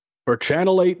For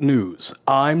Channel 8 News,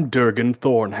 I'm Durgan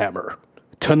Thornhammer.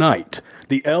 Tonight,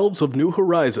 the elves of New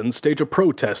Horizons stage a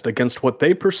protest against what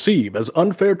they perceive as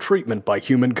unfair treatment by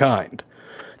humankind.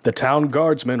 The town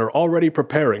guardsmen are already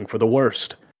preparing for the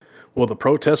worst. Will the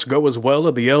protest go as well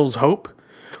as the elves hope?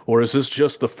 Or is this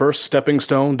just the first stepping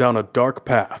stone down a dark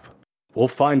path? We'll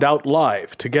find out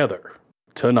live together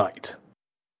tonight.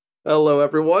 Hello,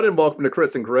 everyone, and welcome to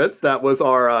Crits and Grits. That was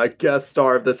our guest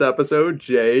star of this episode,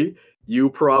 Jay.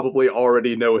 You probably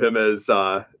already know him as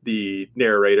the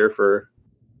narrator for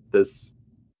this,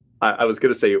 I was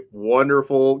going to say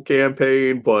wonderful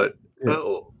campaign, but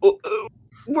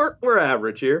we're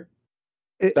average here.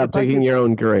 Stop digging your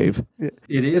own grave.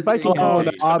 It is. If I can call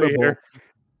an audible,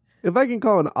 if I can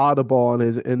call an audible on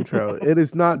his intro, it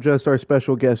is not just our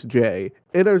special guest Jay.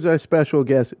 It is our special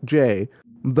guest Jay,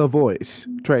 the voice,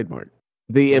 trademark,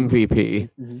 the MVP,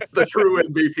 the true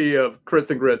MVP of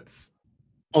Crits and Grits.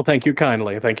 Well, thank you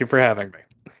kindly. Thank you for having me.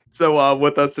 So,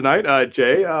 with us tonight,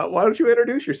 Jay, why don't you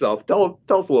introduce yourself? Tell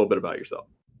us a little bit about yourself.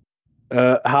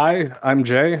 Hi, I'm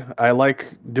Jay. I like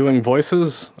doing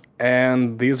voices,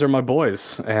 and these are my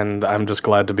boys, and I'm just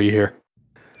glad to be here.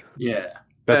 Yeah.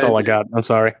 That's all I got. I'm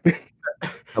sorry.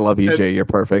 I love you, Jay. You're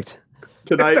perfect.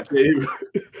 Tonight,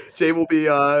 Jay will be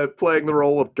playing the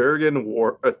role of Durgan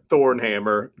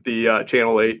Thornhammer, the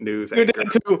Channel 8 news anchor.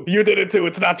 You did it too.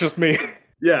 It's not just me.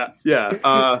 Yeah.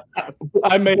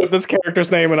 I made up this character's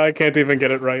name, and I can't even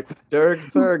get it right. Dirk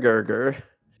Thurgerger.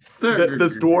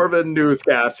 This dwarven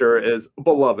newscaster is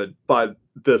beloved by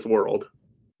this world.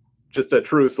 Just a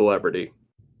true celebrity.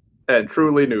 And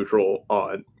truly neutral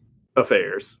on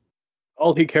affairs.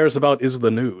 All he cares about is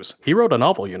the news. He wrote a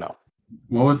novel, you know.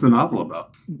 What was the novel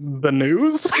about? The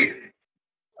news?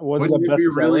 Wouldn't it be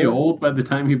really old by the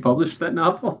time he published that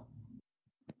novel?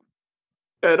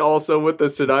 And also with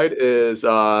us tonight is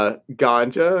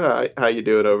Ganja. How you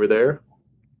doing over there?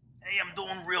 Hey, I'm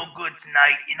doing real good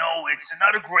tonight. You know, it's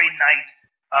another great night.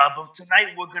 But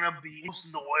tonight we're going to be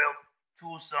introducing the world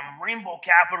to some rainbow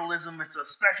capitalism. It's a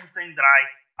special thing that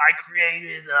I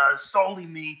created, solely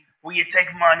me, where you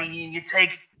take money and you take,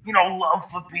 love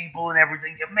for people and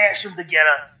everything. You mash them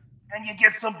together and you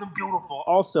get something beautiful.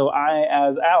 Also, I,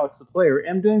 as Alex, the player,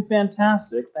 am doing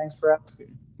fantastic. Thanks for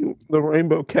asking. The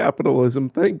rainbow capitalism.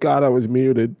 Thank God I was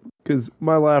muted, because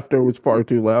my laughter was far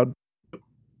too loud.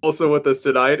 Also with us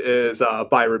tonight is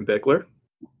Byron Bickler.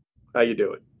 How you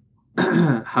doing?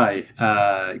 Hi.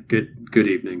 Good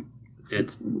evening.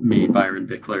 It's me, Byron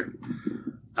Bickler.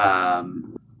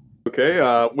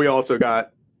 Okay. We also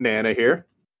got Nana here.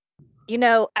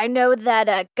 I know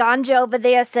that Ganja over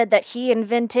there said that he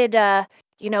invented,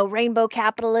 rainbow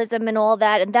capitalism and all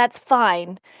that, and that's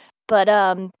fine. But,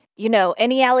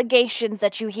 any allegations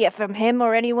that you hear from him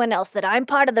or anyone else that I'm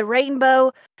part of the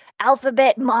Rainbow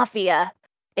Alphabet Mafia,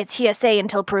 it's hearsay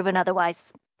until proven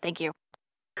otherwise. Thank you.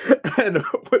 And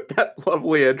with that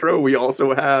lovely intro, we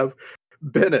also have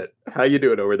Bennett. How you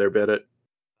doing over there, Bennett?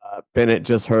 Bennett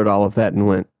just heard all of that and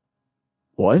went,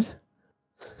 "What?"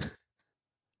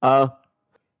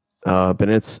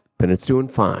 Bennett's doing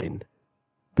fine.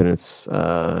 Bennett's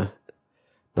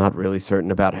not really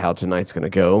certain about how tonight's going to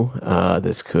go.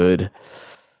 This could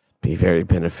be very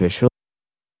beneficial.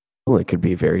 It could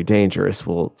be very dangerous.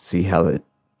 We'll see how it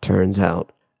turns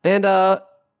out. And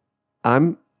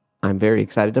I'm very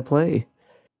excited to play.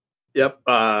 Yep.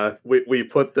 We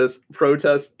put this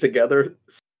protest together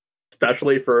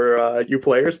especially for you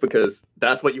players because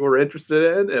that's what you were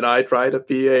interested in, and I try to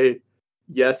be a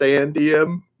yes and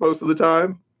DM most of the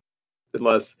time,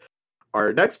 unless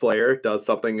our next player does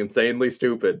something insanely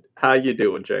stupid. How you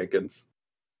doing, Jenkins?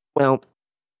 Well,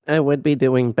 I would be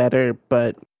doing better,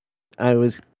 but I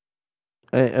was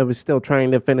still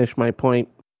trying to finish my point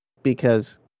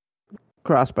because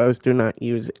crossbows do not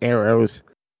use arrows.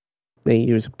 They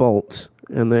use bolts,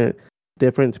 and the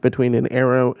difference between an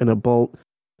arrow and a bolt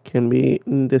can be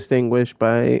distinguished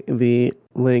by the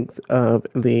length of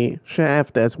the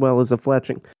shaft as well as the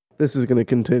fletching. This is going to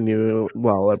continue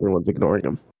while everyone's ignoring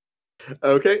them.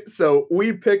 Okay, so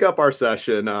we pick up our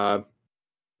session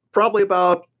probably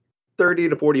about 30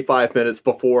 to 45 minutes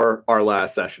before our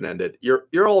last session ended.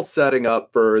 You're all setting up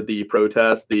for the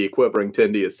protest. The Quivering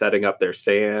Tindy is setting up their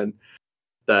stand.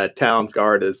 The town's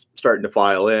guard is starting to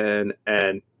file in,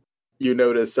 and you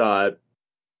notice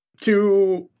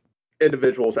two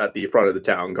individuals at the front of the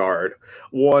town guard.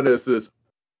 One is this,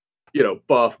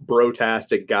 buff,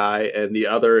 brotastic guy, and the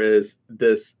other is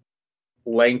this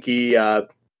lanky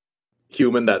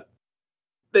human that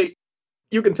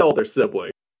you can tell they're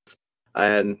siblings.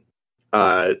 And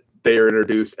they are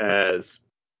introduced as,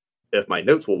 if my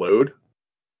notes will load,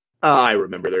 I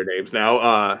remember their names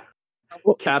now,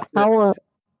 Captain.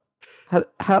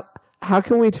 How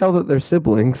can we tell that they're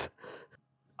siblings?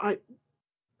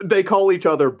 They call each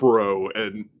other bro,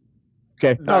 and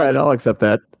okay, all right, I'll accept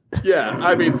that. Yeah,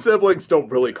 I mean, siblings don't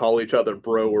really call each other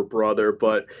bro or brother,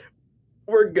 but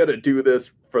we're gonna do this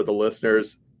for the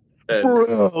listeners. And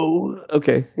bro.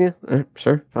 Okay, yeah,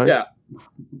 sure, fine. Yeah,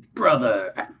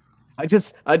 brother. I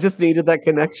just needed that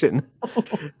connection.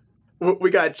 We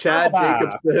got Chad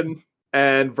Jacobson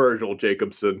and Virgil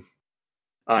Jacobson,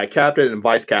 captain and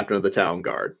vice captain of the Town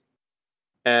Guard.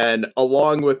 And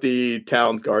along with the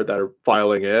Town Guard that are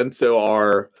filing in, so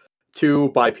are two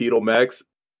bipedal mechs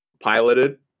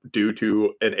piloted due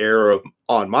to an error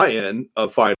on my end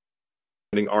of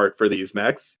finding art for these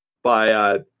mechs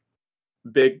by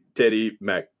big titty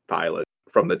mech pilot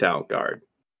from the Town Guard.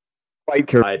 Quite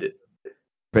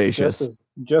curvaceous.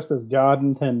 Just as God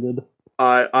intended.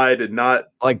 I did not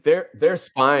like their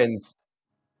spines.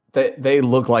 They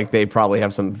look like they probably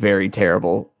have some very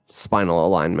terrible spinal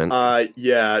alignment. I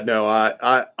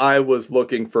was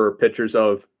looking for pictures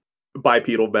of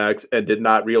bipedal mechs and did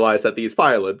not realize that these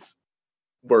pilots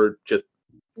were just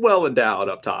well endowed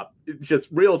up top. Just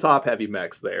real top heavy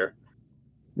mechs there.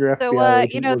 So,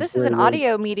 this is an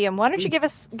audio medium. Why don't you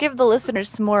give the listeners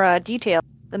some more detail,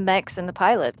 the mechs and the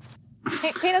pilots?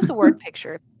 Paint us a word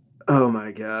picture. Oh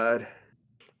my god.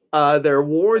 They're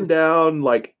worn down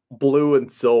like blue and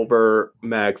silver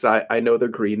mechs. I know they're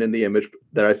green in the image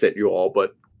that I sent you all,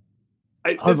 but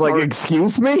I was like,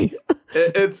 excuse me?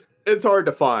 It's hard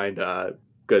to find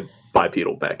good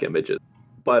bipedal mech images.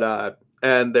 But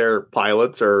and their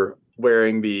pilots are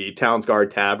wearing the Town's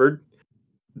Guard tabard.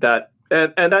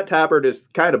 And that tabard is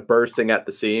kind of bursting at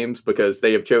the seams because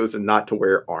they have chosen not to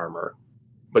wear armor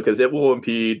because it will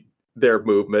impede their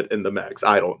movement in the mechs.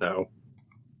 I don't know.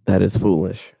 That is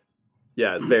foolish.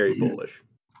 Yeah, very foolish.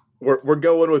 We're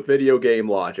going with video game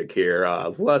logic here.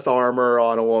 Less armor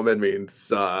on a woman means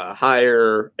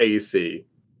higher AC.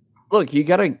 Look, you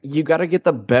gotta get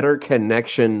the better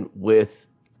connection with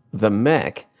the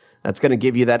mech. That's gonna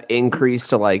give you that increase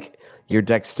to like your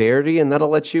dexterity, and that'll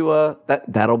let you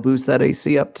that'll boost that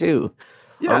AC up too.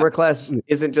 Yeah. Armor class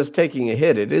isn't just taking a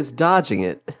hit; it is dodging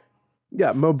it.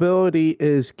 Yeah, mobility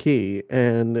is key,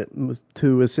 and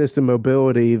to assist in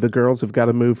mobility, the girls have got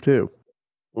to move too.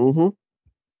 Mm-hmm.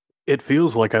 It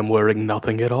feels like I'm wearing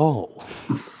nothing at all.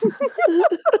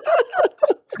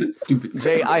 Stupid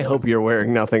Jay, I hope you're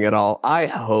wearing nothing at all. I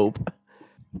hope.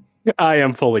 I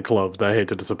am fully clothed. I hate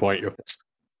to disappoint you.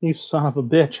 You son of a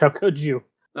bitch! How could you?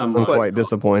 I'm quite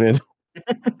disappointed.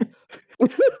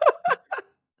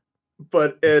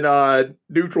 But in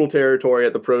neutral territory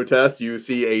at the protest, you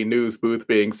see a news booth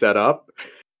being set up.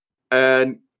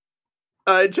 And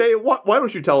Jay, why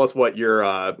don't you tell us what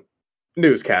your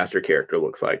newscaster character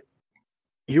looks like?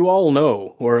 You all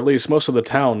know, or at least most of the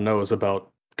town knows,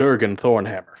 about Durgan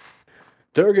Thornhammer.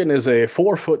 Durgan is a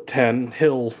 4'10"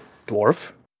 hill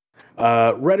dwarf,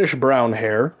 reddish brown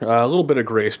hair, a little bit of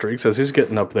gray streaks as he's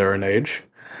getting up there in age.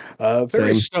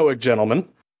 Very stoic gentleman.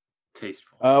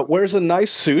 Tasteful. Wears a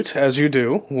nice suit, as you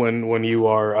do when you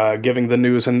are giving the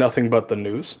news and nothing but the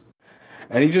news.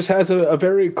 And he just has a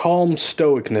very calm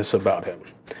stoicness about him.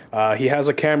 He has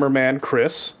a cameraman,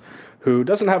 Chris, who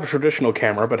doesn't have a traditional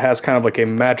camera, but has kind of like a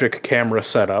magic camera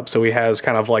setup. So he has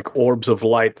kind of like orbs of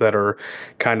light that are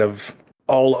kind of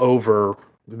all over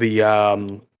the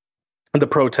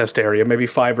protest area, maybe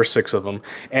 5 or 6 of them,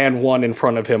 and one in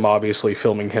front of him, obviously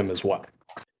filming him as well.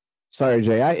 Sorry,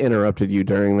 Jay, I interrupted you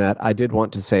during that. I did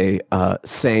want to say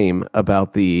same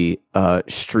about the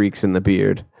streaks in the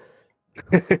beard.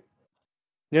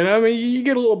 I mean, you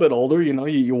get a little bit older, you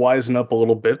wisen up a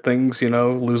little bit, things,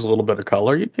 lose a little bit of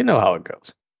color. You know how it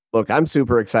goes. Look, I'm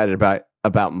super excited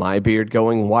about my beard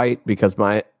going white because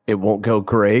it won't go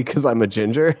gray because I'm a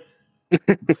ginger.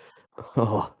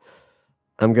 Oh,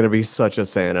 I'm going to be such a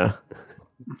Santa.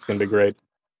 It's going to be great.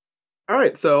 All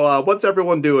right, so what's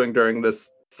everyone doing during this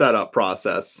setup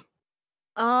process?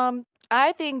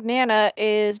 I think Nana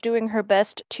is doing her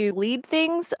best to lead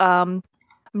things. I'm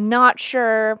not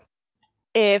sure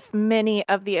if many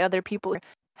of the other people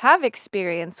have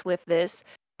experience with this,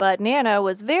 but Nana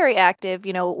was very active,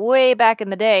 way back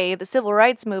in the day, the civil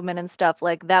rights movement and stuff,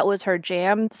 like that was her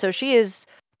jam. So she is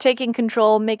taking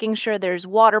control, making sure there's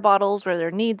water bottles where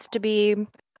there needs to be,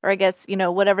 or I guess,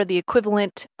 whatever the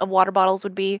equivalent of water bottles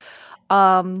would be.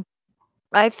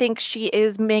 I think she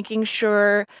is making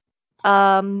sure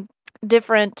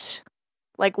different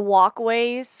like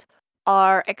walkways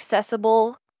are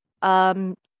accessible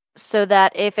so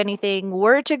that if anything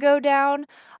were to go down,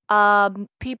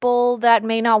 people that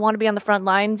may not want to be on the front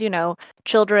lines,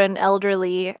 children,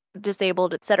 elderly,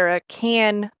 disabled, etc.,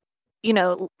 can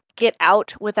get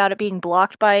out without it being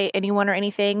blocked by anyone or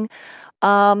anything.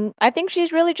 I think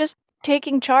she's really just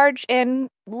taking charge and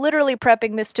literally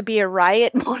prepping this to be a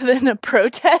riot more than a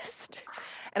protest.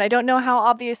 And I don't know how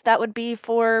obvious that would be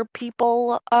for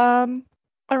people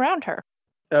around her.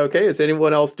 Okay, is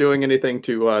anyone else doing anything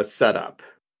to set up?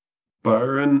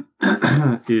 Byron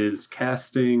is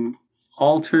casting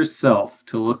Alter Self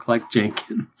to look like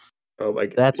Jenkins. Oh my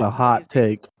god. That's a hot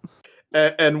take.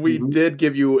 And we did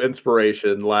give you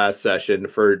inspiration last session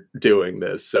for doing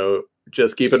this, so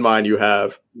just keep in mind you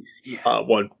have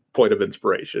 1 point of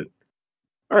inspiration.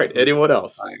 All right, anyone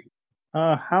else?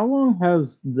 How long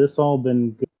has this all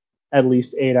been? At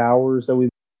least 8 hours that we've.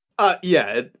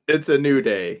 Yeah, it's a new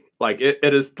day. Like it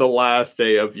is the last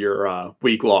day of your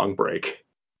week-long break.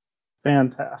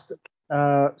 Fantastic.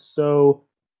 So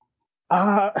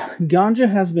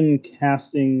Ganja has been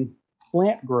casting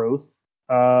plant growth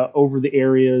over the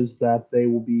areas that they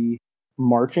will be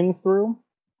marching through.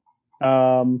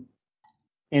 And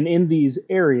in these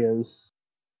areas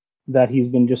that he's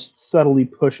been just subtly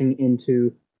pushing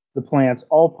into the plants,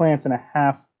 all plants in a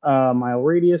half-mile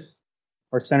radius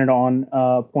are centered on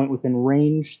a point within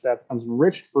range that becomes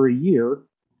enriched for a year.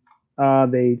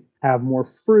 They have more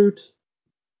fruit.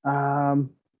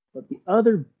 But the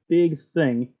other big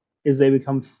thing is they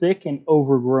become thick and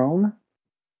overgrown,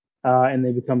 and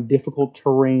they become difficult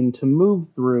terrain to move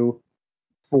through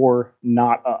for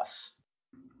not us.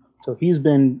 So he's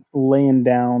been laying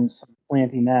down some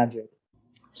planting magic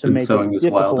to make it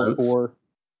difficult for...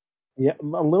 Yeah,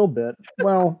 a little bit.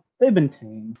 Well, they've been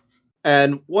tamed.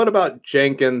 And what about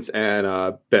Jenkins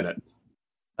and Bennett?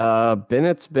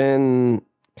 Bennett's been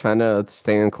kind of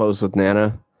staying close with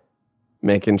Nana,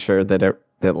 making sure that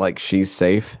like she's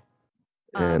safe,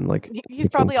 and like he's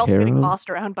probably also getting bossed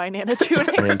around by Nana too,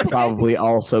 and probably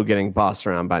also getting bossed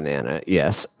around by Nana.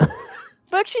 Yes,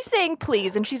 but she's saying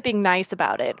please, and she's being nice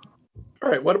about it. All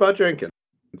right, what about Jenkins?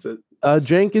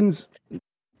 Jenkins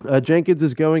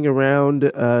is going around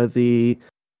the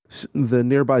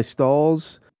nearby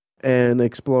stalls and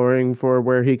exploring for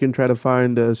where he can try to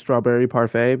find a strawberry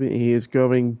parfait. He is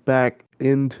going back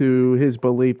into his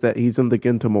belief that he's in the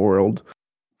Gintama world,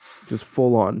 just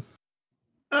full on.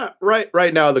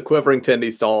 Right now, the Quivering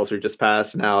Tendy stalls are just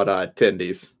passing out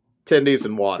tendies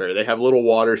and water. They have little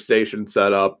water stations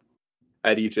set up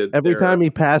at each of Every time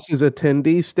he passes a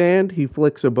tendy stand, he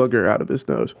flicks a booger out of his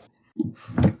nose.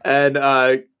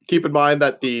 And keep in mind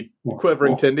that the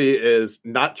Quivering Tendy is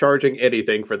not charging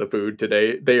anything for the food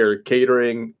today. They are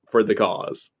catering for the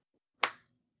cause.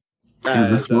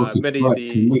 As many of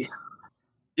the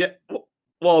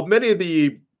many of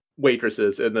the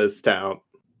waitresses in this town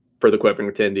for the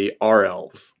Quivering Tendy are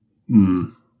elves.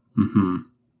 Mm-hmm.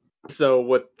 So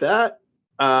with that,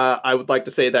 I would like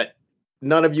to say that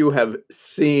none of you have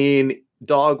seen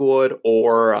Dogwood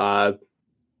or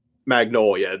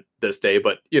Magnolia this day,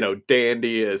 but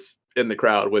Dandy is in the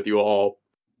crowd with you all,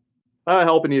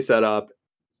 helping you set up.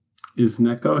 Is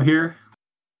Neko here?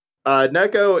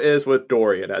 Neko is with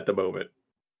Dorian at the moment.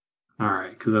 All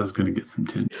right, because I was going to get some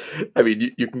tendies. I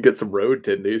mean, you can get some road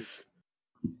tendies.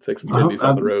 Take some tendies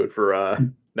on the road for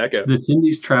Neko. The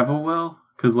tendies travel well?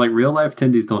 Because real life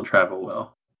tendies don't travel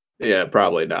well. Yeah,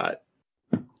 probably not.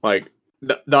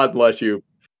 Not unless you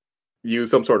use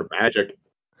some sort of magic.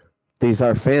 These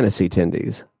are fantasy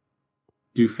tendies.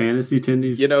 Do fantasy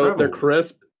tendies they're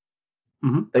crisp.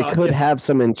 Mm-hmm. They could have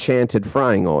some enchanted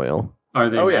frying oil. Are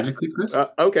they magically crisp?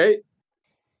 Okay.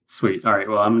 Sweet. All right.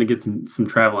 Well, I'm going to get some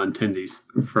traveling tendies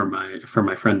for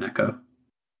my friend Neko.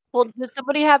 Well, does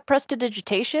somebody have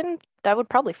prestidigitation? That would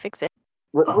probably fix it.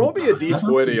 Roll me a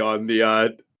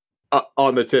D20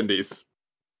 on the tendies.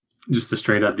 Just a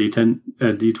straight up D10,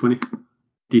 D20,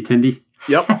 D10D.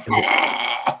 Yep.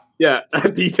 Yeah,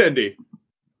 D10D.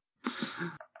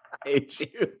 I hate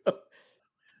you.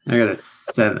 I got a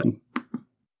 7.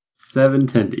 7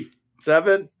 tendy.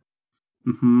 7.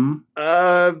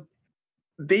 Mm-hmm.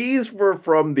 These were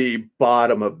from the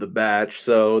bottom of the batch,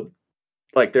 so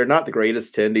they're not the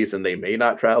greatest tendies, and they may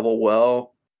not travel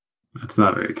well. That's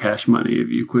not very cash money of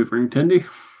you, Quivering Tendy.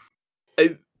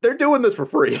 They're doing this for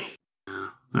free. Yeah.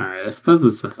 All right, I suppose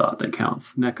it's the thought that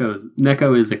counts.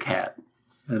 Neko is a cat.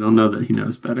 I don't know that he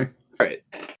knows better. All right.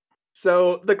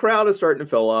 So the crowd is starting to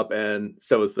fill up, and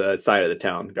so is the side of the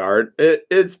town guard.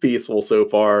 It's peaceful so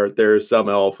far. There's some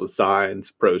elves with signs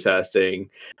protesting.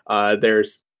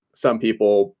 There's some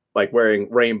people wearing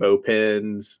rainbow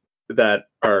pins that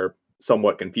are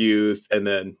somewhat confused, and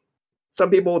then some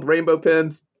people with rainbow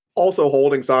pins also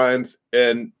holding signs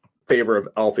in favor of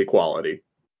elf equality.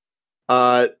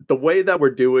 The way that we're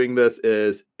doing this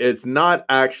is it's not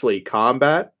actually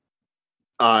combat.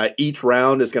 Each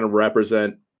round is going to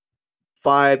represent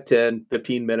 5, 10,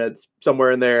 15 minutes,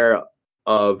 somewhere in there,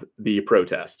 of the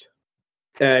protest.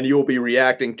 And you will be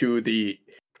reacting to the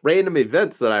random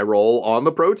events that I roll on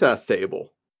the protest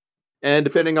table. And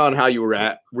depending on how you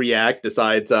react,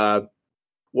 decides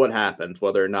what happens,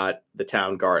 whether or not the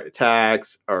town guard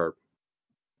attacks, or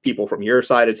people from your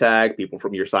side attack, people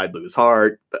from your side lose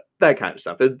heart, that kind of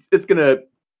stuff. It's going to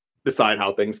decide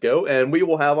how things go, and we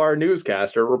will have our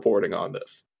newscaster reporting on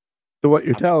this. So what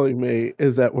you're telling me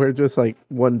is that we're just like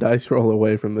one dice roll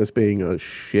away from this being a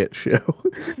shit show.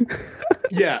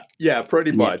 Yeah,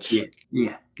 pretty much.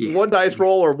 Yeah. One dice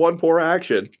roll or one poor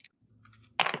action.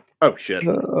 Oh, shit.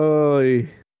 Oy.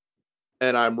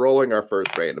 And I'm rolling our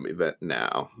first random event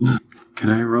now. Can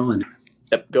I roll in?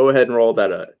 Yep, go ahead and roll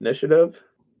that initiative.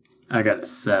 I got a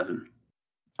 7.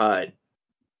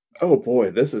 Oh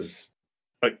boy, this is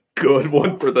a good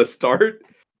one for the start.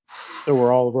 So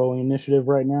we're all rolling initiative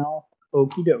right now.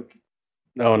 Okie dokie.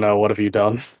 Oh no, what have you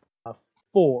done?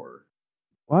 4.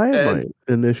 Why are my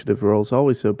initiative rolls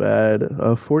always so bad?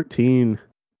 14.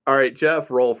 All right,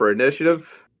 Jeff, roll for initiative.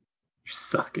 You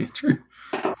suck, Andrew.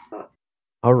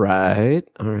 All right.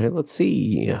 Let's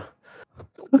see.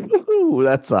 Ooh,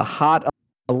 that's a hot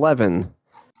 11.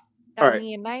 Got All right.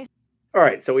 me a nice. All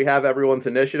right, so we have everyone's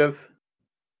initiative.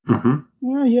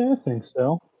 Mm-hmm. Yeah, I think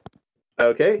so.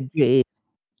 Okay. Yeah.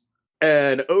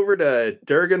 And over to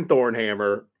Durgan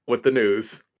Thornhammer with the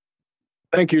news.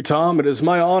 Thank you, Tom. It is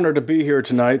my honor to be here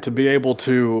tonight to be able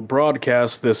to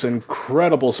broadcast this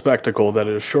incredible spectacle that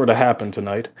is sure to happen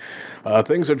tonight.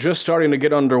 Things are just starting to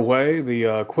get underway.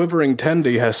 The Quivering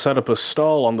Tendy has set up a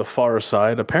stall on the far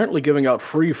side, apparently giving out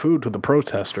free food to the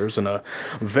protesters in a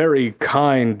very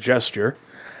kind gesture.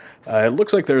 It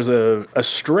looks like there's a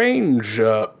strange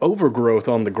overgrowth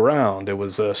on the ground. It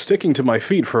was sticking to my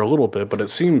feet for a little bit, but it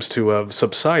seems to have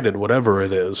subsided, whatever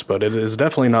it is, but it is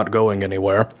definitely not going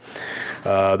anywhere.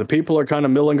 The people are kind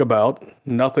of milling about.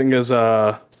 Nothing is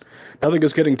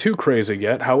getting too crazy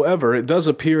yet. However, it does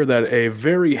appear that a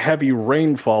very heavy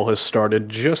rainfall has started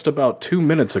just about 2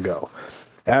 minutes ago.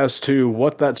 As to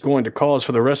what that's going to cause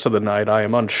for the rest of the night, I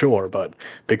am unsure, but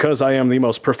because I am the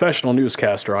most professional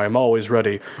newscaster, I am always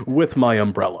ready with my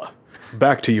umbrella.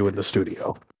 Back to you in the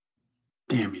studio.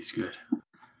 Damn, he's good.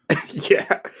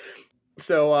 Yeah.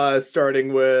 So,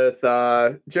 starting with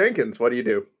Jenkins, what do you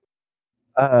do?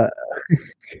 You're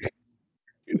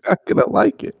not gonna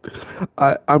like it.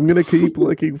 I'm gonna keep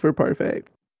looking for parfait.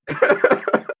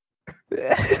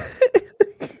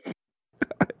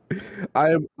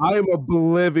 I am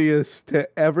oblivious to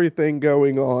everything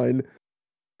going on.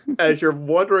 As you're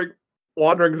wandering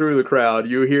through the crowd,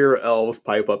 you hear elves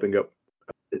pipe up and go,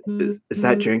 Is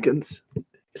that Jenkins?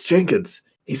 It's Jenkins.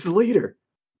 He's the leader.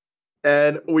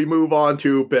 And we move on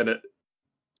to Bennett.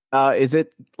 Is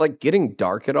it like getting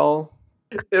dark at all?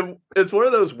 It's one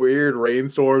of those weird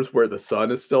rainstorms where the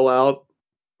sun is still out.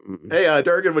 Hey,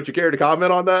 Durgan, would you care to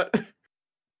comment on that?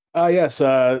 Yes,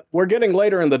 we're getting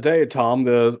later in the day, Tom.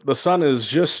 The sun is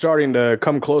just starting to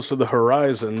come close to the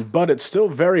horizon, but it's still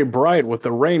very bright with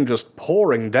the rain just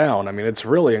pouring down. I mean, it's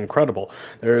really incredible.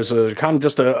 There's a kind of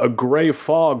just a gray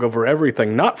fog over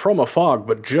everything, not from a fog,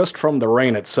 but just from the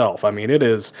rain itself. I mean, it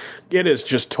is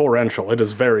just torrential. It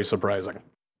is very surprising.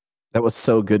 That was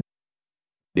so good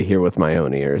to hear with my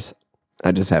own ears.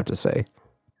 I just have to say.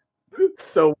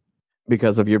 So,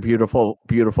 because of your beautiful,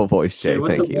 beautiful voice, Jay.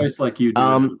 What's Thank a you. voice like you do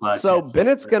in the podcast So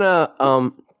Bennett's like this? gonna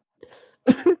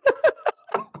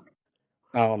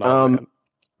Oh no. Man.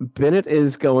 Bennett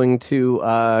is going to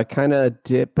kind of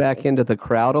dip back into the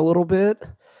crowd a little bit,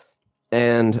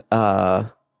 and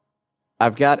I've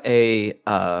got a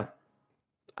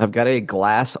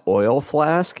glass oil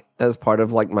flask as part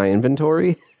of like my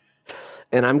inventory,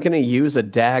 and I'm gonna use a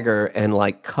dagger and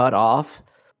like cut off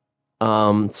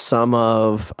some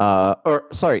of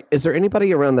is there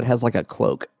anybody around that has like a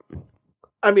cloak?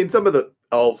 I mean, some of the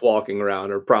elves walking around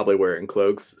are probably wearing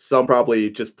cloaks. Some probably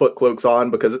just put cloaks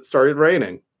on because it started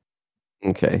raining.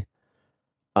 Okay.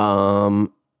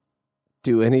 Do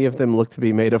any of them look to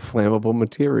be made of flammable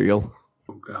material?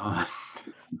 Oh God.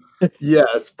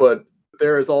 Yes, but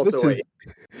there is also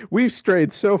We've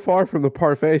strayed so far from the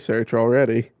parfait search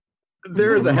already.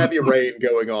 there is a heavy rain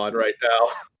going on right now.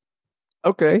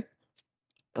 Okay.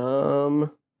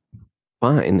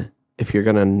 Fine. If you're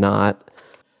gonna not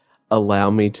allow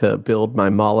me to build my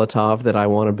Molotov that I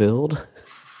want to build.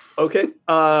 Okay.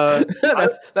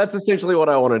 That's essentially what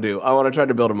I want to do. I want to try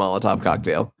to build a Molotov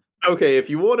cocktail. Okay, if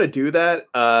you want to do that,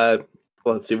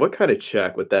 let's see, what kind of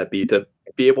check would that be to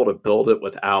be able to build it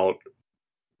without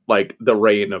like the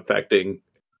rain affecting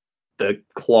the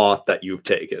cloth that you've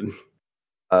taken?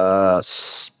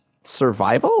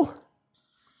 Survival?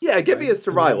 Yeah, give me a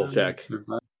survival check.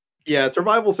 Yeah,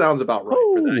 survival sounds about right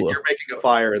for that. Ooh. You're making a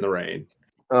fire in the rain.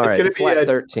 All It's right, gonna be flat a-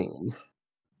 13.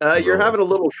 You're having a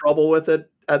little trouble with it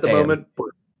at the Damn. moment, but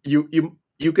you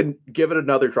can give it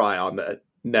another try on the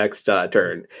next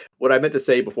turn. What I meant to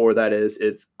say before that is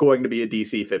it's going to be a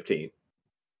DC 15.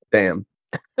 Damn.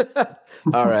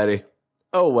 Alrighty.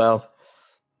 Oh well.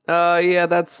 Yeah,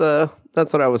 that's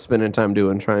what I was spending time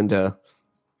doing, trying to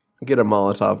get a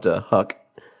Molotov to Huck.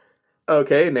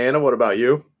 Okay, Nana, what about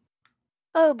you?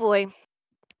 Oh boy.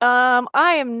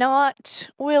 I am not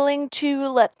willing to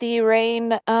let the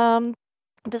rain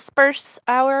disperse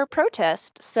our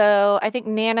protest. So I think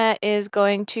Nana is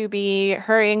going to be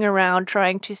hurrying around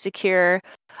trying to secure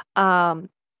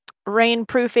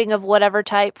rainproofing of whatever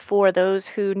type for those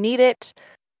who need it.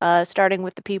 Starting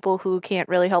with the people who can't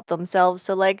really help themselves.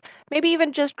 So like maybe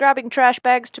even just grabbing trash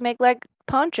bags to make like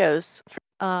ponchos.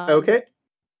 Okay.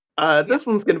 This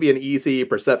one's going to be an easy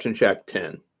perception check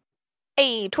 10.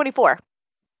 Hey, 24.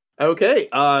 Okay.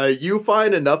 You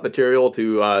find enough material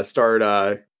to start,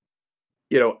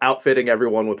 outfitting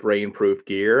everyone with rainproof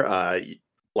gear.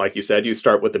 Like you said, you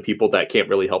start with the people that can't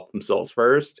really help themselves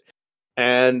first.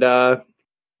 And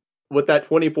with that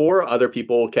 24, other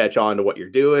people catch on to what you're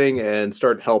doing and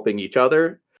start helping each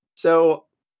other. So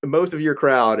most of your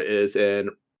crowd is in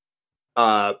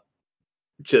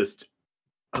just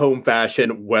home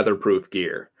fashion weatherproof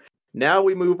gear. Now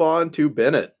we move on to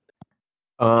Bennett.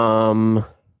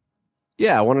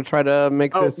 Yeah, I want to try to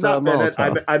make this not Bennett.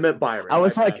 Molotov. I meant Byron. I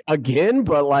was my like, bad. again,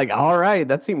 but like, all right,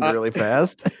 that seemed really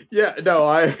fast. Yeah, no,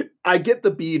 I get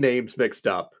the B names mixed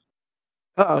up.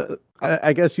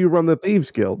 I guess you run the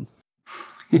Thieves Guild.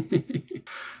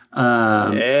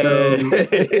 That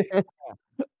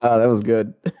was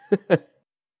good.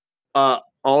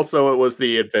 Also, it was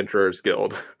the Adventurers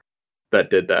Guild that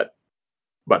did that.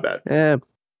 My bad. Yeah.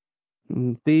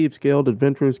 Thieves Guild,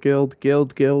 Adventurers Guild,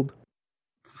 Guild.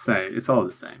 It's the same. It's all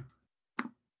the same.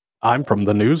 I'm from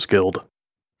the News Guild.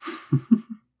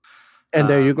 And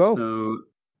there you go. So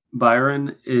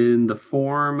Byron, in the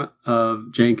form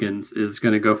of Jenkins, is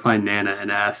going to go find Nana and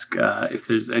ask if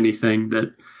there's anything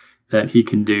that he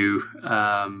can do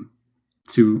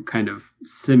to kind of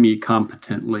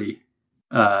semi-competently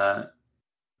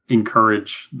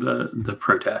encourage the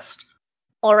protest.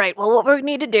 All right. Well, what we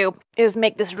need to do is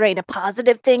make this rain a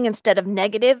positive thing instead of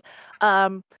negative.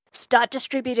 Start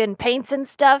distributing paints and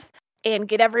stuff, and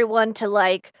get everyone to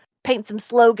like paint some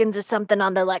slogans or something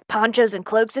on their like ponchos and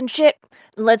cloaks and shit.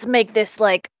 And let's make this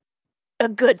like a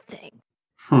good thing.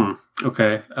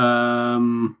 Okay.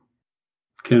 Can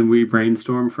we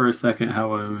brainstorm for a second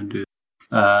how I'm gonna do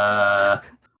this?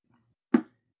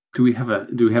 Do we have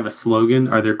a slogan?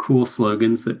 Are there cool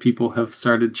slogans that people have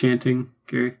started chanting,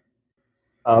 Gary?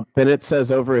 Bennett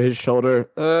says over his shoulder,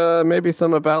 maybe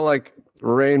some about like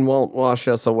rain won't wash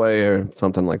us away or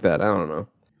something like that. I don't know.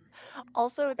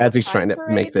 Also, it's As a he's trying to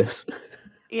parade. make this.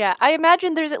 Yeah, I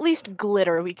imagine there's at least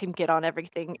glitter we can get on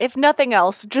everything. If nothing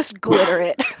else, just glitter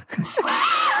it.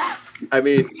 I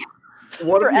mean,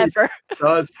 one of you Forever.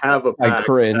 does have a I pack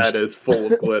cringed. that is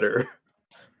full of glitter.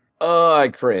 Oh, I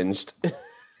cringed.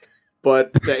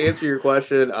 But to answer your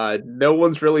question, no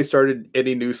one's really started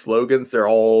any new slogans. They're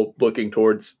all looking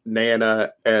towards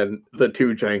Nana and the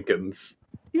two Jenkins.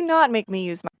 Do not make me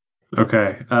use my.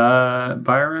 Okay.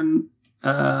 Byron.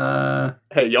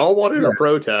 Hey, y'all wanted a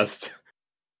protest.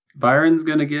 Byron's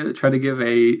gonna try to give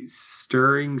a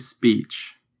stirring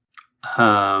speech,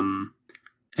 and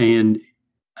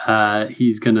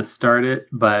he's gonna start it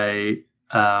by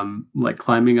like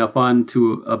climbing up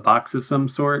onto a box of some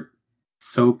sort,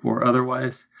 soap or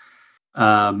otherwise,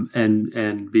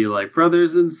 and be like,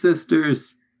 brothers and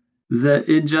sisters, the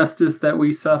injustice that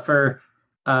we suffer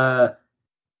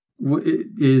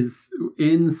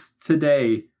ends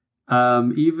today.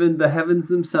 Even the heavens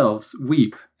themselves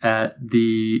weep at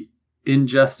the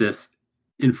injustice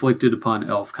inflicted upon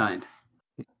elfkind.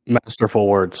 Masterful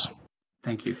words.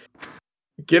 Thank you.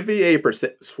 Give me a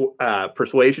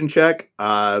persuasion check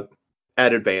at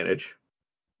advantage.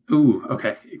 Ooh,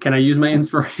 okay. Can I use my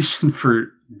inspiration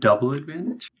for double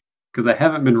advantage? Because I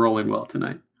haven't been rolling well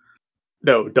tonight.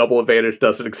 No, double advantage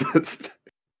doesn't exist.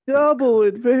 Double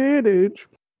advantage.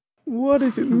 What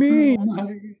does it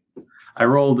mean? I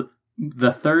rolled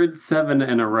the third 7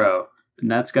 in a row, and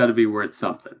that's got to be worth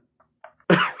something.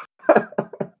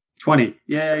 20.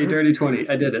 Yay, dirty 20.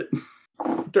 I did it.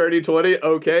 Dirty 20.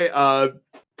 Okay.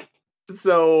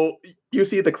 So you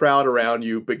see the crowd around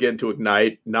you begin to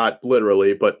ignite, not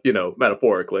literally, but,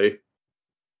 metaphorically.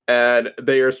 And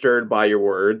they are stirred by your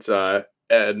words.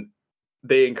 And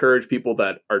they encourage people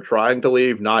that are trying to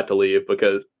leave not to leave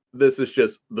because this is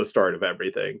just the start of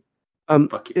everything.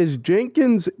 Fuck you. Is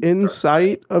Jenkins in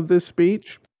sight of this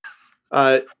speech?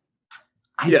 I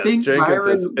Yes, think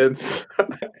Jenkins Byron. is.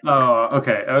 Oh,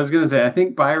 okay. I was gonna say I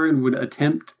think Byron would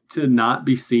attempt to not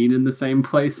be seen in the same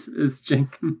place as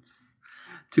Jenkins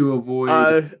to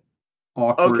avoid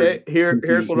awkward. Okay, here's what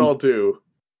confusion. I'll do.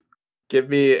 Give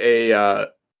me a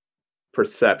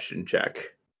perception check.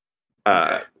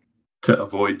 To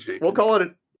avoid Jenkins. We'll call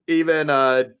it even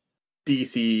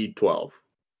DC 12.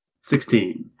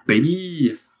 16,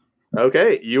 baby.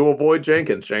 Okay, you avoid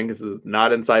Jenkins. Jenkins is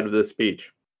not inside of this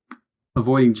speech.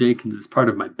 Avoiding Jenkins is part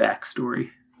of my backstory.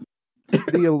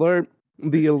 The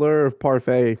allure of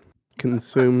parfait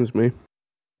consumes me.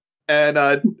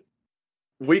 And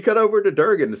we cut over to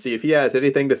Durgan to see if he has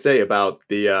anything to say about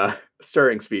the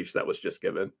stirring speech that was just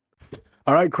given.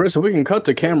 All right, Chris, if we can cut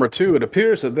to camera 2, it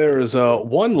appears that there is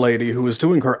one lady who is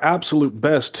doing her absolute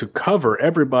best to cover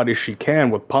everybody she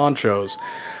can with ponchos.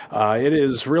 It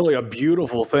is really a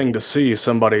beautiful thing to see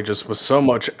somebody just with so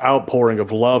much outpouring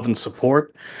of love and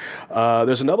support.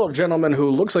 There's another gentleman who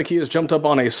looks like he has jumped up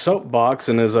on a soapbox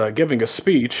and is giving a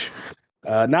speech.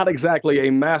 Not exactly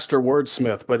a master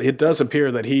wordsmith, but it does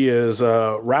appear that he is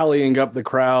rallying up the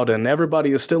crowd, and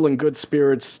everybody is still in good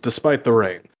spirits despite the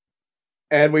rain.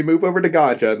 And we move over to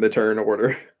Ganja in the turn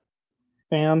order.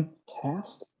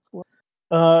 Fantastic.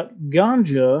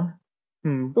 Ganja,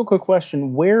 real quick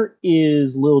question. Where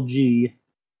is Lil G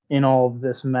in all of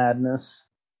this madness?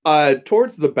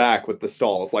 Towards the back with the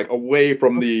stalls, like away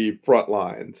from the front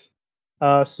lines.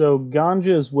 So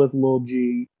Ganja is with Lil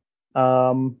G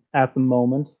at the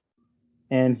moment,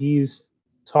 and he's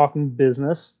talking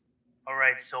business. All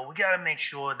right, so we gotta make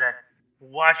sure that we're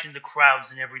watching the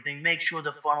crowds and everything. Make sure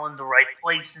they're funneling the right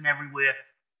place and everywhere.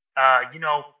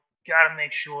 Gotta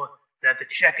make sure that they're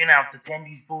checking out the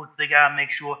attendees booth. They gotta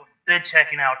make sure they're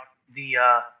checking out the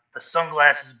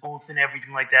sunglasses booth and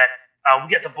everything like that. We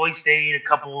got the voice aid a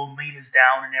couple of meters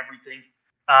down and everything.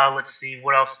 Let's see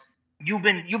what else. You've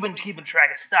been keeping track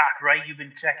of stock, right? You've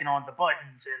been checking on the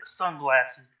buttons and the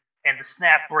sunglasses and the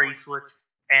snap bracelets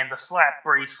and the slap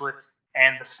bracelets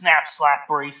and the snap slap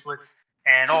bracelets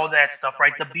and all that stuff,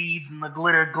 right? The beads and the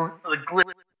glitter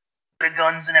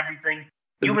guns and everything.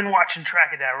 You've been watching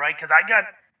track of that, right? Because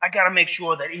I got to make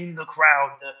sure that in the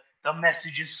crowd the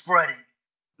message is spreading.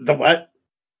 The what?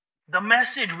 The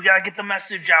message. We got to get the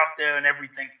message out there and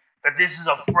everything. That this is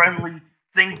a friendly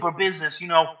thing for business.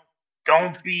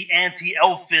 Don't be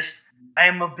anti-Elfist. I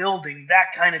am a building.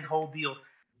 That kind of whole deal.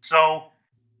 So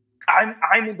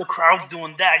I'm in the crowds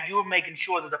doing that. You're making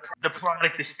sure that the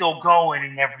product is still going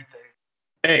and everything.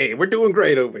 Hey, we're doing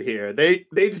great over here. They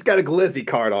just got a glizzy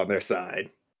card on their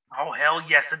side. Oh, hell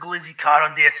yes, a glizzy card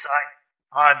on their side.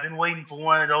 I've been waiting for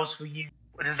one of those for years.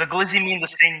 Does a glizzy mean the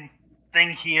same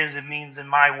thing here as it means in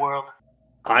my world?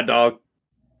 Hot dog.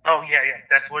 Oh, yeah,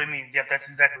 that's what it means. Yep, that's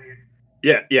exactly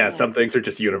it. Yeah, some things are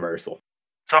just universal.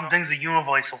 Some things are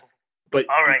universal. But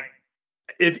all right.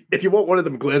 If you want one of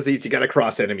them glizzies, you gotta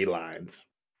cross enemy lines.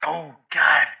 Oh,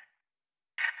 God.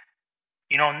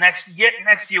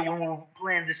 Next year when we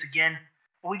plan this again,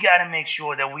 we gotta make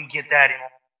sure that we get that in.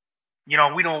 We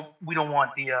don't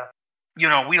want we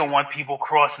don't want people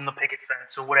crossing the picket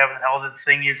fence or whatever the hell the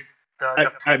thing is.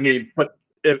 But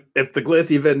if the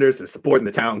glizzy vendors are supporting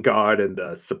the town guard and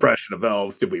the suppression of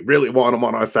elves, do we really want them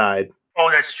on our side? Oh,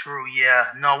 that's true. Yeah,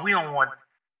 no, we don't want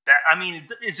that. I mean,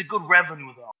 it's a good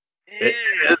revenue though.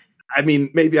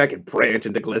 Maybe I could branch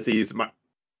into glizzies.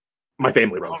 My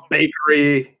family runs a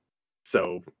bakery.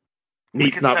 So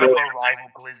meat's not really.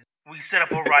 We set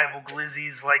up a rival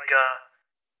glizzies like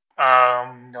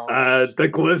the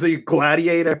glizzy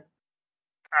gladiator.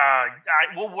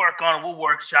 We'll work on it. We'll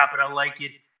workshop it. I like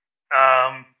it.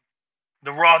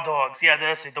 The raw dogs. Yeah,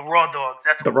 that's it. The raw dogs.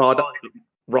 That's the raw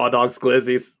dogs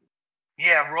glizzies.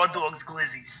 Yeah, raw dogs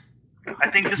glizzies. I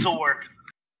think this will work.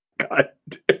 God.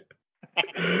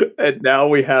 And now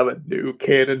we have a new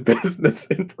canon business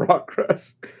in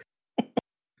progress.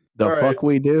 The All fuck right.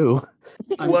 we do.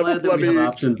 I'm glad that we have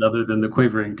options other than the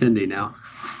quavering Tindy now.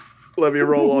 Let me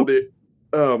roll on the.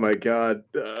 Oh my god!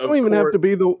 I don't even have to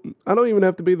be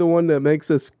the one that makes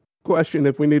us question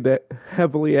if we need to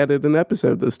heavily edit an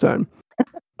episode this time.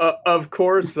 Of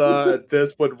course,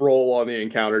 this would roll on the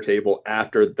encounter table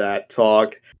after that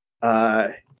talk.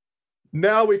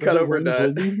 Now we cut over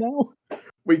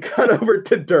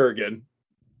to Durgan.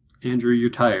 Andrew, you're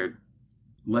tired.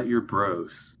 Let your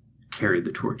bros carry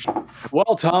the torch.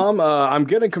 Well, Tom, I'm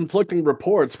getting conflicting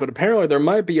reports, but apparently there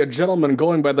might be a gentleman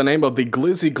going by the name of the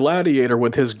Glizzy Gladiator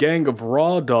with his gang of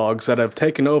raw dogs that have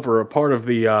taken over a part of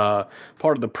the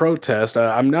protest.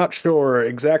 I'm not sure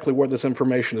exactly where this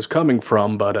information is coming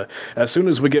from, but as soon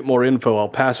as we get more info, I'll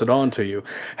pass it on to you.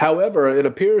 However, it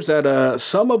appears that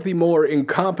some of the more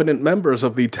incompetent members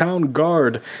of the town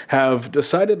guard have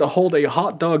decided to hold a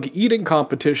hot dog eating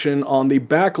competition on the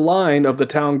back line of the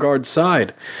town guard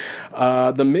side.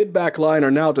 The mid-back line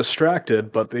are now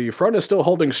distracted, but the front is still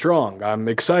holding strong. I'm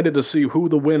excited to see who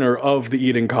the winner of the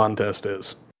eating contest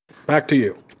is. Back to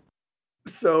you.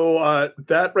 So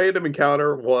that random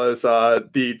encounter was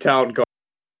the town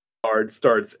guard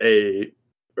starts the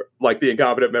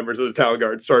incompetent members of the town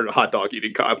guard started a hot dog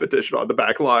eating competition on the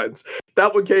back lines.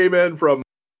 That one came in from,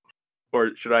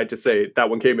 or should I just say, that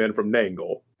one came in from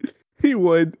Nangle. He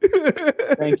would.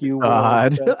 Thank you.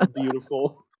 God. That's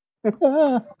beautiful.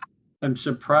 I'm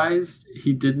surprised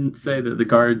he didn't say that the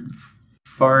guard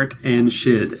fart and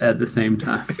shit at the same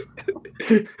time.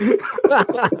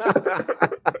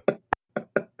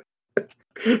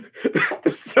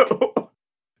 So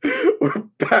we're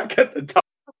back at the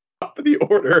top of the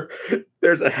order.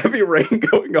 There's a heavy rain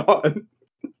going on.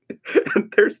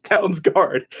 And there's town's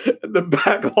guard and the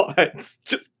back lines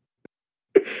just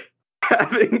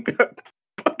having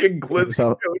fucking glizzy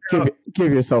going on.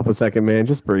 Give yourself a second, man.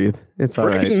 Just breathe. It's all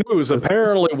right. Breaking news,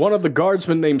 apparently one of the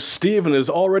guardsmen named Steven is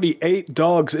already 8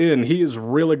 dogs in. He is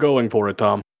really going for it,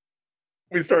 Tom.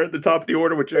 We start at the top of the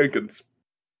order with Jenkins.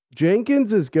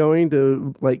 Jenkins is going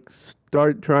to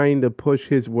start trying to push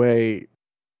his way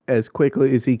as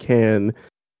quickly as he can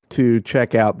to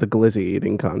check out the glizzy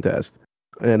eating contest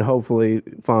and hopefully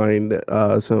find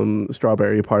some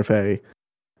strawberry parfait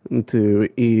to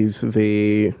ease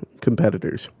the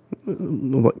competitors'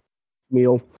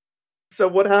 meal. So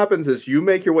what happens is you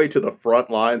make your way to the front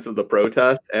lines of the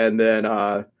protest, and then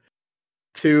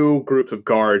 2 groups of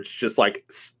guards just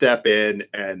step in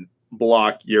and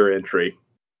block your entry.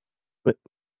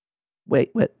 Wait,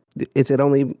 what? Is it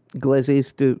only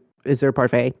glizzies? Is there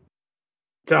parfait?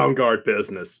 Town guard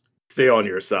business. Stay on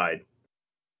your side.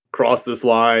 Cross this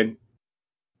line,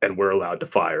 and we're allowed to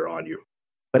fire on you.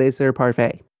 But is there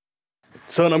parfait?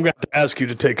 Son, I'm going to ask you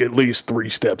to take at least 3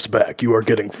 steps back. You are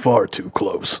getting far too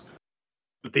close.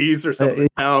 These are some of the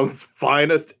town's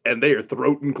finest, and they are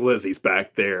throating glizzies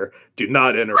back there. Do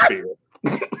not interfere.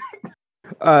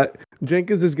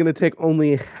 Jenkins is going to take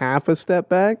only half a step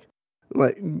back,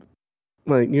 trying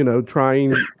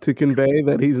to convey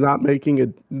that he's not making a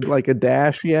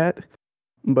dash yet,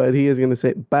 but he is going to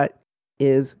say, "But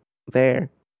is there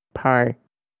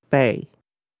parfait?"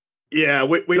 Yeah,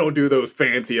 we don't do those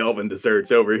fancy elven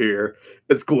desserts over here.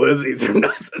 It's glizzies or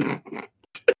nothing.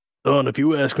 Son, if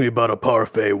you ask me about a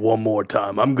parfait one more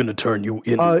time, I'm going to turn you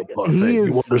into a parfait.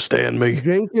 You understand me?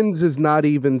 Jenkins is not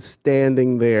even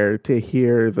standing there to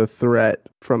hear the threat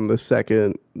from the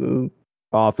second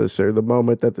officer. The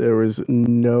moment that there was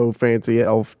no fancy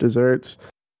elf desserts,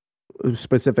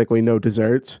 specifically no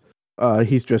desserts,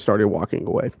 he's just started walking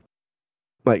away.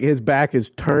 His back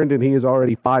is turned and he is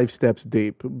already 5 steps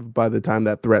deep by the time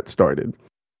that threat started.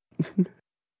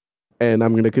 And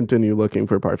I'm going to continue looking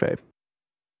for parfait.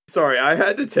 Sorry, I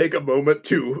had to take a moment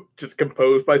to just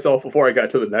compose myself before I got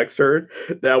to the next turn.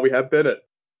 Now we have Bennett.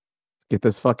 Get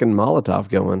this fucking Molotov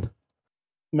going.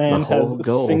 Man My whole has a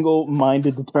goal.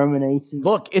 single-minded determination.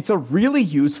 Look, it's a really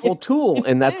useful tool,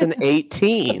 and that's an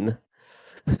 18.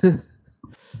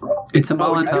 It's a Get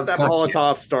Molotov that cocktail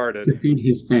Molotov started. to feed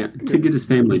to get his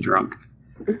family drunk.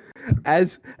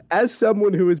 As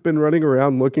someone who has been running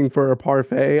around looking for a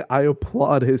parfait, I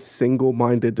applaud his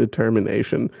single-minded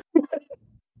determination.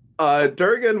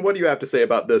 Durgan, what do you have to say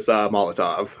about this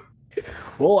Molotov?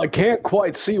 Well, I can't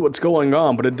quite see what's going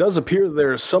on, but it does appear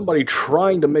there's somebody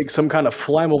trying to make some kind of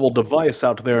flammable device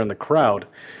out there in the crowd.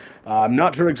 I'm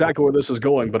not sure exactly where this is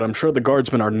going, but I'm sure the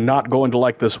guardsmen are not going to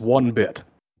like this one bit.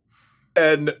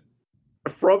 And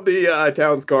from the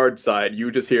town's guard side,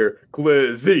 you just hear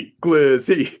glizzy,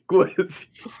 glizzy, glizzy.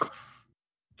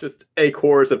 Just a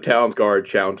chorus of town's guard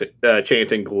chanting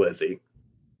glizzy.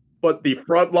 But the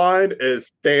front line is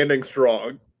standing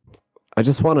strong. I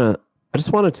just want to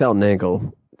tell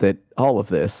Nangle that all of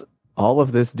this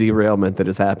derailment that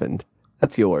has happened,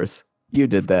 that's yours. You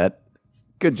did that.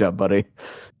 Good job, buddy.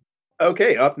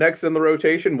 Okay, up next in the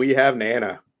rotation, we have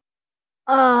Nana.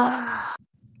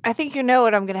 I think you know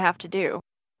what I'm gonna have to do.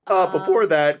 Before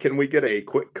that, can we get a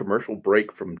quick commercial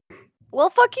break from...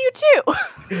 Well, fuck you too.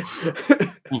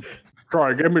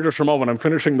 Sorry, give me just a moment. I'm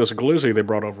finishing this glizzy they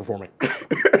brought over for me.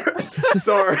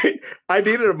 Sorry, I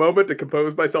needed a moment to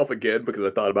compose myself again because I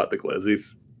thought about the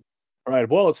glizzies. All right,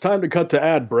 well, it's time to cut to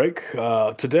ad break.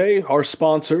 Today, our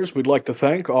sponsors we'd like to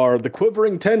thank are the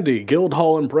Quivering Tendy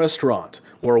Guildhall and Restaurant,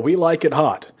 where we like it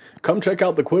hot. Come check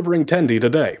out the Quivering Tendy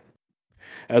today.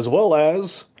 As well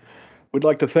as, we'd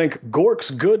like to thank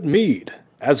Gork's Good Mead.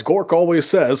 As Gork always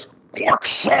says, Gork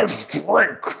says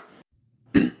drink!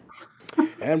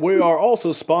 And we are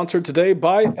also sponsored today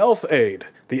by Elf Aid,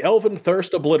 the Elven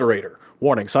Thirst Obliterator.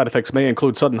 Warning, side effects may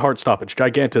include sudden heart stoppage,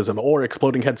 gigantism, or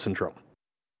exploding head syndrome.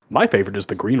 My favorite is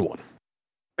the green one.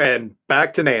 And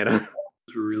back to Nana.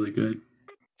 It's really good.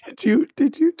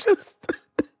 Did you just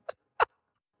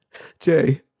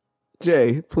Jay,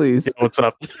 please. Yeah, what's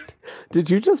up? Did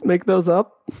you just make those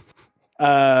up?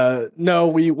 No,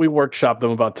 we workshopped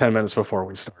them about 10 minutes before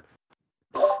we started.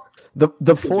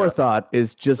 The forethought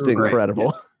is just Right,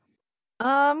 incredible.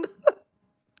 I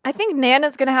think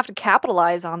Nana's gonna have to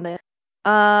capitalize on this.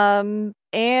 And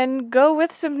go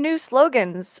with some new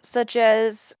slogans such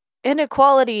as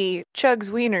inequality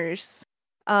chugs wieners.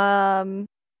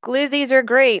 Glizzies are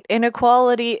great,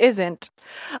 inequality isn't.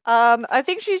 I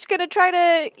think she's gonna try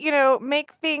to,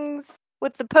 make things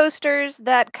with the posters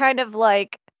that kind of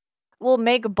like will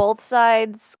make both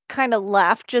sides kind of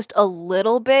laugh just a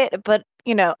little bit, but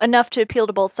enough to appeal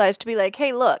to both sides to be like,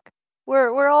 hey, look,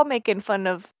 we're all making fun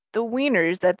of the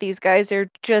wieners that these guys are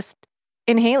just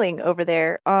inhaling over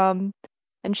there.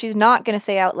 And she's not going to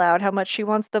say out loud how much she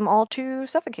wants them all to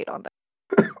suffocate on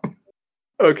them.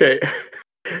 Okay.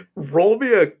 Roll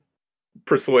me a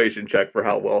persuasion check for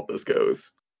how well this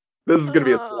goes. This is going to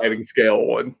be a sliding scale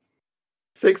one.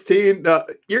 16.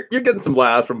 You're getting some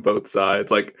laughs from both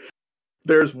sides. Like,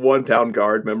 there's one town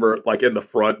guard member, like, in the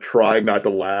front trying not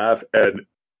to laugh, and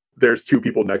there's two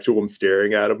people next to him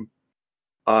staring at him.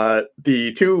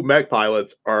 The two mech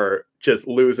pilots are just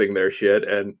losing their shit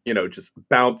and, just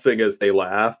bouncing as they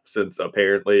laugh, since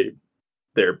apparently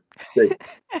they're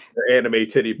anime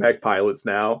titty mech pilots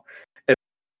now. And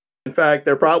in fact,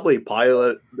 they're probably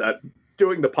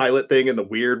doing the pilot thing in the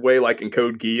weird way, like in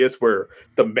Code Geass, where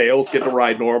the males get to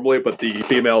ride normally, but the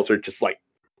females are just like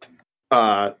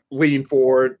lean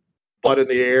forward, butt in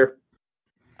the air.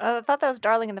 I thought that was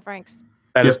Darling in the Franks.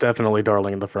 That is definitely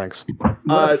Darling in the Franks.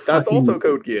 That's also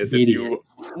Code Geass. If you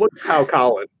look at how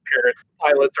Colin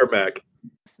pilots her mech.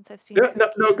 Since I've seen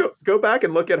Go back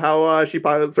and look at how she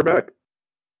pilots her mech.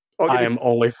 I am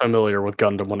only familiar with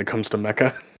Gundam when it comes to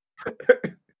mecha.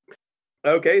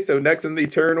 Okay, so next in the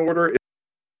turn order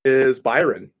is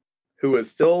Byron, who is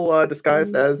still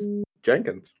disguised as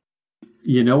Jenkins.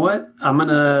 You know what? I'm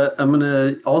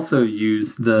gonna also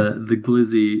use the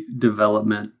Glizzy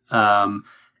development.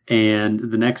 And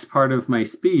the next part of my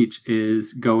speech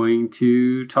is going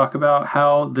to talk about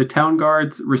how the town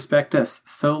guards respect us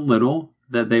so little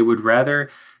that they would rather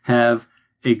have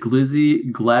a Glizzy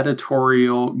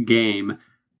gladiatorial game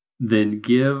than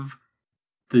give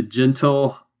the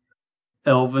gentle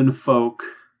elven folk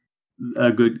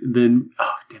a good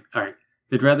all right.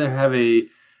 They'd rather have a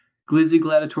Glizzy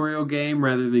gladiatorial game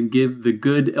rather than give the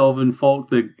good elven folk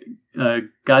the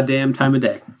goddamn time of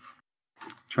day.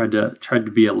 Tried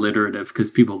to be alliterative because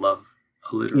people love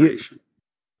alliteration.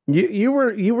 You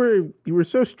were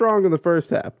so strong in the first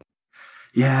half.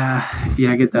 Yeah,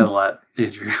 I get that a lot,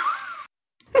 Andrew.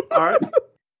 All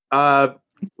right.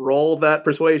 Roll that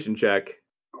persuasion check.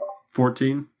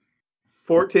 14.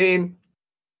 14.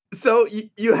 So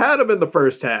you had them in the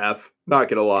first half, not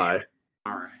gonna lie.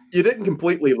 All right. You didn't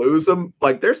completely lose them.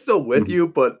 Like, they're still with you,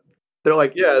 but they're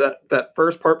like, yeah, that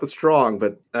first part was strong,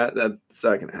 but that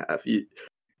second half, you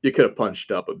could have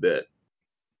punched up a bit.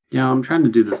 Yeah, I'm trying to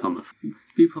do this on the...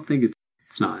 People think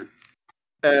it's not.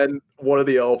 And one of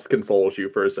the elves consoles you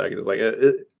for a second. It's like,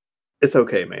 it's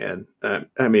okay, man.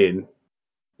 I mean,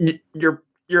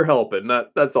 you're helping.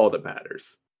 That's all that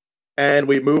matters. And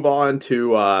we move on to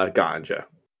Ganja.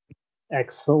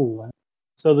 Excellent.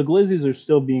 So the glizzies are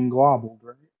still being globbled,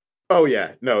 right? Oh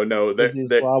yeah, no, Glizzies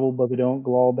globble, but they don't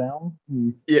glob down.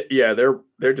 Yeah,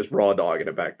 they're just raw dogging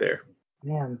it back there.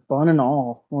 Man, bun and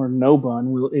all, or no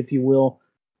bun, if you will.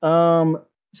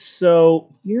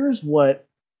 So here's what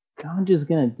Ganja's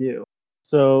gonna do.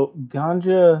 So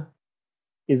Ganja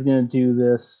is gonna do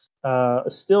this,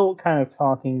 still kind of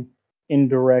talking in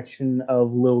direction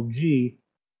of Lil G.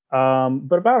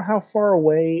 But about how far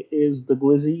away is the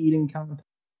glizzy eating contest?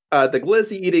 The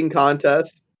glizzy eating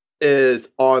contest is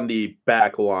on the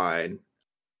back line.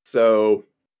 So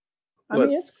I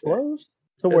mean, it's close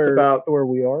to where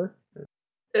we are.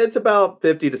 It's about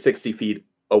 50 to 60 feet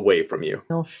away from you.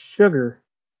 No sugar.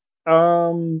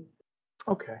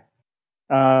 Okay.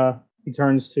 He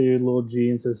turns to Lil G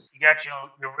and says, You got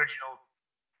your original,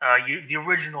 the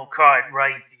original cut,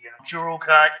 right? The churro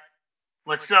cut.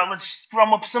 Let's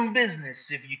drum up some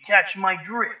business if you catch my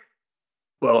drift.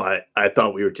 Well, I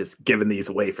thought we were just giving these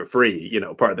away for free,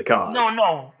 part of the cause.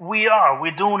 No, we are.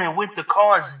 We're doing it with the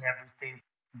cause and everything.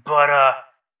 But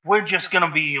we're just gonna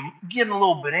be getting a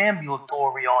little bit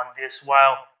ambulatory on this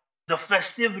while the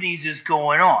festivities is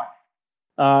going on.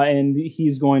 And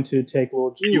he's going to take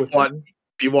little G with him.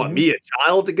 Do you want me, a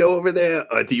child, to go over there,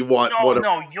 or do you want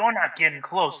No, you're not getting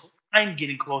close. I'm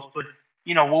getting close, but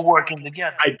we're working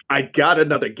together. I got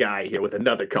another guy here with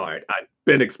another card. I've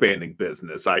been expanding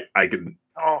business. I can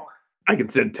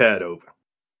send Ted over.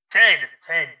 Ted,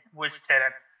 where's Ted?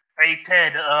 Hey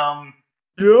Ted,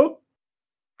 Yeah?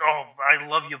 Oh, I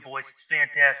love your voice. It's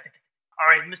fantastic. All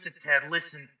right, Mr. Ted,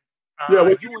 listen. Yeah,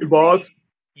 what you do, boss?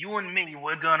 You and me,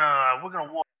 we're gonna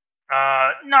walk.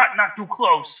 Not too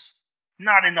close.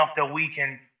 Not enough that we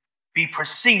can be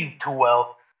perceived too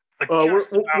well. But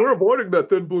we're avoiding that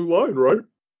thin blue line, right?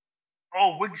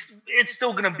 Oh, it's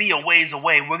still gonna be a ways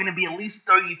away. We're gonna be at least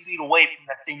 30 feet away from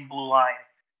that thin blue line.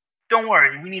 Don't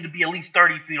worry, we need to be at least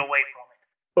 30 feet away from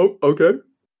it. Oh, okay.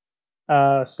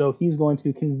 So he's going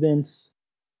to convince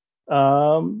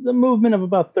the movement of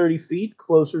about 30 feet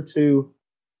closer to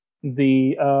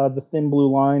the thin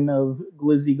blue line of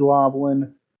Glizzy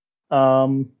Globlin,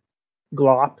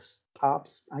 Glops,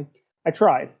 Tops. I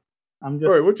tried. I'm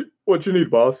just. All right, what you need,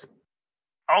 boss?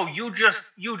 Oh, you just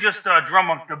drum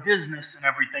up the business and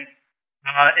everything,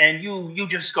 and you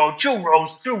just go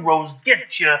churros,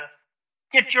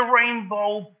 get your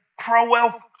rainbow pro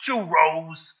elf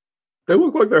churros. They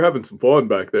look like they're having some fun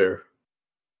back there.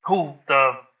 Who,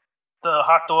 the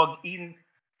hot dog eating?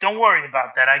 Don't worry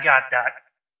about that. I got that.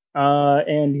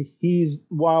 And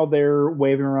while they're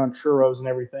waving around churros and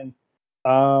everything,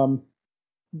 I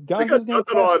got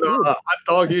nothing on hot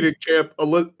dog eating champ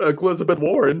Elizabeth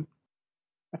Warren.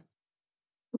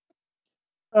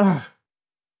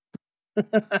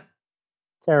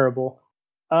 Terrible.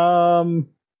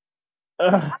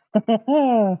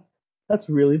 That's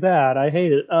really bad. I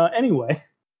hate it. Anyway,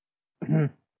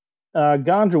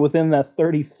 Ganja within that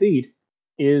 30 feet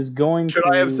is going to... Should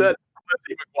I have said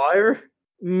Lizzie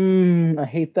McGuire? I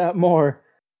hate that more.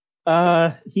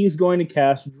 He's going to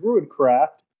cast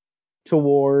Druidcraft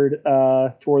toward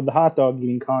the hot dog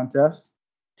eating contest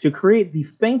to create the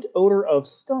faint odor of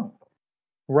skunk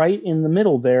right in the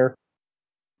middle there.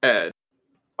 And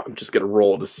I'm just going to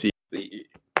roll to see the...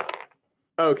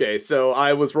 Okay, so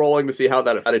I was rolling to see how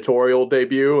that editorial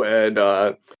debut, and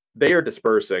they are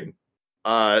dispersing.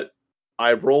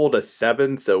 I rolled a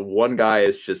 7, so one guy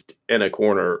is just in a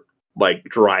corner, like,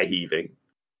 dry heaving.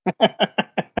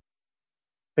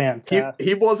 Fantastic.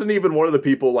 He wasn't even one of the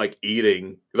people, like,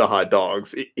 eating the hot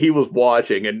dogs. He was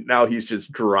watching, and now he's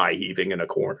just dry heaving in a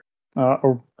corner.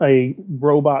 A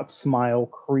robot smile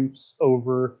creeps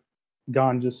over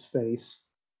Ganja's face.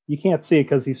 You can't see it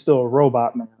because he's still a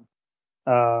robot man.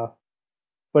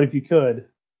 But if you could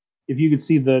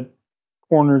see the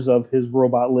corners of his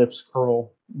robot lips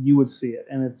curl, you would see it.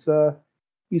 And it's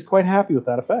he's quite happy with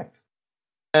that effect.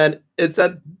 And it's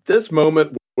at this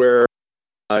moment where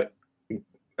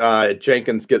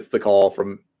Jenkins gets the call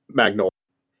from Magnolia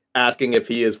asking if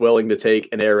he is willing to take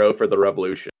an arrow for the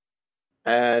revolution.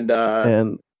 And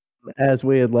as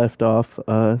we had left off,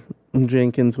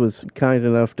 Jenkins was kind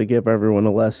enough to give everyone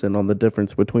a lesson on the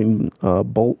difference between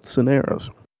bolts and arrows.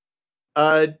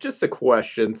 Just a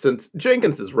question. Since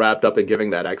Jenkins is wrapped up in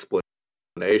giving that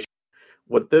explanation,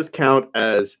 would this count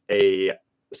as a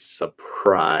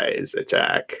surprise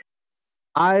attack?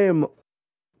 I am,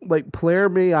 like, player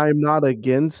me, I'm not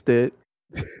against it.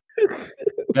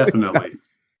 Definitely.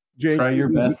 Try your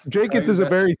best. Jenkins is a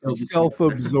very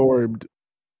self-absorbed.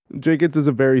 Jenkins is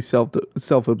a very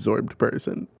self-absorbed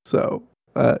person. So,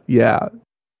 yeah.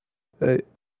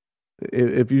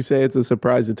 If you say it's a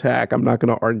surprise attack, I'm not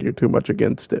going to argue too much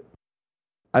against it.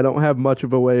 I don't have much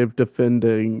of a way of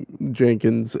defending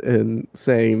Jenkins and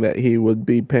saying that he would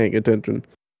be paying attention.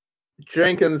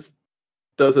 Jenkins,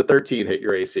 does a 13 hit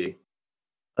your AC?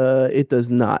 It does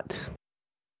not.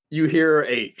 You hear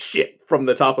a shit from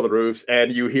the top of the roofs,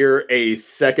 and you hear a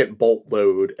second bolt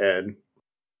load and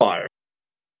fire.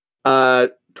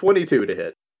 22 to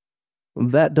hit.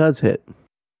 That does hit.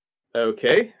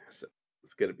 Okay, so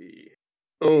it's gonna be...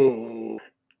 Oh,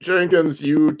 Jenkins,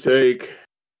 you take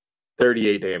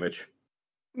 38 damage.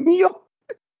 Yep.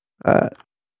 All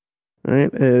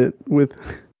right, with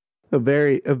a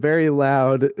very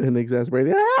loud and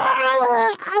exasperated...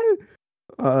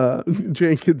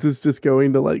 Jenkins is just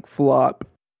going to, like, flop,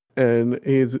 and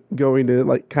he's going to,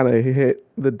 like, kind of hit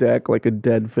the deck like a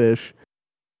dead fish.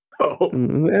 Oh.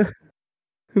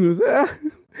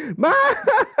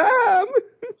 Mom!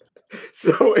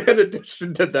 So in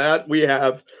addition to that, we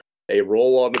have a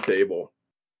roll on the table.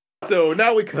 So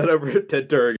now we cut over to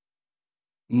Durgan.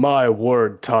 My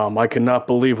word, Tom, I cannot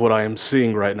believe what I am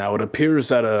seeing right now. It appears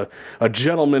that a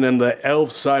gentleman in the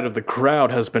elf side of the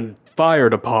crowd has been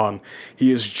fired upon.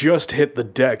 He has just hit the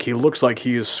deck. He looks like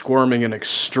he is squirming in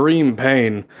extreme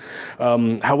pain.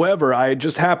 However, I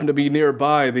just happened to be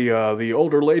nearby the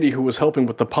older lady who was helping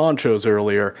with the ponchos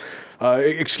earlier.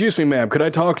 Excuse me, ma'am, could I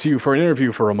talk to you for an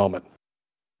interview for a moment?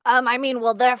 I mean,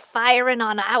 well, they're firing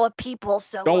on our people,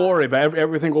 so Don't worry, but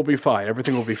everything will be fine.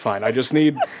 Everything will be fine. I just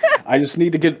need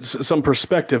to get some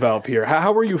perspective out here.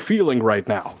 How are you feeling right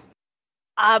now?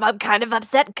 I'm kind of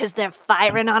upset because they're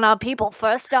firing on our people.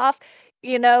 First off,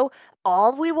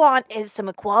 all we want is some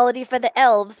equality for the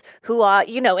elves who are,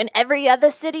 in every other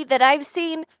city that I've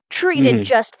seen, treated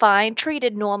just fine,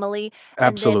 treated normally.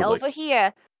 Absolutely. And then over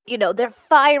here, they're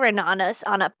firing on us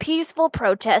on a peaceful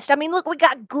protest. I mean, look, we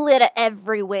got glitter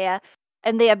everywhere,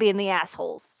 and they're being the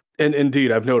assholes. And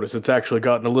indeed, I've noticed it's actually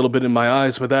gotten a little bit in my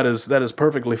eyes, but that is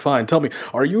perfectly fine. Tell me,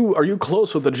 are you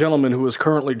close with the gentleman who is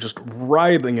currently just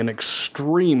writhing in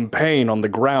extreme pain on the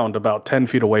ground about 10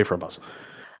 feet away from us?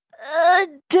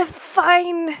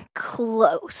 Define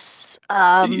close.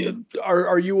 Are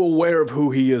you aware of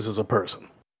who he is as a person?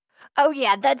 Oh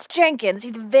yeah, that's Jenkins.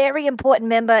 He's a very important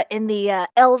member in the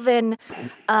Elven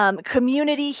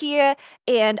community here,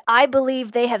 and I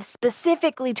believe they have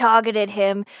specifically targeted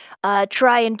him,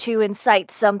 trying to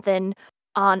incite something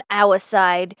on our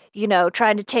side,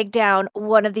 trying to take down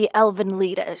one of the Elven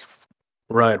leaders.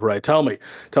 Right. Tell me,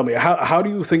 how do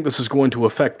you think this is going to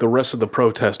affect the rest of the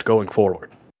protest going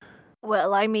forward?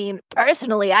 Well, I mean,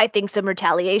 personally, I think some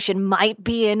retaliation might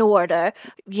be in order.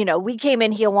 We came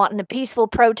in here wanting a peaceful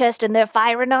protest and they're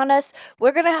firing on us.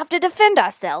 We're going to have to defend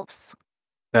ourselves.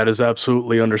 That is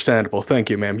absolutely understandable.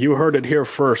 Thank you, ma'am. You heard it here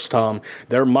first, Tom.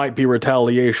 There might be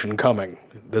retaliation coming.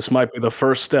 This might be the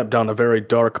first step down a very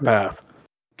dark path.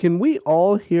 Can we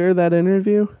all hear that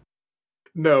interview?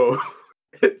 No.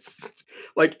 It's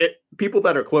like people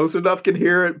that are close enough can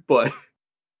hear it, but...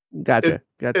 Gotcha.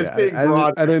 It's being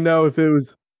I didn't know if it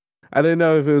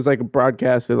was like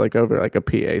broadcasted like over like a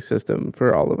PA system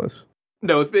for all of us.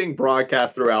 No, it's being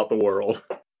broadcast throughout the world.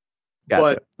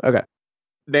 Gotcha. But okay.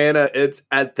 Nana, it's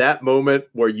at that moment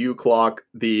where you clock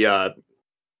the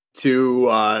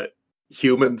two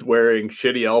humans wearing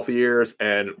shitty elf ears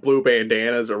and blue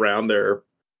bandanas around their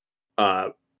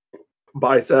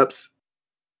biceps.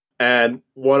 And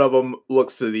one of them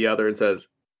looks to the other and says,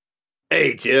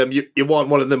 "Hey, Jim, you want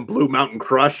one of them Blue Mountain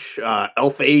Crush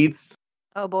elf aids?"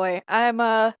 Oh boy,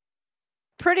 I'm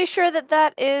pretty sure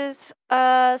that is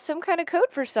some kind of code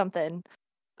for something.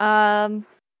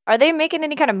 Are they making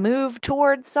any kind of move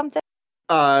towards something?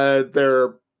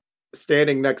 They're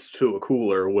standing next to a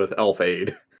cooler with elf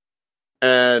aid.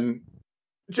 And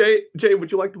Jay,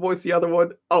 would you like to voice the other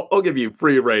one? I'll give you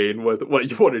free reign with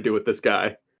what you want to do with this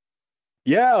guy.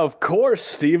 Yeah, of course,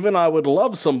 Steven. I would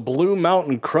love some Blue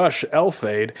Mountain Crush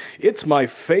Elfade. It's my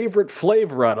favorite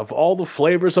flavor out of all the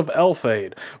flavors of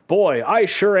Elfade. Boy, I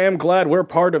sure am glad we're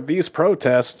part of these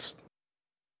protests.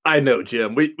 I know,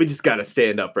 Jim. We just gotta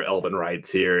stand up for elven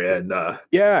rights here, and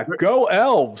yeah, go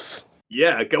elves.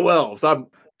 Yeah, go elves. I'm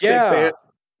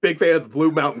big fan of the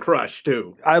Blue Mountain Crush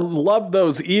too. I love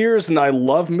those ears, and I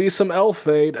love me some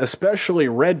Elfade, especially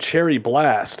Red Cherry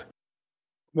Blast.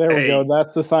 There we go.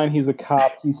 That's the sign he's a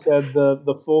cop. He said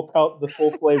the full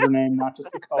flavor name, not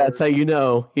just the color. That's how you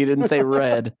know. He didn't say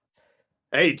red.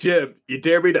 Hey, Jim, you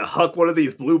dare me to huck one of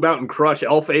these Blue Mountain Crush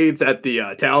elf aids at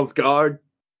the town's guard?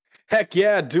 Heck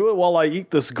yeah, do it while I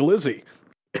eat this glizzy.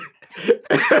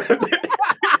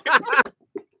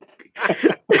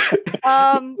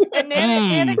 And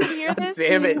Nana can hear this?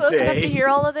 Damn it, close enough Jay. to hear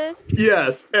all of this?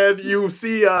 Yes, and you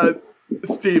see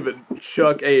Steven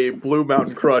chuck a Blue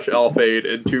Mountain Crush elf aid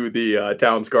into the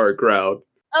town's guard crowd.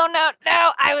 Oh no,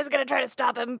 I was gonna try to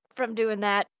stop him from doing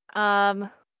that.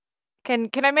 Can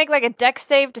I make like a dex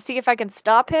save to see if I can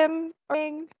stop him?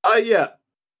 Yeah.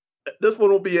 This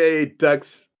one will be a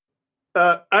dex.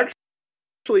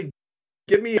 Actually,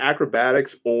 give me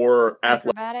acrobatics or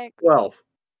athletics. 12.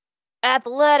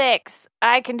 Athletics.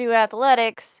 I can do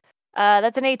athletics.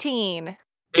 That's an 18.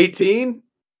 18?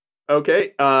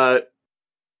 Okay.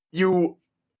 You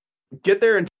get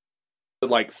there and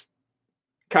like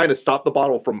kind of stop the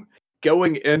bottle from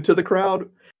going into the crowd.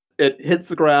 It hits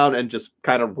the ground and just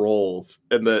kind of rolls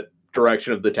in the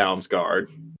direction of the town's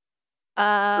guard.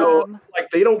 So,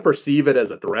 like, they don't perceive it as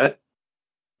a threat.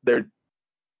 They're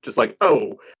just like,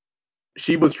 oh,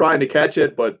 she was trying to catch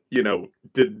it, but,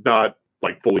 did not,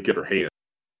 like, fully get her hands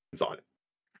on it.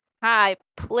 I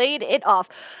played it off.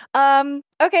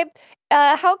 Okay.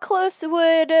 How close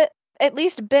would at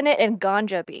least Bennett and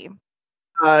Ganja be?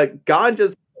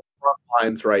 Ganja's front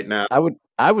lines right now.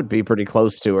 I would be pretty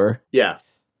close to her. Yeah,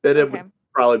 Bennett Okay. would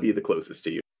probably be the closest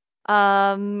to you.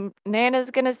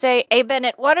 Nana's gonna say, "Hey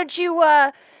Bennett, why don't you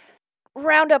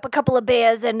round up a couple of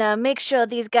bears and make sure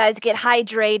these guys get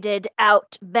hydrated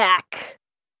out back,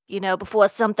 before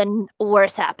something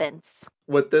worse happens."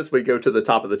 With this, we go to the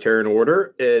top of the turn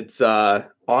order. It's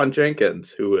on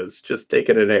Jenkins, who has just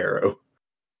taken an arrow.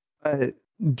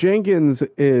 Jenkins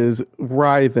is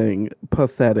writhing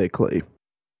pathetically,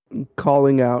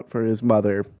 calling out for his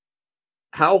mother.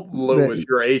 How low is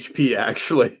your HP,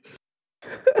 actually?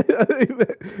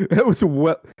 That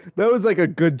was like a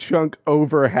good chunk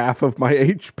over half of my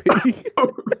HP.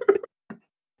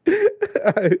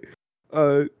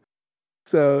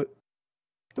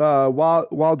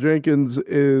 While Jenkins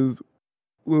is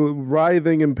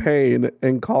writhing in pain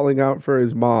and calling out for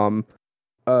his mom,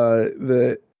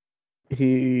 that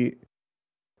he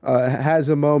has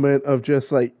a moment of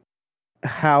just like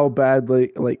how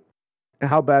badly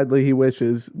he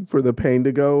wishes for the pain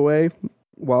to go away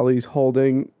while he's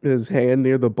holding his hand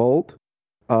near the bolt.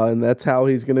 And that's how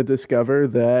he's going to discover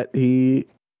that he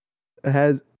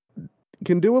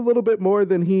can do a little bit more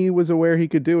than he was aware he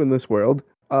could do in this world.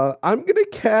 I'm going to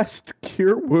cast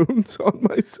Cure Wounds on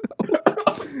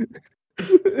myself.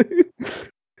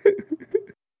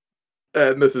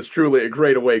 And this is truly a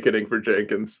great awakening for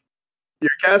Jenkins. You're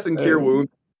casting Cure Wounds,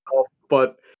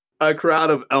 but a crowd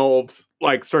of elves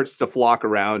starts to flock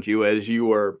around you as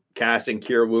you are casting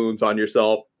Cure Wounds on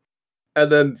yourself. And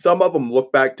then some of them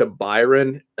look back to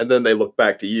Byron, and then they look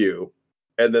back to you.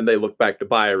 And then they look back to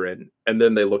Byron, and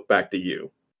then they look back to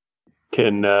you.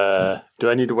 Do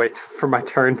I need to wait for my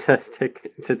turn to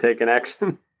take an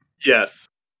action? Yes.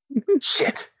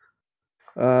 Shit.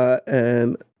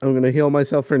 And I'm gonna heal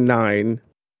myself for 9.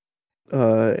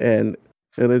 And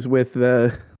it is with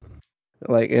the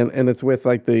and it's with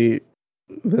the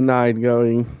 9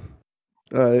 going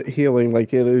healing.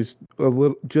 It is a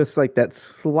little just that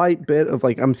slight bit of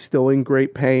I'm still in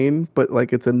great pain, but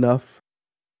it's enough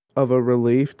of a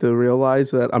relief to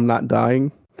realize that I'm not dying.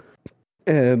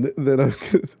 And then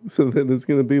then it's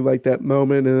gonna be that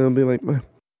moment, and I'll be like,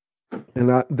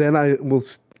 then I will,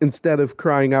 instead of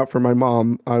crying out for my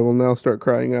mom, I will now start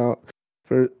crying out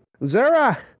for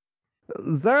Zara.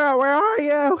 Zara, where are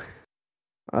you?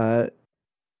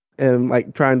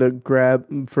 And trying to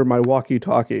grab for my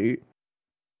walkie-talkie.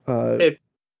 If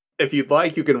you'd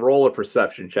like, you can roll a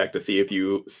perception check to see if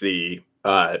you see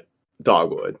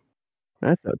Dogwood.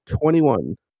 That's a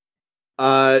 21.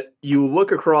 You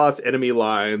look across enemy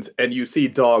lines and you see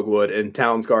Dogwood in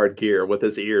Townsguard gear with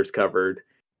his ears covered,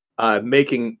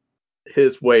 making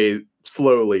his way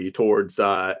slowly towards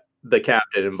the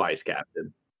captain and vice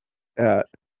captain.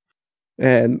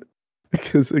 And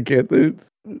because again,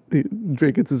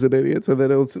 Jenkins is an idiot, so then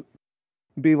it'll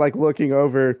be looking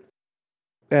over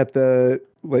at the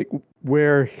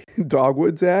where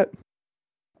Dogwood's at.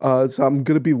 So I'm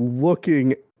gonna be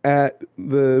looking at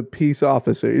the peace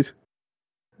officers.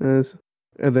 And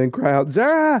then cry out,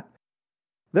 Zara!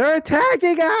 They're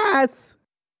attacking us!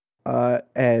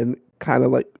 And kind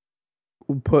of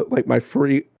put my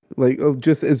free,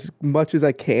 just as much as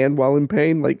I can while in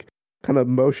pain, kind of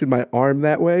motion my arm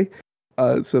that way,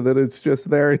 so that it's just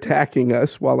they're attacking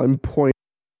us while I'm pointing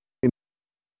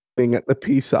at the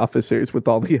peace officers with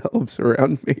all the elves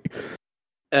around me.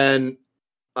 And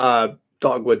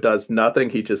Dogwood does nothing.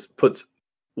 He just puts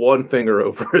one finger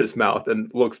over his mouth and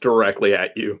looks directly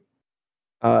at you.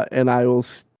 And I will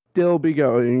still be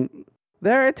going,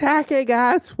 they're attacking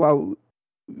us, while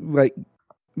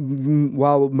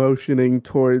motioning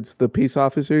towards the peace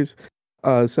officers.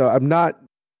 So I'm not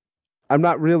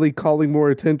really calling more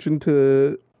attention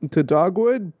to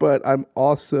Dogwood, but I'm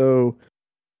also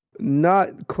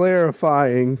not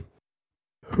clarifying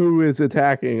who is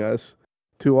attacking us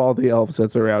to all the elves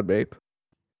that's around me.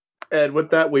 And with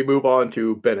that, we move on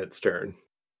to Bennett's turn.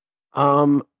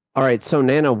 All right, so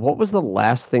Nana, what was the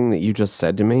last thing that you just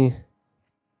said to me?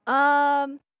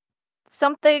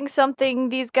 Something.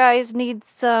 These guys need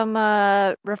some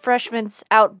refreshments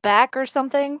out back or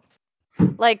something.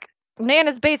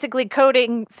 Nana's basically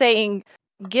coding, saying,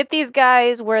 "Get these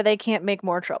guys where they can't make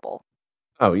more trouble."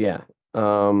 Oh yeah.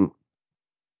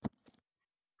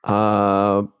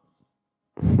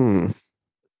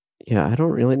 Yeah, I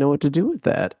don't really know what to do with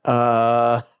that.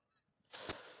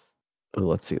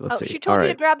 Let's see. She told you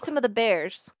to grab some of the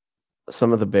bears.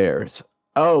 Some of the bears.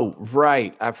 Oh,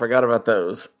 right. I forgot about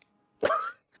those.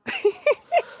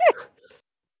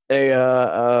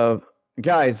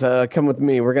 Guys, come with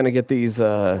me. We're gonna get these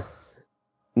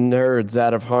nerds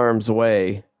out of harm's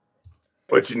way.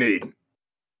 What you need?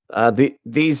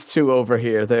 These two over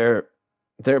here, they're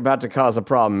about to cause a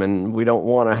problem, and we don't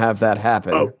want to have that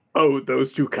happen. Oh,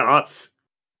 those two cops.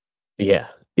 Yeah,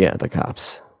 the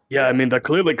cops. Yeah, I mean, they're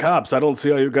clearly cops. I don't see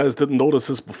how you guys didn't notice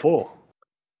this before.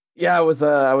 Yeah, I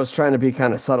was trying to be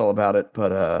kind of subtle about it,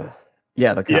 but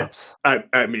yeah, the cops.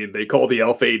 I mean, they call the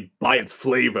Elfade by its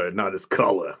flavor, not its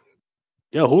color.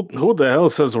 Yeah, who the hell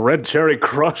says Red Cherry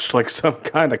Crush like some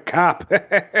kind of cop?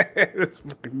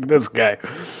 this guy.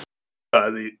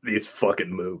 These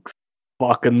fucking mooks.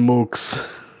 Fucking mooks.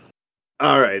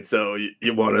 All right, so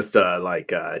you want us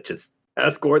to just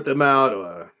escort them out,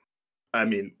 or I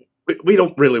mean, we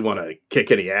don't really want to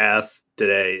kick any ass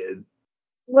today.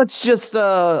 Let's just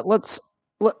let's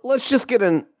just get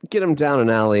him down an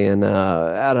alley and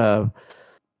out of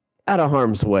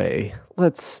harm's way.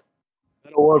 That'll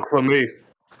work for me.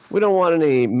 We don't want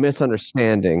any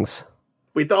misunderstandings.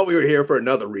 We thought we were here for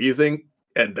another reason,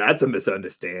 and that's a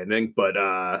misunderstanding. But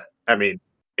I mean,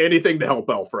 anything to help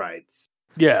elf rights.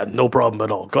 Yeah, no problem at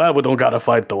all. Glad we don't gotta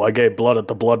fight, though. I gave blood at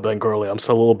the blood bank early. I'm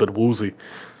still a little bit woozy.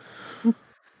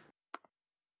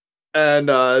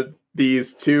 And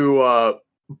these two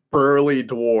burly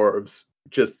dwarves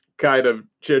just kind of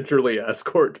gingerly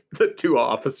escort the two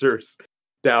officers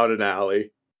down an alley.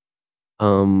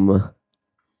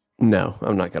 No,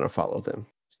 I'm not gonna follow them.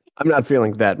 I'm not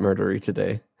feeling that murdery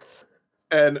today.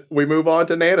 And we move on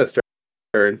to Nana's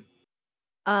turn.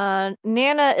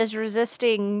 Nana is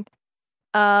resisting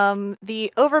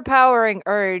the overpowering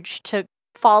urge to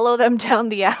follow them down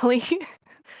the alley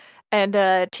and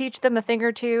teach them a thing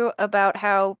or two about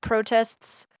how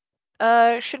protests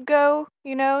should go,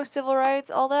 civil rights,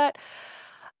 all that.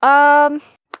 I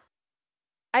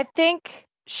think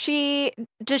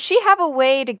does she have a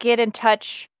way to get in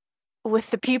touch with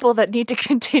the people that need to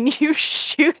continue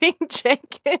shooting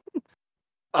Jenkins?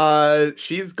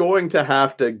 She's going to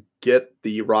have to get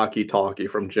the walkie-talkie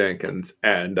from Jenkins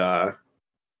and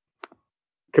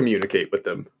communicate with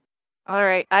them. All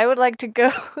right, I would like to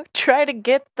go try to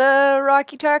get the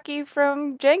walkie-talkie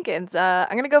from Jenkins.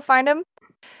 I'm gonna go find him,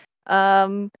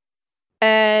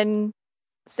 and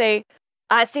say,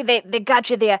 "I see they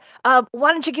got you there.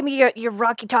 Why don't you give me your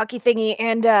walkie-talkie thingy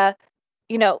and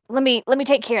let me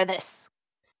take care of this."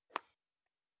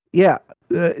 Yeah,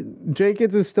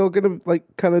 Jenkins is still gonna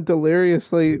kind of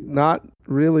deliriously not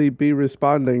really be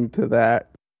responding to that.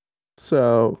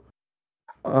 So,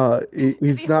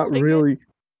 he's not really.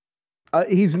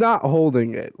 He's not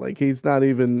holding it. He's not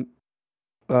even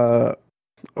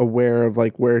aware of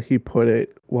where he put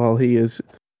it while he is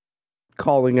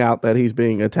calling out that he's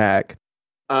being attacked.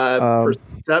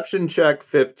 Perception check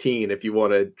 15 if you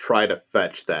want to try to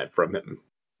fetch that from him.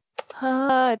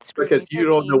 It's because you 13.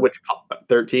 Don't know which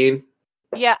 13.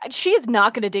 Yeah, she is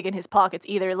not going to dig in his pockets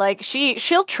either.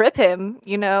 She'll trip him,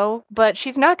 but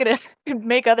she's not going to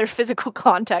make other physical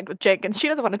contact with Jenkins. She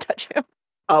doesn't want to touch him.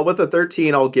 With the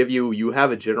 13, I'll give you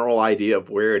have a general idea of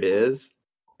where it is,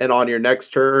 and on your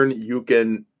next turn, you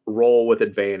can roll with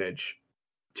advantage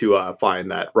to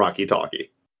find that walkie-talkie.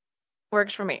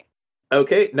 Works for me.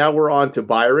 Okay, now we're on to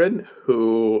Byron,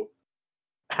 who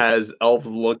has elves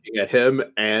looking at him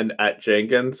and at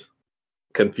Jenkins,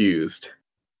 confused.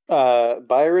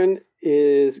 Byron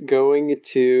is going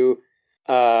to,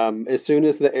 as soon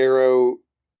as the arrow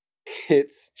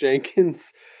hits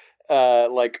Jenkins,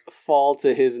 fall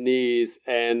to his knees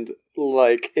and,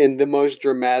 in the most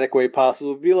dramatic way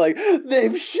possible, be like,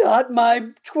 "They've shot my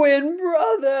twin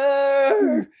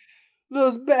brother!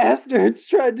 Those bastards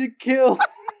tried to kill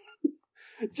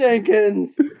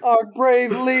Jenkins, our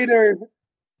brave leader,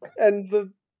 and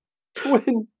the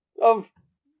twin of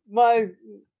my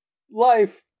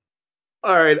life."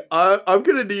 All right, I'm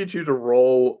going to need you to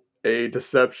roll a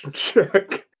deception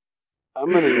check. I'm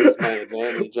going to use my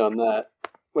advantage on that.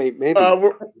 Wait, maybe.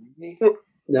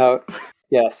 No.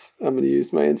 Yes, I'm going to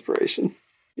use my inspiration.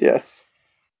 Yes.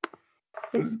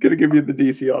 I'm just going to give you the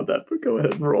DC on that, but go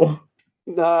ahead and roll.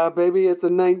 Nah, baby, it's a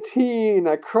 19.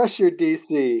 I crush your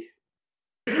DC.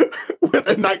 With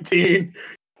a 19,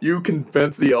 you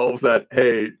convince the elves that,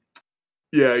 hey,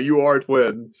 yeah, you are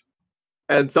twins.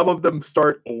 And some of them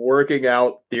start working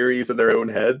out theories in their own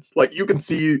heads. You can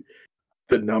see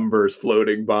the numbers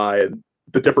floating by and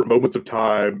the different moments of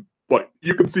time.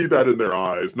 You can see that in their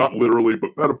eyes. Not literally,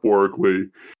 but metaphorically.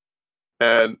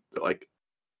 And,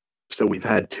 so we've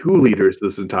had two leaders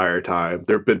this entire time.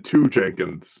 There have been two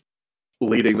Jenkins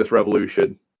leading this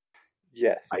revolution.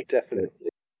 Yes, definitely.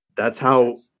 That's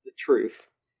the truth.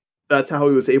 That's how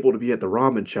he was able to be at the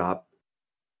ramen shop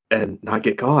and not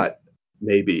get caught.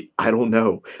 maybe. I don't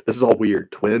know. This is all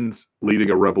weird. Twins leading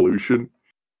a revolution.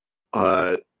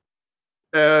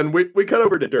 And we cut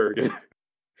over to Durgan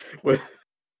with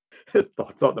his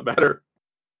thoughts on the matter.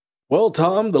 Well,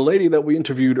 Tom, the lady that we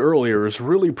interviewed earlier is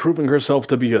really proving herself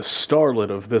to be a starlet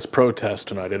of this protest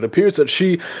tonight. It appears that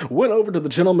she went over to the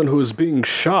gentleman who is being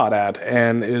shot at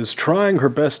and is trying her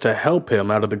best to help him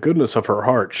out of the goodness of her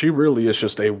heart. She really is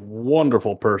just a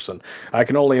wonderful person. I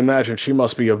can only imagine she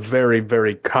must be a very,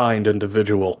 very kind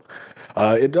individual.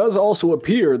 It does also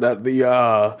appear that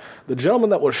the gentleman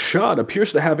that was shot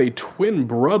appears to have a twin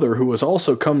brother who has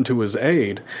also come to his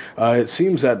aid. It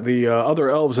seems that the other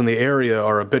elves in the area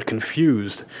are a bit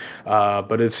confused,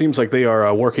 but it seems like they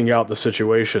are working out the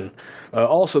situation.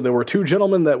 Also, there were two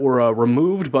gentlemen that were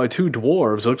removed by two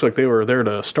dwarves. It looks like they were there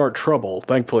to start trouble.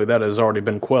 Thankfully, that has already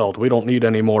been quelled. We don't need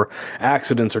any more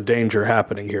accidents or danger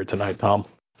happening here tonight, Tom.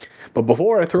 But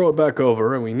before I throw it back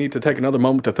over, we need to take another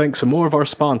moment to thank some more of our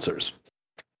sponsors.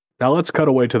 Now let's cut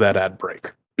away to that ad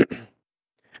break.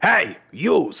 Hey,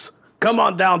 yous! Come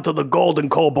on down to the Golden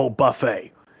Kobold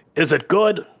Buffet. Is it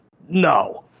good?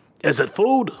 No. Is it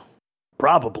food?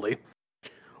 Probably.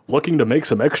 Looking to make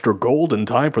some extra gold in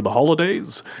time for the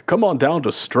holidays? Come on down to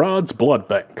Strahd's Blood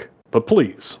Bank. But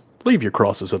please, leave your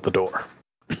crosses at the door.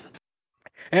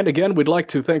 And again, we'd like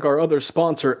to thank our other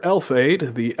sponsor,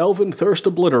 Elfade, the Elven Thirst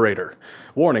Obliterator.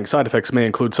 Warning, side effects may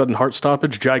include sudden heart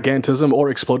stoppage, gigantism, or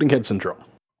exploding head syndrome.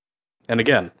 And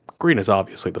again, green is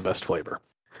obviously the best flavor.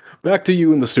 Back to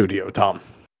you in the studio, Tom.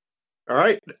 All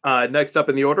right. Next up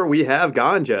in the order, we have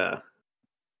Ganja.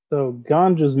 So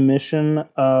Ganja's mission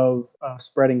of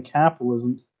spreading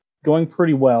capitalism going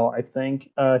pretty well, I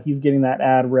think. He's getting that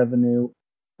ad revenue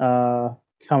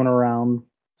coming around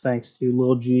thanks to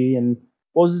Lil G and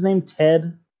what was his name?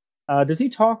 Ted. Does he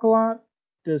talk a lot?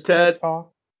 Does Ted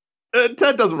talk?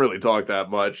 Ted doesn't really talk that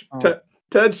much. Oh.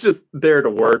 Ted's just there to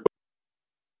work.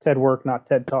 Ted work, not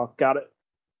Ted talk. Got it.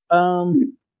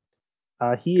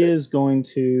 He is going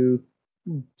to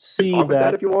see Talk with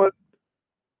that if you want.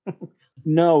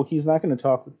 No, he's not going to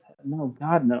talk with Ted. No,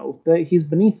 God, no. He's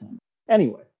beneath him.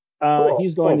 Anyway,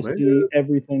 he's going to see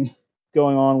everything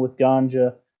going on with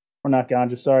Ganja, or not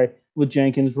Ganja, sorry, with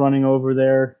Jenkins running over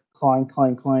there,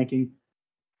 clanking.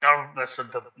 Oh, that's the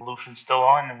pollution still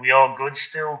on, and we all good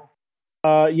still?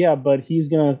 Yeah, but he's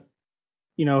going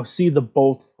to, see the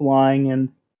bolt flying and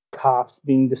cops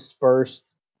being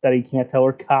dispersed that he can't tell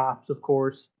are cops, of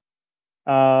course,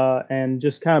 and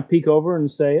just kind of peek over and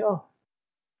say, oh,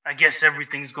 I guess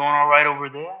everything's going all right over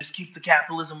there. Just keep the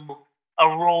capitalism a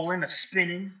rolling, a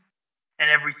spinning, and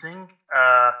everything.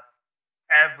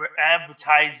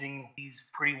 Advertising these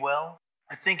pretty well.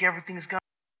 I think everything's going.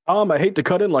 I hate to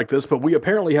cut in like this, but we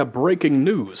apparently have breaking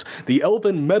news. The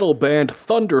elven metal band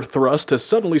Thunder Thrust has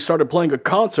suddenly started playing a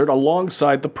concert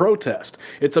alongside the protest.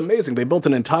 It's amazing. They built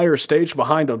an entire stage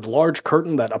behind a large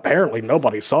curtain that apparently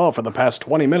nobody saw for the past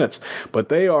 20 minutes. But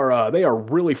they are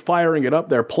really firing it up.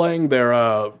 They're playing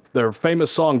their famous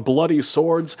song Bloody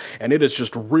Swords, and it is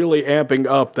just really amping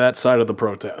up that side of the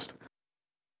protest.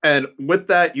 And with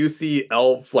that, you see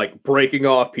elves breaking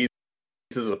off pieces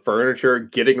of furniture,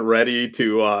 getting ready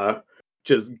to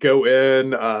just go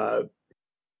in. A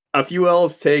few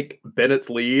elves take Bennett's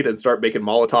lead and start making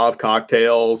Molotov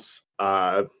cocktails.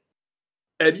 And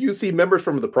you see members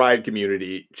from the Pride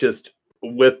community just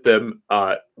with them,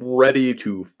 ready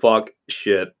to fuck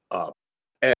shit up.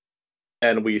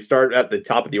 And we start at the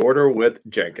top of the order with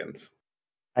Jenkins.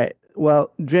 All right.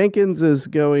 Well, Jenkins is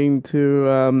going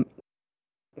to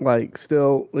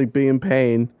still be in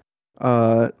pain.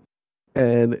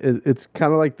 And it's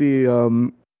kind of like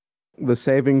the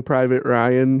Saving Private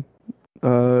Ryan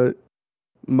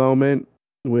moment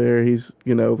where he's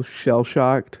shell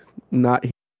shocked, not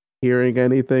hearing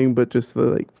anything but just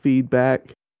the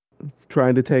feedback,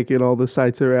 trying to take in all the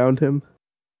sights around him,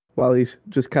 while he's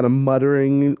just kind of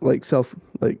muttering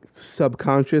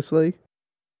subconsciously.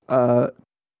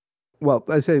 Well,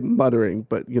 I say muttering,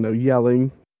 but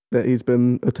yelling that he's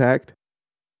been attacked.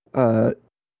 And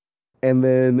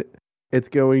then it's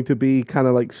going to be kind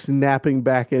of snapping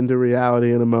back into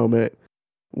reality in a moment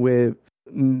with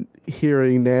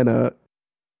hearing Nana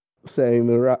saying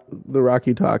the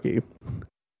Rocky Talkie.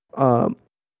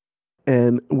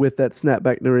 And with that snap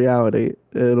back to reality,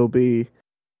 it'll be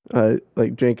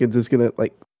Jenkins is going to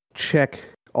check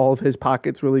all of his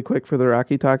pockets really quick for the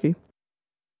Rocky Talkie,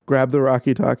 grab the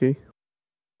Rocky Talkie,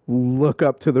 look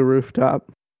up to the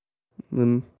rooftop,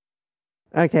 and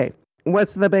okay,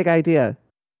 what's the big idea?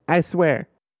 I swear,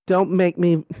 don't make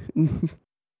me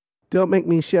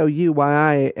show you why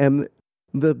I am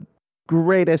the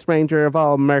greatest ranger of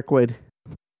all Mirkwood.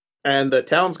 And the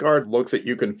town's guard looks at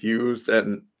you confused,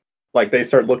 and like they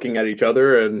start looking at each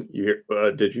other. And you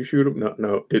hear, "Did you shoot him?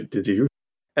 No. Did you?"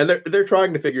 And they're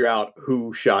trying to figure out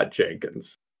who shot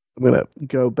Jenkins. I'm gonna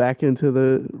go back into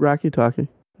the Rocky Talkie.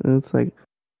 And it's like,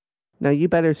 now you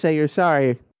better say you're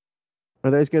sorry,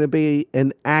 or there's gonna be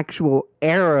an actual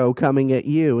arrow coming at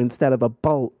you instead of a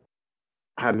bolt.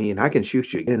 I mean, I can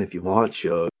shoot you again if you want,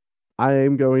 Shug. I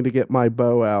am going to get my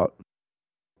bow out.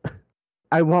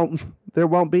 I won't. There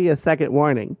won't be a second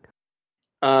warning.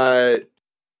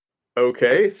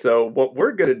 Okay, so what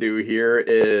we're gonna do here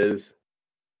is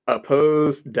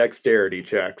oppose dexterity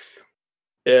checks.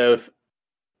 If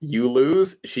you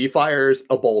lose, she fires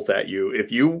a bolt at you.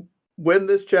 If you win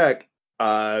this check,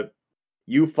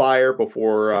 you fire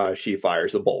before she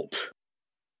fires a bolt.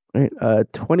 All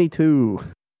right, 22.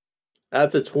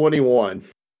 That's a 21.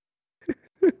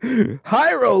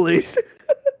 High rollies.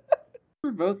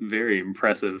 We're both very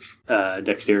impressive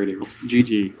dexterity rolls.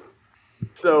 GG.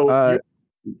 So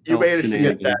you Oh, managed to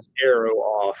get that shenanigans. arrow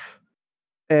off.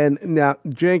 And now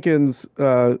Jenkins,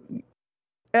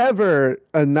 ever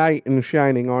a knight in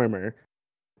shining armor,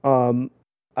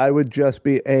 I would just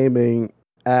be aiming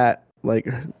at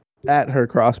her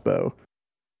crossbow,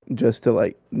 just to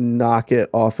like knock it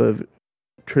off of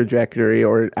trajectory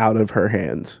or out of her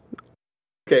hands.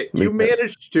 Okay, you Make this.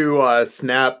 managed to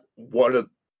snap one of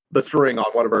the string on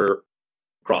one of her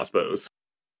crossbows,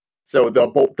 so the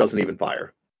bolt doesn't even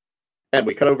fire. And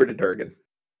we cut over to Durgan.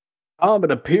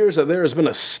 It appears that there has been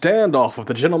a standoff with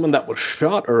the gentleman that was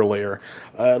shot earlier.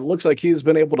 It looks like he's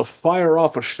been able to fire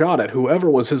off a shot at whoever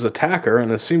was his attacker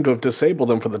and has seemed to have disabled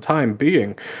him for the time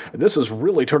being. This is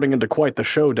really turning into quite the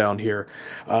showdown here.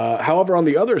 However, on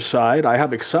the other side, I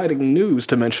have exciting news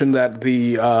to mention that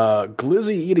the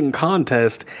glizzy eating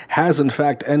contest has in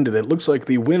fact ended. It looks like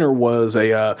the winner was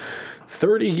a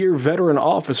 30-year veteran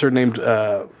officer named,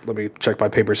 let me check my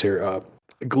papers here,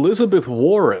 Elizabeth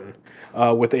Warren.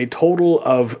 With a total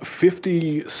of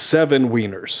 57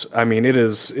 wieners. I mean,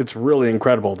 it's really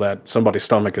incredible that somebody's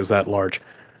stomach is that large.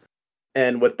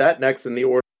 And with that, next in the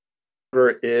order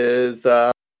is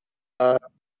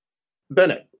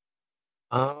Bennett.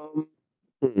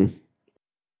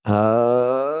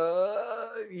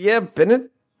 Yeah,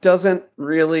 Bennett doesn't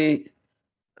really.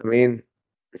 I mean,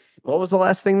 what was the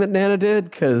last thing that Nana did?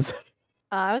 Because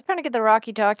I was trying to get the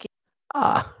Rocky Talkie.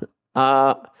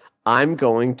 I'm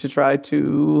going to try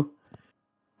to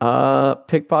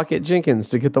pickpocket Jenkins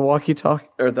to get the walkie-talkie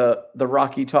or the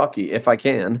Rocky-talkie if I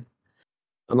can,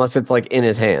 unless it's like in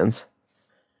his hands.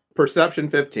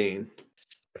 Perception 15.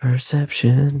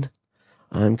 Perception.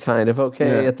 I'm kind of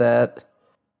okay Yeah. at that.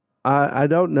 I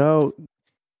don't know.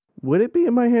 Would it be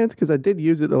in my hands? Because I did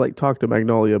use it to like talk to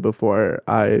Magnolia before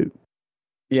I.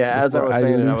 Yeah, as I before was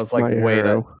saying it, I used was like, my wait.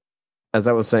 arrow. As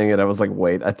I was saying it, I was like,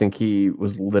 wait. I think he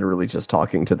was literally just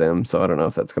talking to them, so I don't know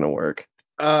if that's gonna work.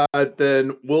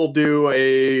 Then we'll do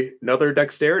another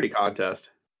dexterity contest.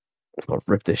 I'll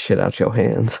rip this shit out your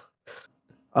hands.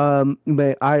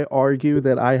 May I argue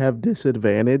that I have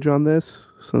disadvantage on this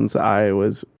since I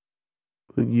was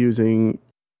using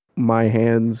my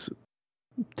hands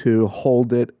to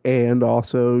hold it and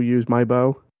also use my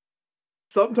bow?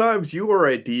 Sometimes you are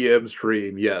a DM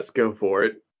stream. Yes, go for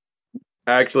it.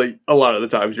 Actually, a lot of the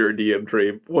times you're a DM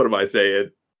stream. What am I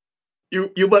saying?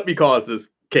 You let me cause this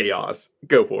chaos.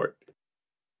 Go for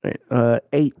it. Right,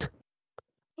 8.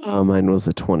 Mine was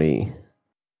a 20.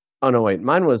 Oh no, wait.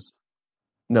 Mine was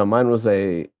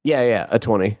a a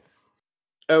 20.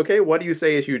 Okay, what do you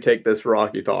say as you take this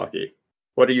Rocky Talkie?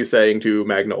 What are you saying to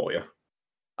Magnolia?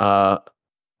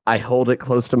 I hold it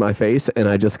close to my face and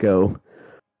I just go,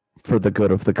 for the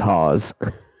good of the cause.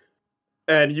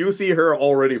 And you see her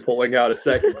already pulling out a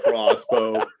second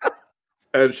crossbow.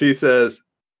 And she says,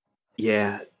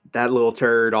 "Yeah, that little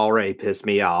turd already pissed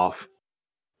me off.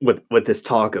 With this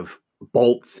talk of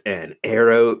bolts and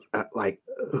arrows. Like,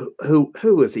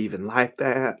 who is even like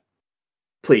that?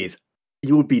 Please,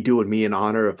 you would be doing me an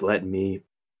honor of letting me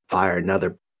fire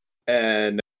another."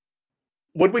 And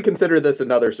would we consider this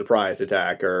another surprise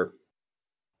attack, or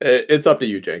it's up to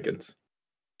you, Jenkins?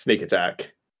 Sneak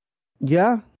attack.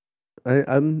 Yeah,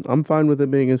 I'm fine with it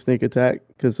being a sneak attack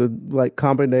because the like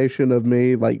combination of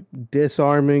me like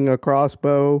disarming a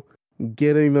crossbow,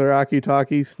 getting the Rocky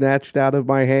Talkie snatched out of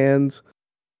my hands.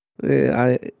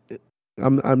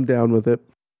 I'm down with it.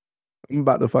 I'm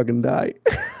about to fucking die.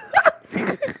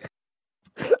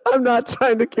 I'm not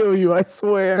trying to kill you, I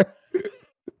swear.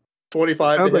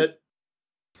 25 Sounds to like- hit.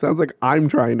 Sounds like I'm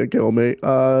trying to kill me.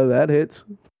 That hits.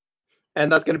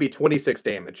 And that's going to be 26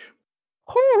 damage.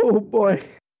 Oh boy!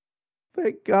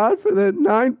 Thank God for the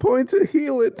 9 points of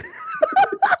healing.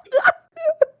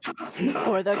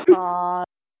 For the cause.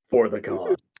 For the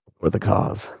cause. For the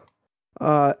cause.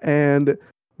 And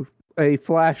a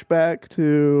flashback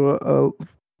to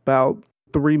about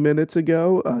 3 minutes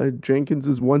ago. Jenkins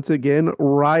is once again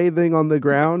writhing on the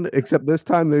ground, except this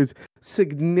time there's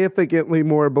significantly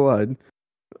more blood.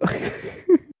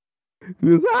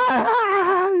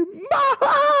 Mom!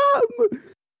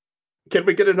 Can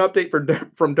we get an update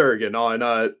from Durgan on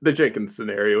the Jenkins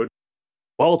scenario?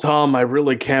 Well, Tom, I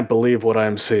really can't believe what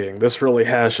I'm seeing. This really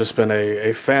has just been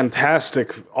a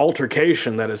fantastic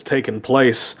altercation that has taken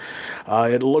place.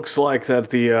 It looks like that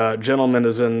the gentleman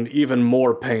is in even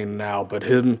more pain now, but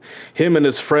him and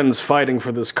his friends fighting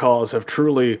for this cause have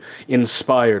truly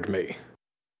inspired me.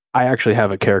 I actually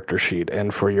have a character sheet,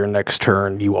 and for your next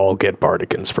turn, you all get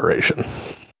bardic inspiration.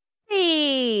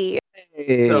 Hey.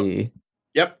 Hey. So-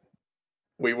 Yep.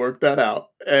 We worked that out.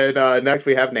 And next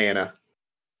we have Nana.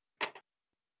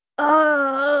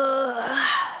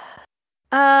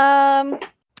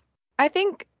 I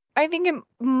think it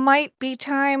might be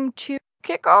time to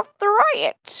kick off the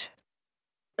riot.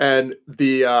 And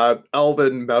the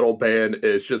Elven metal band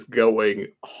is just going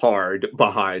hard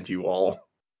behind you all.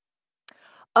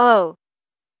 Oh,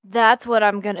 that's what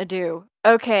I'm gonna do.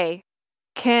 Okay,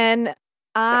 can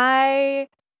I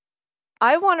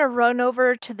want to run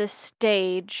over to the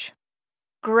stage,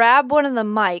 grab one of the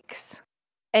mics,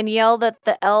 and yell that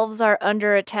the elves are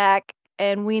under attack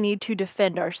and we need to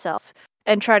defend ourselves,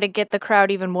 and try to get the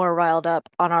crowd even more riled up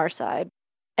on our side,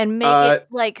 and make it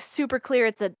like super clear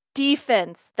it's a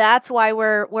defense. That's why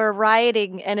we're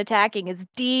rioting and attacking, is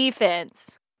defense.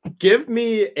 Give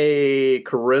me a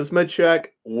charisma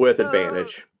check with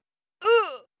advantage.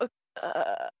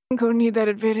 I'm gonna need that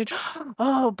advantage.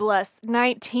 Oh, bless.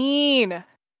 19.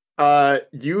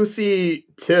 You see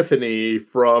Tiffany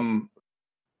from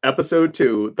episode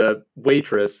 2, the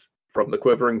waitress from the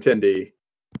Quivering Tindy,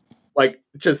 like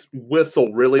just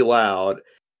whistle really loud,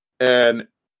 and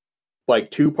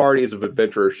like 2 parties of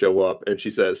adventurers show up, and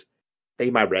she says, "Hey,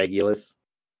 my Regulus,"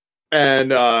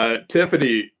 and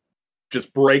Tiffany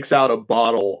just breaks out a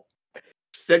bottle,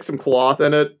 sticks some cloth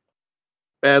in it,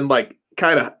 and like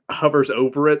kind of hovers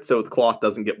over it so the cloth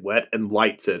doesn't get wet, and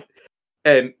lights it.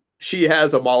 And she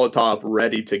has a Molotov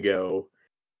ready to go.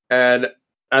 And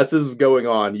as this is going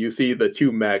on, you see the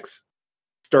 2 mechs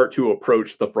start to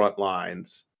approach the front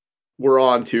lines. We're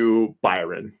on to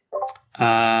Byron.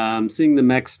 Seeing the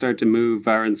mechs start to move,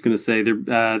 Byron's going to say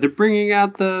they're bringing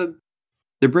up the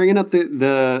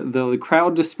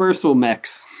crowd dispersal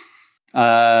mechs.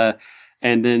 And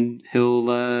then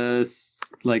he'll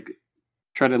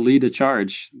try to lead a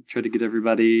charge, try to get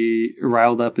everybody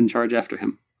riled up and charge after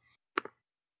him.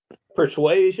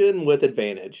 Persuasion with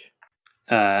advantage.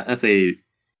 That's a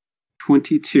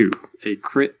 22, a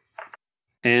crit,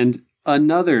 and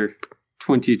another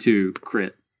 22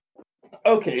 crit.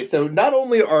 Okay, so not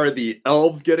only are the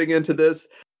elves getting into this,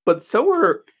 but so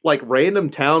are like random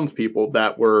townspeople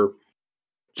that were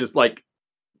just like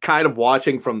kind of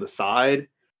watching from the side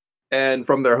and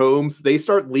from their homes. They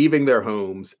start leaving their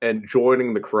homes and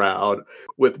joining the crowd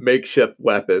with makeshift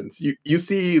weapons. You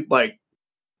see like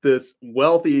this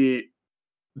wealthy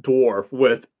dwarf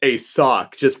with a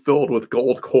sock just filled with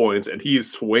gold coins, and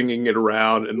he's swinging it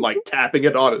around and like tapping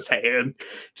it on his hand,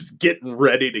 just getting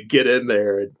ready to get in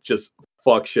there and just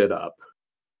fuck shit up.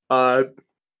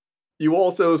 You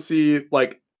also see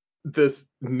like this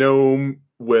gnome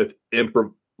with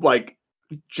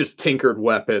just tinkered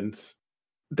weapons.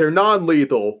 They're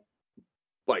non-lethal,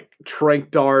 like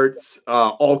tranq darts,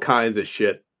 all kinds of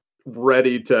shit,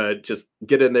 ready to just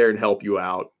get in there and help you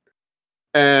out.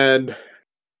 And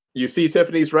you see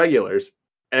Tiffany's regulars,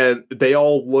 and they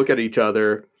all look at each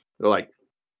other. They're like,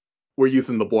 "We're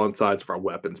using the blunt sides of our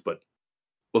weapons, but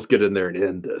let's get in there and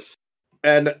end this."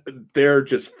 And they're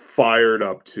just fired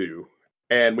up too.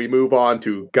 And we move on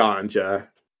to Ganja.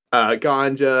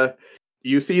 Ganja,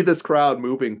 you see this crowd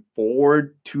moving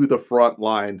forward to the front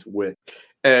lines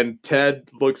and Ted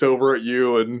looks over at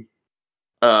you and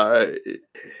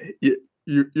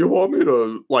you want me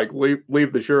to like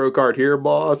leave the Shiro card here,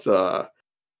 boss?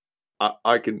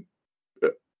 I can.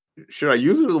 Should I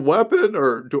use it as a weapon,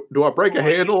 or do I break a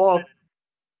handle off?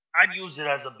 I'd use it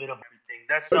as a bit of everything.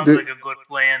 That sounds like a good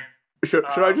plan. Should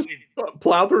I just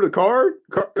plow through the crowd?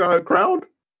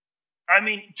 I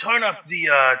mean, turn up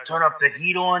the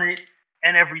heat on it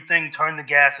and everything. Turn the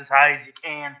gas as high as you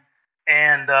can,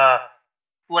 and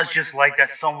let's just light that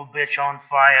son of a bitch on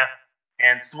fire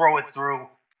and throw it through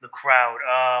the crowd.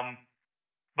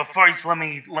 But first, let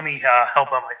me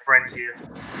help out my friends here.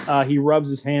 He rubs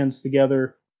his hands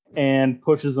together and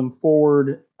pushes them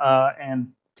forward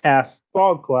and casts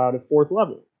Fog Cloud at 4th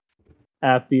level.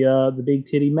 at the Big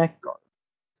Titty Mech Guard.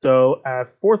 So at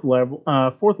fourth level,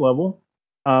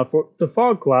 for the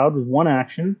Fog Cloud with one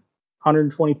action,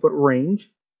 120-foot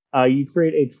range. You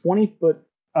create a 20-foot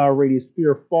radius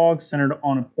sphere of fog centered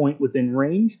on a point within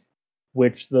range,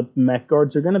 which the mech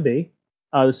guards are going to be.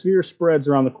 The sphere spreads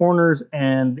around the corners,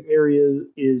 and the area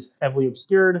is heavily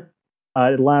obscured.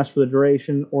 It lasts for the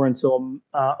duration or until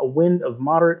a wind of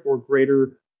moderate or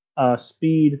greater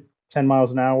speed, 10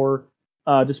 miles an hour,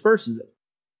 disperses it.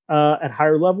 At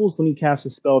higher levels, when you cast a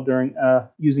spell during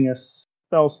using a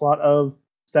spell slot of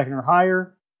second or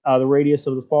higher, the radius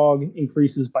of the fog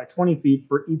increases by 20 feet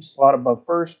for each slot above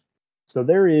first. So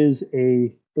there is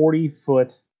a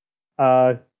 40-foot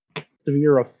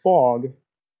sphere of fog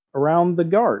around the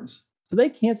guards. So they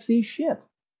can't see shit.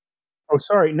 Oh,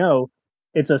 sorry, no.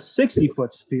 It's a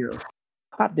 60-foot sphere.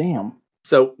 Hot damn.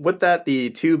 So with that,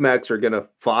 the two mechs are going to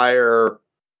fire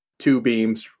two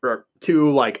beams, or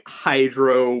two like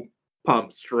hydro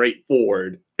pumps straight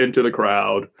forward into the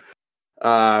crowd.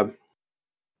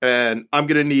 And I'm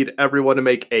going to need everyone to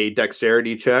make a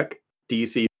dexterity check,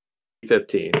 DC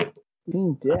 15.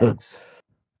 Dex.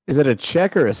 Is it a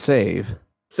check or a save?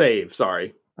 Save,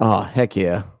 sorry. Oh, heck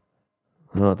yeah.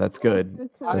 Oh, that's good.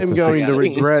 I'm That's a going to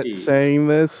 16. regret saying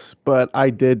this, but I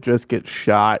did just get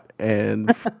shot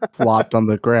and flopped on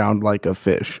the ground like a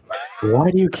fish.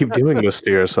 Why do you keep doing this to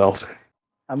yourself?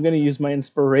 I'm going to use my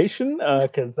inspiration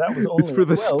because that was only It's for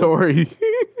the 12. story.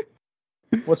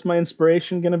 What's my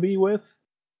inspiration going to be with?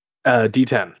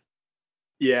 D10.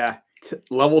 Yeah,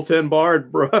 level 10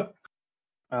 bard, bruh.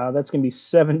 That's going to be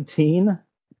 17.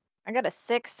 I got a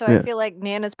 6, so Yeah. I feel like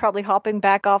Nana's probably hopping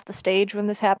back off the stage when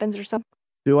this happens or something.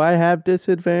 Do I have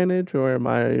disadvantage, or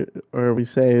are we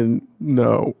saying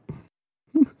no?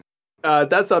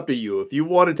 That's up to you. If you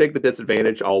want to take the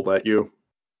disadvantage, I'll let you.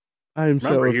 I'm so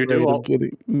Remember, you do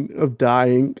afraid of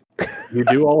dying. You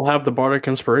do all have the bardic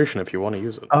inspiration if you want to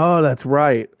use it. Oh, that's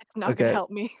right. It's not Okay. gonna help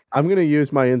me. I'm gonna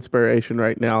use my inspiration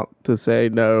right now to say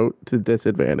no to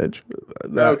disadvantage.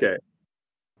 Okay.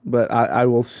 But I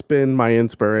will spin my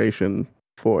inspiration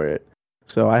for it.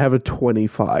 So I have a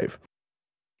 25.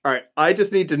 All right. I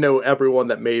just need to know everyone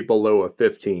that made below a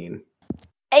 15.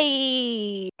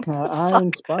 Hey, I'm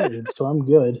inspired, so I'm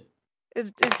good.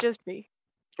 it's just me.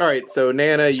 All right. So,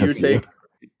 Nana, you Just you. take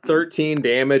 13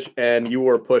 damage and you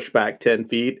were pushed back 10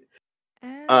 feet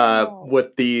Ow.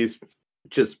 with these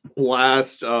just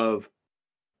blast of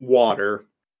water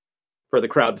for the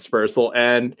crowd dispersal.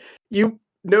 And you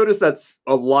notice that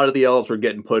a lot of the elves were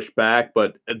getting pushed back,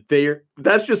 but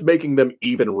that's just making them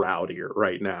even rowdier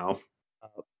right now.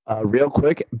 Real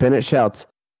quick, Bennett shouts,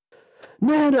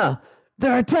 "Nana,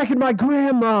 they're attacking my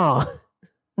grandma!"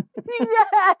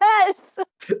 Yes.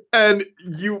 And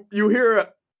you hear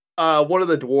one of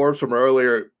the dwarves from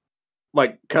earlier,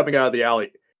 like, coming out of the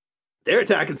alley. They're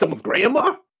attacking someone's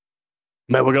grandma?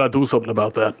 Man, we gotta do something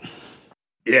about that.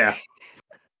 Yeah.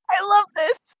 I love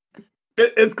this.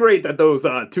 It's great that those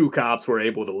two cops were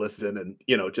able to listen and,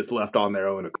 just left on their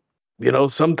own. You know,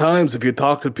 sometimes if you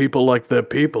talk to people like they're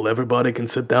people, everybody can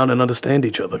sit down and understand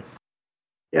each other.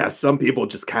 Yeah, some people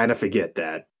just kind of forget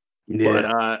that. Yeah.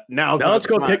 But now Now let's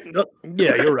go kick.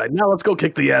 Yeah, you're right. Now let's go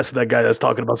kick the ass of that guy that's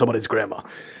talking about somebody's grandma.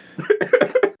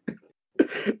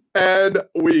 And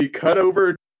we cut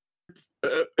over.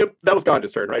 That was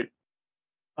Ganja's turn, right?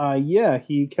 Yeah,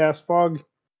 he cast fog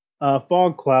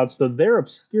clouds, so they're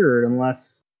obscured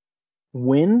unless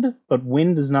wind, but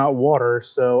wind is not water,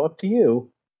 so up to you.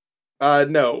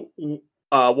 No.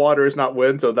 Water is not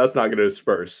wind, so that's not going to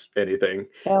disperse anything.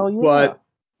 Hell yeah. But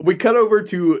we cut over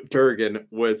to Durgan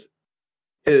with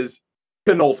his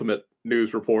penultimate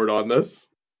news report on this.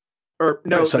 Or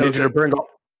no, So I need you to bring up.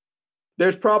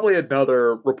 there's probably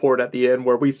another report at the end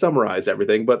where we summarize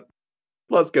everything, but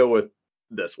let's go with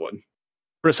this one.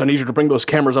 Chris, I need you to bring those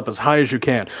cameras up as high as you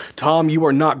can. Tom, you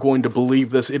are not going to believe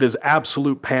this. It is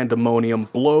absolute pandemonium.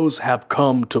 Blows have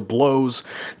come to blows.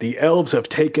 The elves have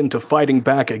taken to fighting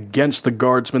back against the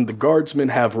guardsmen. The guardsmen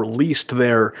have released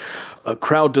their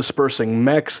crowd-dispersing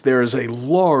mechs. There is a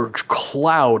large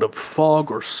cloud of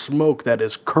fog or smoke that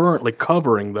is currently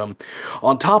covering them.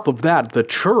 On top of that, the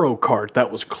churro cart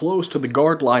that was close to the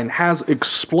guard line has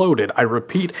exploded. I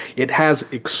repeat, it has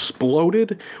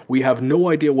exploded. We have no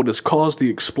idea what has caused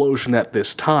the explosion at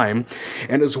this time.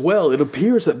 And as well, it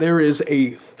appears that there is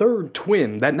a third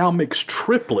twin that now makes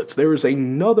triplets. There is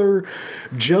another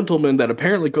gentleman that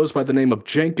apparently goes by the name of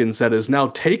Jenkins that is now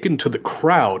taken to the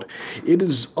crowd. It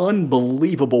is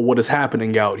unbelievable what is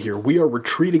happening out here. We are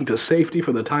retreating to safety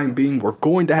for the time being. We're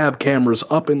going to have cameras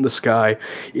up in the sky.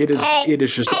 It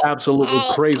is just absolutely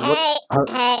crazy.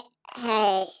 Hey.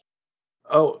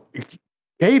 Oh,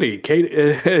 Katie,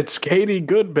 it's Katie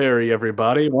Goodberry,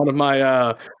 everybody. One of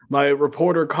my my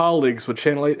reporter colleagues with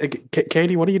Channel 8.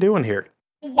 Katie, what are you doing here?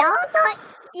 You thought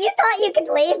you could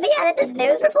leave me out of this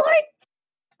news report?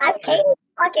 I'm Katie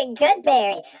fucking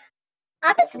Goodberry.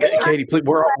 I'm a sweetheart. Katie, please,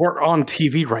 we're on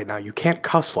TV right now. You can't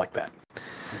cuss like that.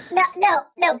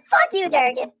 No, fuck you,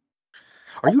 Durgan.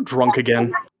 Are you drunk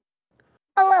again?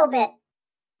 A little bit.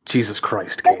 Jesus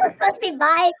Christ, This Katie. was supposed to be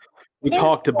my... We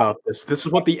talked about this. This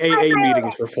is what the AA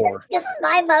meetings were for. This was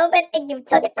my moment, and you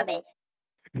took it from me.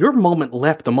 Your moment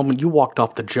left the moment you walked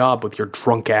off the job with your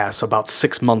drunk ass about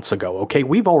 6 months ago, okay?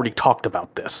 We've already talked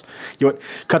about this.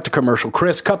 Cut to commercial.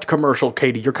 Chris, cut to commercial.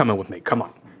 Katie, you're coming with me. Come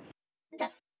on. The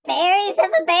fairies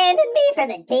have abandoned me for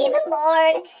the Demon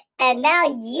Lord, and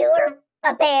now you're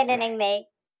abandoning me.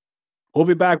 We'll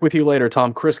be back with you later,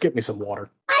 Tom. Chris, get me some water.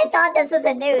 I thought this was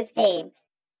a news team.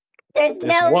 There's This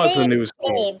no was me a news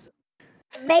in team.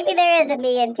 Maybe there is a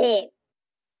me in team.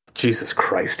 Jesus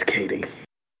Christ, Katie.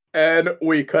 And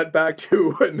we cut back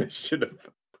to initiative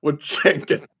with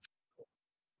Jenkins.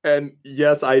 And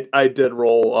yes, I did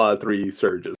roll 3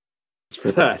 surges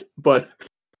for that, but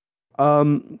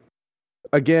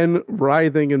Again,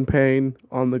 writhing in pain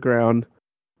on the ground,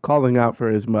 calling out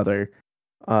for his mother.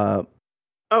 I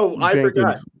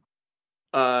forgot.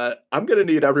 I'm gonna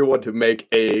need everyone to make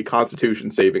a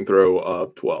Constitution saving throw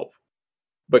of 12.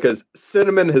 Because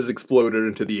cinnamon has exploded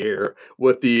into the air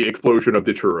with the explosion of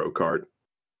the churro card.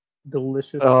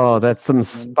 Delicious. Oh, that's some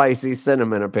spicy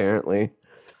cinnamon, apparently.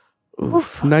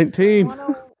 Oof. 19.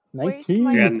 Wanna waste 19.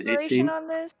 my You got an inspiration 18? on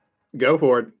this? Go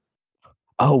for it.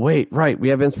 Oh, wait, right. We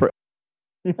have inspiration.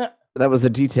 That was a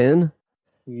D10?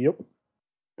 Yep.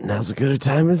 Now's as good a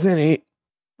time as any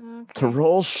to Okay.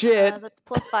 roll shit. That's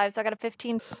 +5, so I got a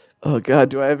 15. Oh, God,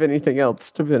 do I have anything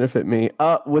else to benefit me?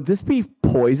 Would this be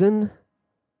poison?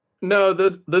 No,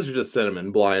 this is just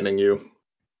cinnamon blinding you.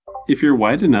 If you're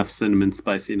white enough, cinnamon's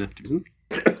spicy enough to do.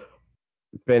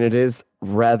 Then it is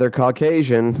rather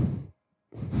Caucasian.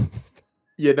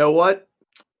 You know what?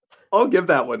 I'll give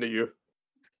that one to you.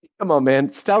 Come on, man.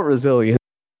 Stout resilience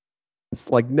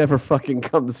like never fucking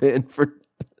comes in for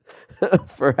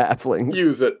for halflings.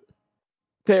 Use it.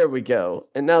 There we go.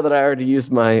 And now that I already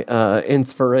used my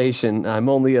inspiration, I'm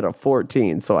only at a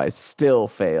 14, so I still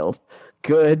failed.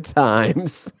 Good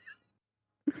times.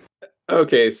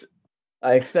 Okay,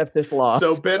 I accept this loss.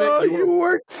 so Bennett, you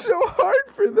worked so hard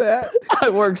for that. I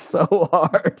worked so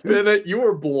hard. Bennett, you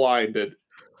were blinded.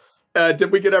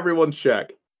 Did we get everyone's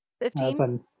check? 15. That's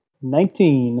a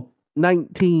 19.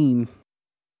 19.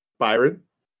 Byron?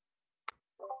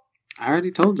 I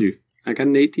already told you. I got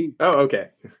an 18. Oh, okay.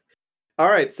 All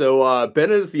right, so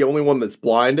Bennett is the only one that's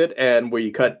blinded, and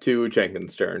we cut to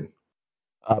Jenkins' turn.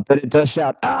 But it does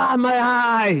shout, my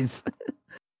eyes!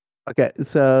 Okay,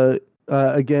 so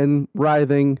again,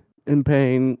 writhing in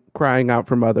pain, crying out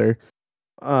for mother.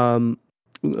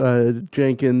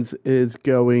 Jenkins is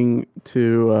going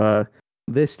to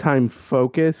this time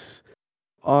focus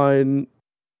on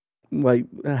like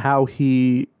how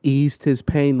he eased his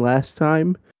pain last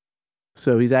time.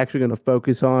 So he's actually going to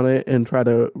focus on it and try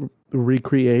to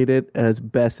recreate it as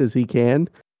best as he can.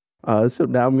 So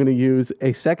now I'm going to use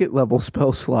a 2nd level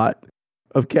spell slot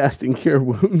of casting Cure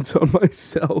Wounds on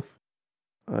myself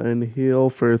and heal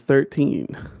for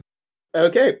 13.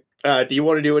 Okay. Do you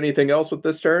want to do anything else with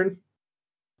this turn?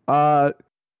 No,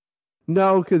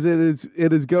 because it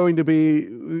is going to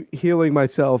be healing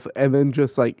myself and then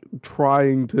just like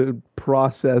trying to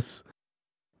process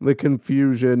the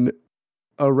confusion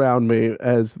around me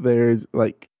as there's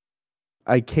like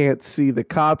I can't see the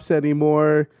cops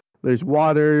anymore. There's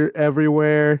water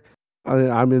everywhere.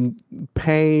 I'm in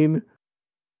pain.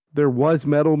 There was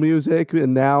metal music,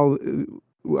 and now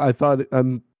I thought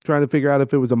I'm trying to figure out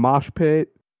if it was a mosh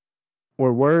pit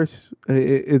or worse.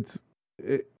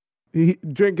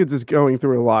 Jenkins is going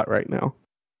through a lot right now.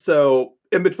 So,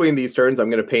 in between these turns,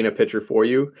 I'm going to paint a picture for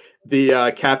you.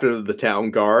 The captain of the town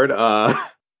guard,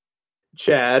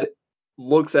 Chad,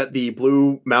 looks at the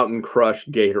Blue Mountain Crush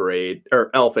Gatorade,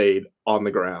 or Elfade, on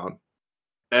the ground.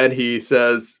 And he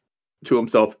says to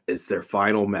himself, "It's their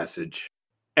final message."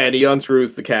 And he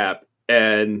unscrews the cap.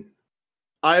 And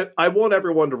I want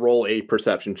everyone to roll a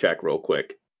perception check real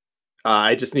quick.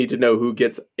 I just need to know who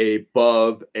gets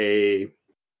above a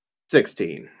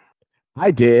 16.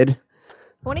 I did.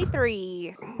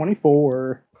 23.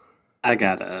 24. I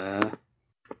got an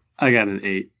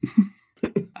 8.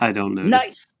 I don't know.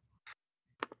 Nice.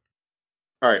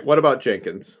 All right, what about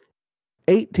Jenkins?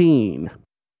 18.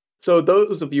 So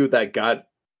those of you that got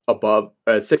above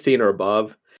 16 or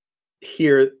above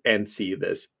hear and see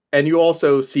this. And you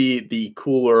also see the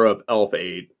cooler of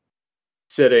Elfade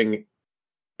sitting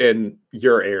in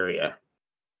your area.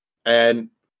 And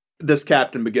this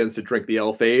captain begins to drink the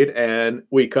elf aid, and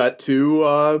we cut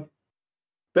to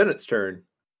Bennett's turn.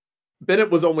 Bennett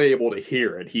was only able to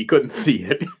hear it. He couldn't see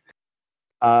it.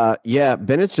 Yeah,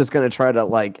 Bennett's just gonna try to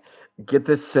like get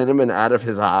this cinnamon out of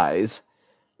his eyes,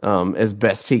 as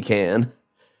best he can,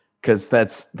 because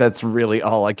that's really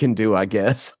all I can do, I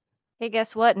guess. Hey,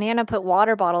 guess what? Nana put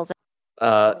water bottles in.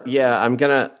 Yeah, I'm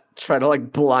gonna try to like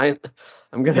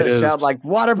I'm gonna shout like,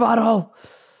 water bottle,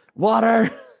 water.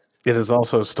 It is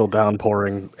also still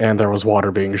downpouring, and there was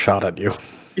water being shot at you.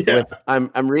 Yeah. I'm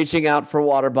reaching out for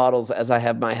water bottles as I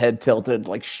have my head tilted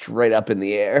like straight up in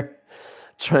the air,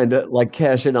 trying to like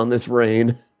cash in on this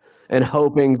rain, and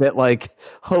hoping that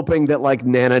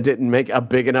Nana didn't make a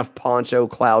big enough poncho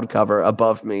cloud cover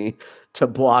above me to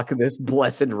block this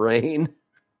blessed rain.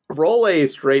 Roll a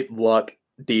straight luck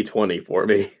D20 for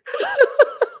me.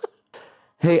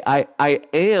 Hey, I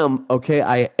am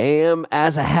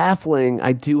as a halfling.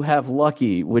 I do have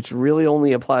lucky, which really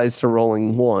only applies to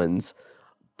rolling ones.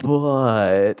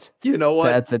 But You know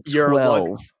what? that's a Your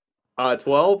 12. luck-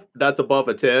 12? That's above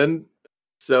a 10.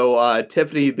 So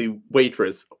Tiffany, the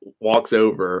waitress, walks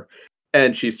over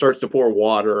and she starts to pour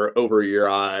water over your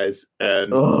eyes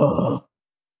and Ugh.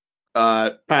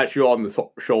 pats you on the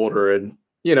shoulder. And,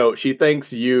 she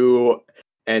thanks you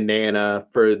and Nana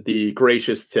for the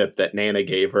gracious tip that Nana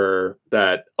gave her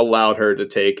that allowed her to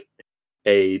take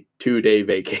a 2-day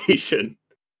vacation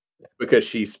because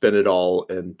she spent it all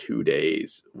in 2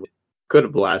 days. Could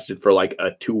have lasted for like a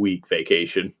 2-week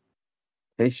vacation.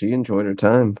 Hey, she enjoyed her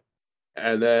time.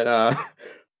 And then,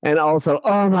 And also,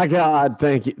 oh my God,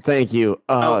 thank you.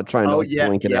 Trying to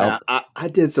blink it out. I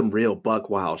did some real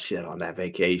buck wild shit on that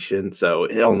vacation, so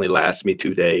it only lasts me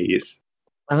 2 days.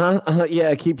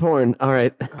 Yeah, keep pouring. All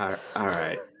right. All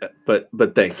right. But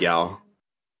thank y'all.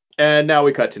 And now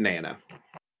we cut to Nana.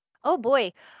 Oh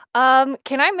boy. Can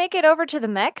I make it over to the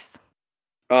mechs?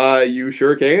 You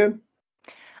sure can.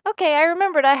 Okay, I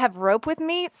remembered I have rope with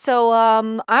me, so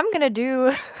I'm gonna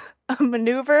do a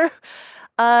maneuver.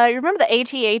 You remember the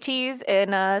AT-ATs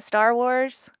in Star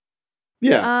Wars?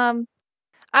 Yeah. I'm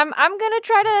gonna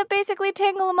try to basically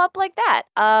tangle them up like that.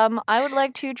 I would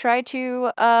like to try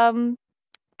to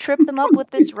trip them up with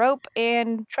this rope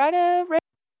and try to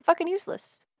fucking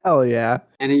useless. Oh yeah.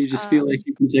 And you just feel like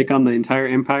you can take on the entire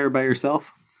empire by yourself?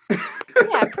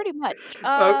 Yeah, pretty much.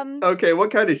 Okay,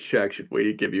 what kind of check should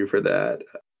we give you for that?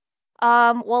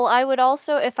 Well, I would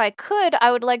also, if I could,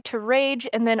 I would like to rage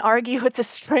and then argue it's a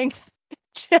strength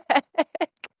check.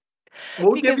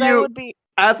 We'll Because give I you would be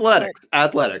athletics.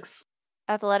 athletics.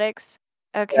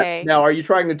 Okay. Now, are you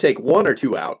trying to take 1 or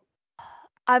 2 out?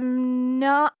 I'm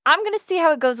not. I'm gonna see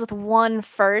how it goes with 1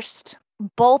 first.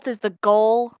 Both is the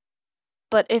goal,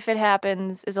 but if it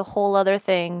happens, is a whole other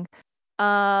thing.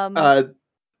 I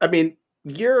mean,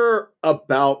 you're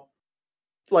about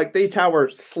like they tower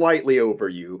slightly over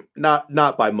you,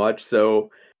 not by much.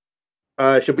 So,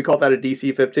 should we call that a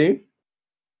DC 15?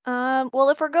 Well,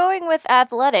 if we're going with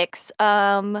athletics,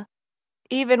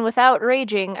 even without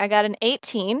raging, I got an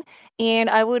 18, and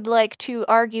I would like to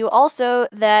argue also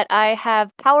that I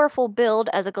have powerful build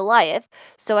as a Goliath,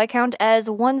 so I count as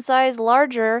 1 size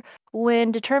larger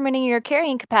when determining your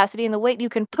carrying capacity and the weight you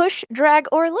can push, drag,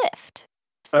 or lift.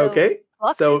 So, Okay,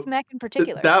 fuck so this mech in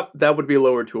particular. that would be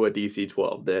lowered to a DC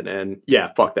 12 then, and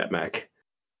yeah, fuck that mech.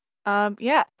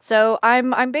 Yeah. So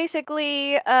I'm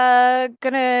basically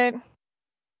gonna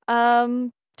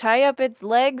tie up its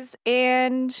legs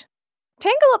and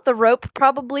tangle up the rope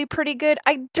probably pretty good.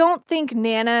 I don't think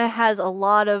Nana has a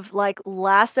lot of like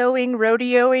lassoing,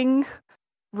 rodeoing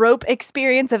rope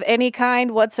experience of any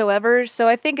kind whatsoever, so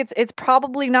I think it's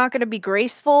probably not going to be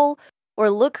graceful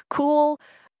or look cool.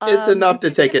 It's enough to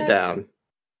she's take it gonna- down.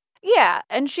 Yeah,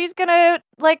 and she's gonna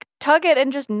like tug it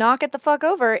and just knock it the fuck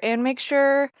over and make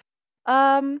sure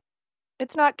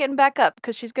it's not getting back up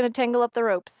because she's gonna tangle up the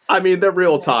ropes. I mean, they're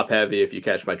real top heavy if you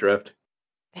catch my drift.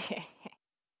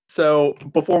 So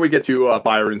before we get to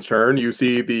Byron's turn, you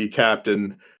see the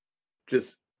captain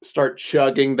just start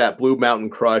chugging that Blue Mountain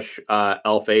Crush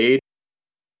elf aid,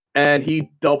 and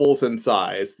he doubles in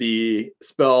size. The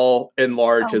spell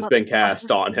Enlarge has been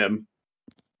cast on him,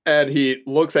 and he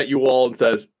looks at you all and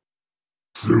says,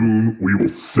 "Soon we will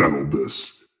settle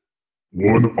this.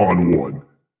 1-on-1.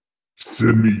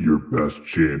 Send me your best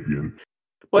champion."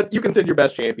 But you can send your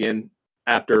best champion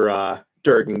after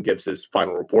Durgan gives his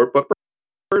final report. But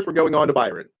first, we're going on to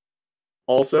Byron.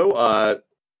 Also,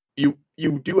 you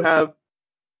do have.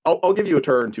 I'll give you a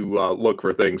turn to look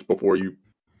for things before you,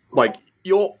 like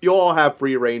you'll all have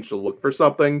free range to look for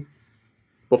something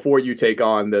before you take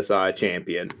on this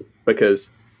champion, because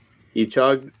He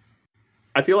chugged.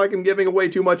 I feel like I'm giving away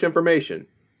too much information.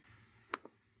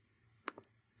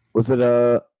 Was it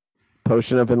a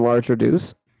potion of enlarge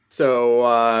reduce?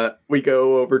 So we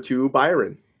go over to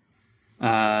Byron.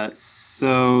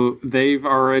 So they've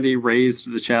already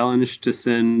raised the challenge to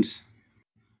send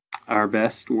our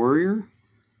best warrior?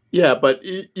 Yeah, but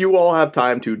you all have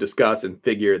time to discuss and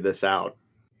figure this out.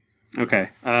 Okay.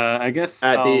 I guess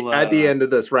at the end of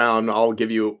this round, I'll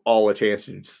give you all a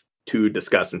chance to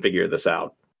discuss and figure this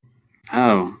out.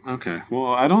 Oh, okay.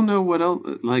 Well, I don't know what else.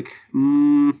 Like,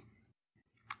 I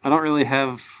don't really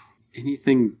have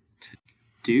anything to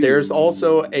do. There's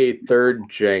also a third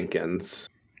Jenkins.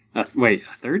 Wait,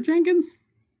 a third Jenkins?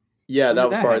 Yeah, that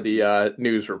was part of the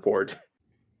news report.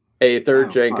 A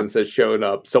third Jenkins has shown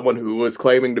up. Someone who was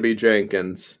claiming to be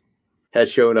Jenkins has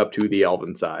shown up to the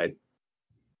Elven side.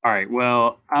 All right,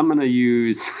 well, I'm going to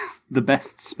use the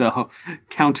best spell,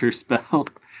 counter spell,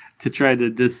 to try to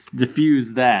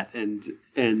diffuse that and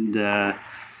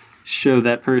show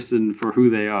that person for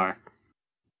who they are.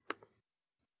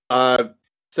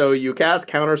 So you cast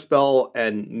counterspell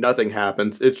and nothing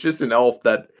happens. It's just an elf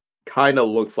that kind of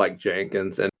looks like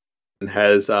Jenkins and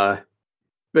has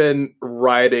been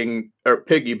riding or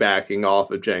piggybacking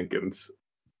off of Jenkins.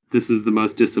 This is the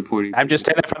most disappointing. I'm just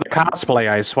in it for the cosplay,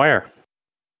 I swear.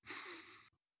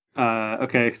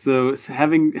 Okay, so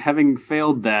having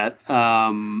failed that,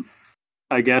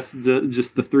 I guess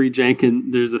just the three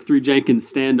Jenkins. There's a three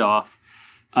Jenkins standoff,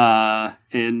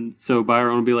 and so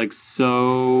Byron will be like,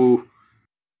 "So,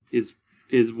 is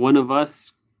one of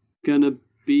us gonna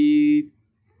be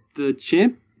the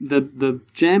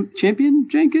champion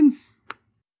Jenkins?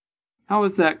 How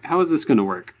is this gonna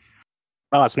work?"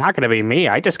 Well, it's not going to be me.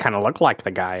 I just kind of look like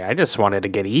the guy. I just wanted to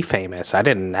get famous. I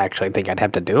didn't actually think I'd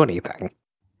have to do anything.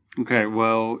 Okay,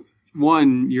 well,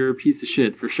 one, you're a piece of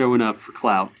shit for showing up for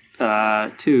clout.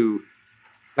 Two,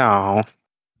 No,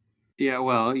 yeah,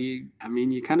 well, you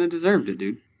kind of deserved it,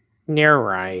 dude. you're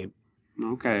right.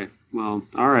 Okay, well,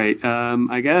 all right.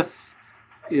 I guess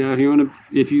if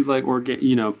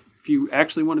you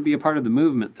actually want to be a part of the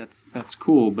movement, that's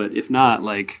cool. But if not,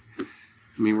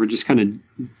 we're just kind of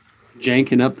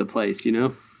janking up the place, you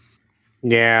know?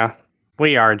 Yeah,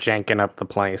 we are janking up the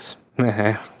place.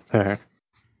 Yeah.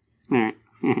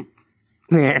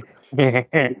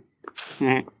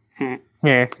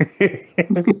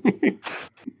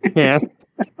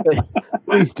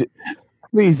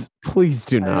 Please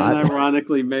do not. I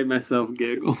ironically made myself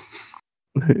giggle.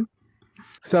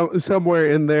 So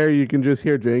somewhere in there, you can just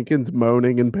hear Jenkins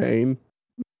moaning in pain.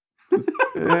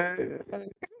 I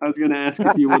was going to ask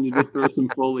if you wanted to throw some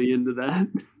Foley into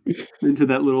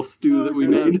that little stew that we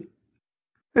made.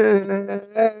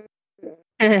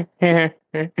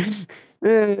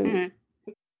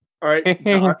 All right,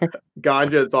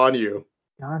 Ganja, it's on you.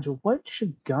 Ganja, what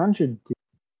should Ganja do?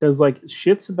 Because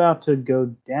shit's about to go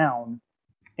down,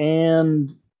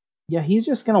 and yeah, he's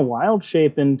just gonna wild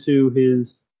shape into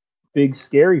his big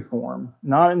scary form,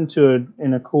 not into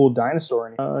a cool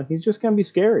dinosaur. He's just gonna be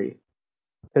scary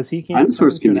because he can't.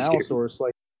 Dinosaurs can be Allosaurus.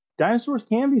 Dinosaurs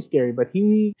can be scary, but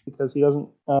because he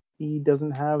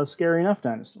doesn't have a scary enough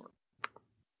dinosaur.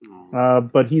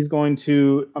 But he's going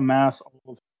to amass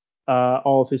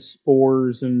all of his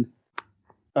spores and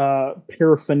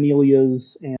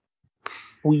paraphernalias and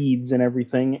weeds and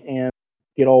everything, and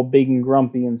get all big and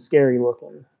grumpy and scary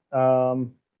looking,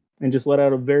 and just let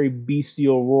out a very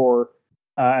bestial roar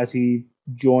as he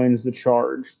joins the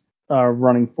charge,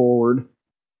 running forward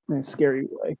in a scary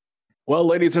way. Well,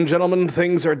 ladies and gentlemen,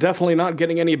 things are definitely not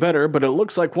getting any better, but it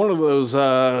looks like one of those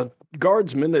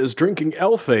guardsmen is drinking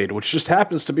Elfade, which just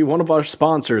happens to be one of our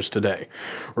sponsors today.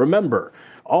 Remember,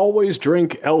 always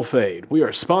drink Elfade. We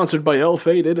are sponsored by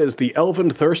Elfade. It is the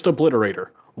Elven Thirst Obliterator.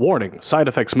 Warning, side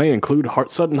effects may include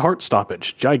sudden heart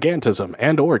stoppage, gigantism,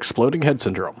 and or exploding head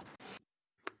syndrome.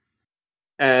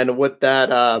 And with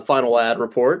that final ad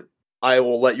report, I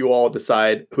will let you all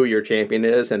decide who your champion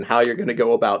is and how you're going to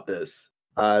go about this.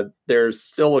 There's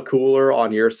still a cooler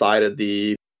on your side of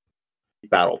the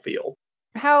battlefield.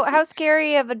 How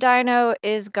scary of a dino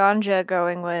is Ganja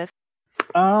going with?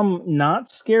 Not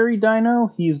scary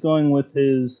dino. He's going with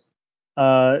his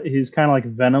kind of like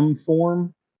Venom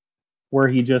form, where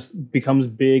he just becomes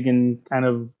big and kind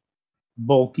of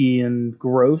bulky and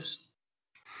gross.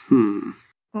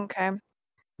 Okay.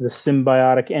 The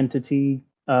symbiotic entity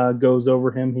goes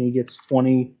over him. He gets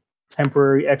 20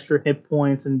 temporary extra hit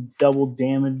points and double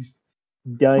damage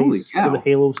dice for the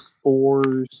Halo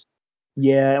spores.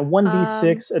 Yeah,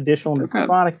 1d6 additional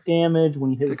necrotic damage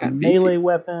when you hit with a melee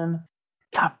weapon.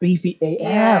 Got beefy AF.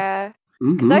 Yeah.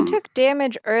 Because I took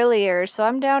damage earlier, so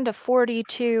I'm down to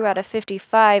 42 out of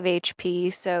 55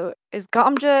 HP. So is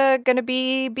Gamja gonna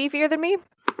be beefier than me?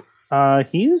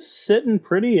 He's sitting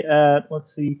pretty at,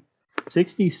 let's see,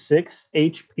 66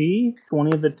 HP,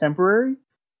 20 of it temporary.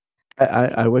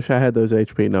 I wish I had those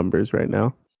HP numbers right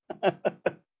now.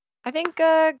 I think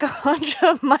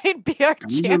Ganja might be our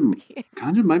champion.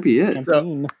 Ganja might be it.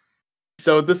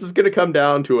 So this is going to come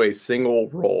down to a single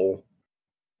roll.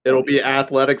 It'll be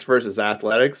athletics versus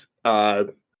athletics.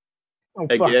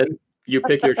 Again, you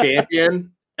pick your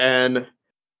champion, and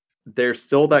there's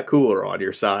still that cooler on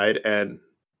your side, and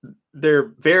there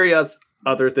are various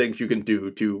other things you can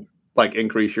do to like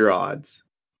increase your odds.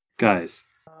 Guys,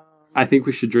 I think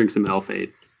we should drink some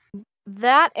Elfade.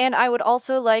 That, and I would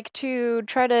also like to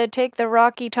try to take the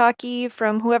Rocky Talkie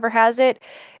from whoever has it,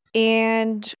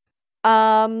 and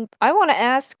I want to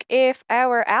ask if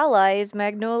our allies,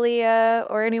 Magnolia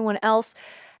or anyone else,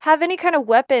 have any kind of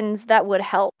weapons that would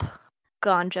help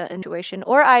Ganja situation,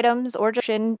 or items, or just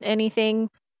anything,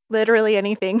 literally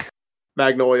anything.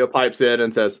 Magnolia pipes in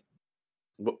and says,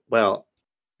 well,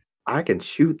 I can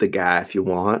shoot the guy if you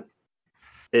want.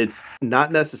 It's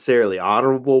not necessarily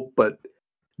honorable, but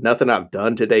nothing I've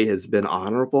done today has been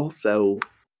honorable, so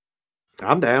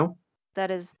I'm down. That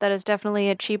is definitely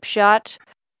a cheap shot.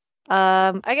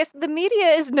 I guess the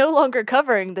media is no longer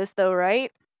covering this, though, right?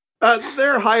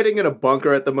 They're hiding in a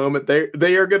bunker at the moment.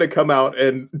 They are going to come out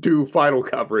and do final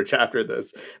coverage after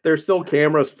this. There's still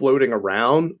cameras floating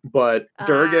around, but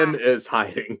Durgan is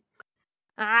hiding.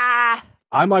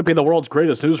 I might be the world's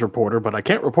greatest news reporter, but I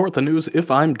can't report the news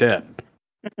if I'm dead.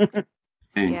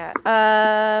 Yeah.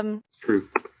 True.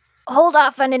 Hold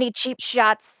off on any cheap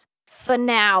shots for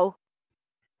now,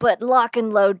 but lock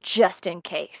and load just in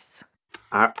case.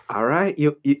 All right.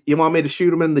 You want me to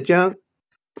shoot him in the junk?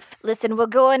 Listen, we're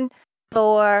going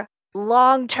for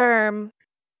long-term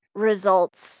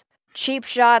results. Cheap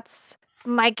shots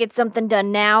might get something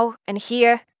done now and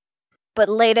here, but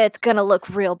later it's gonna look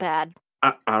real bad.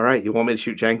 All right. You want me to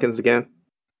shoot Jenkins again?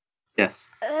 Yes.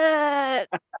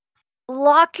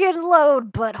 Lock and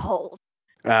load, but hold.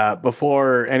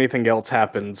 Before anything else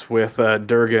happens, with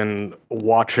Durgan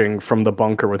watching from the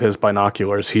bunker with his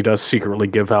binoculars, he does secretly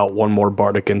give out one more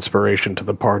bardic inspiration to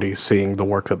the party, seeing the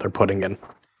work that they're putting in.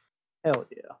 Hell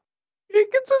yeah.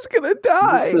 Jenkins is gonna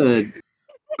die!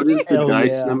 What is the Hell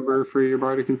dice yeah. number for your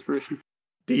bardic inspiration?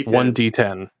 D10.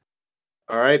 1d10.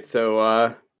 All right.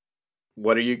 So,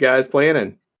 what are you guys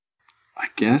planning? I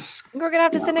guess. We're gonna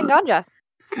have to send in Ganja.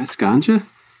 Guess Ganja?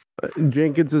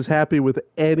 Jenkins is happy with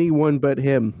anyone but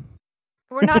him.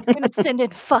 We're not gonna send in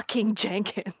fucking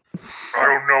Jenkins. I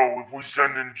don't know if we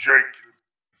send in Jenkins.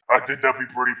 I think that'd be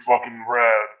pretty fucking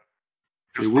rad.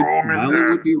 Just throw him in Milo there.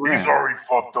 would be rad. He's already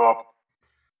fucked up.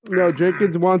 No,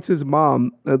 Jenkins wants his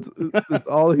mom. That's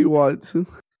all he wants.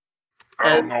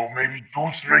 I don't know. Maybe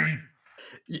juice me.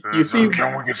 You see,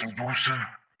 Can we get some juices?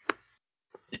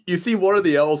 you see one of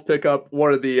the elves pick up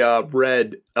one of the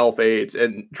red elf aids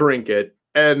and drink it,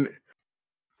 and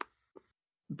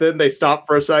then they stop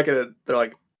for a second and they're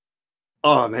like,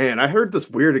 oh man, I heard this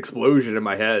weird explosion in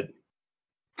my head.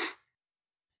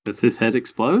 Does his head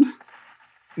explode?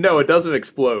 No, it doesn't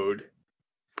explode.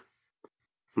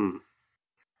 You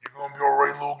gonna be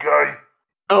alright, little guy?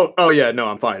 Oh yeah, no,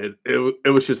 I'm fine.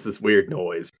 It was just this weird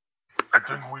noise. I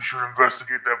think we should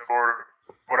investigate that further,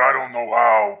 but I don't know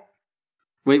how.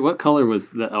 Wait, what color was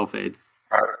the Elfade?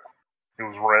 It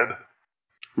was red.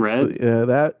 Red?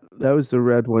 Yeah, that was the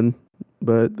red one.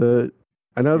 But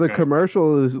I know the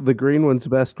commercial is the green one's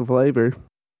best flavor.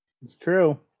 It's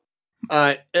true.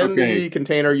 In the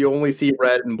container, you only see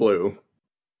red and blue.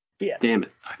 Yes. Damn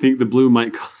it. I think the blue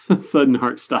might cause sudden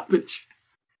heart stoppage.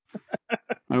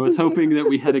 I was hoping that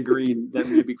we had a green that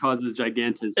maybe causes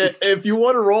gigantism. If you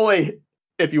want to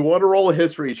roll a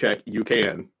history check, you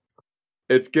can.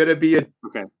 It's gonna be a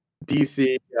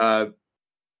DC.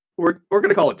 We're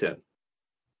gonna call it 10.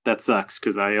 That sucks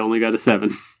because I only got a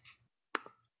 7.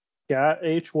 Got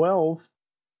a 12.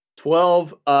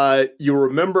 12. You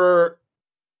remember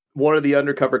one of the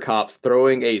undercover cops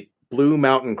throwing a Blue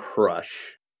Mountain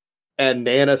Crush, and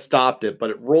Nana stopped it, but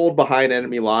it rolled behind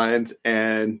enemy lines,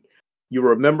 and you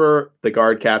remember the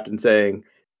guard captain saying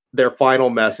their final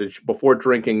message before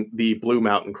drinking the Blue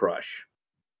Mountain Crush.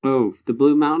 Oh, the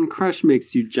Blue Mountain Crush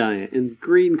makes you giant, and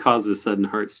green causes sudden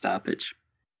heart stoppage.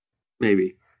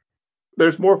 Maybe.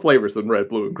 There's more flavors than red,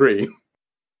 blue, and green.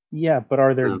 Yeah, but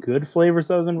are there good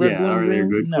flavors other than red, blue, and are there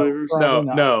green? good flavors? Probably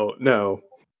not. No.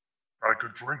 I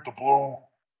could drink the blue.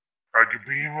 I could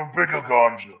be even bigger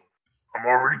ganja. I'm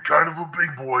already kind of a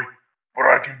big boy, but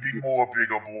I can be more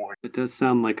bigger boy. It does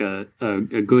sound like a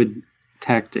good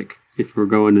tactic. if we're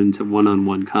going into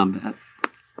one-on-one combat.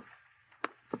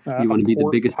 You want to be the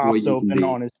port biggest boy pops you can open be.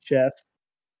 on his chest.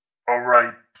 All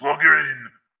right, plug her in.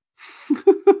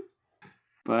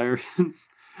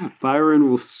 Byron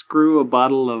will screw a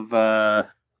bottle of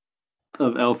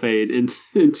Elfade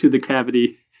into the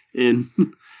cavity in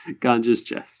Ganja's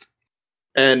chest.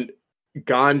 And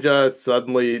Ganja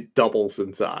suddenly doubles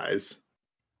in size.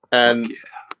 And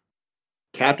Fuck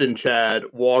Captain Chad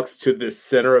walks to the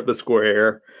center of the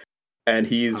square, and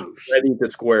he's ready to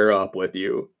square up with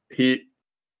you. He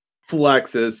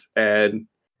flexes and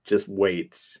just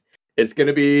waits. It's going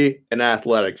to be an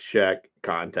athletics check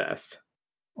contest.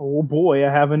 Oh boy, I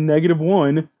have a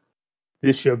 -1.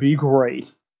 This should be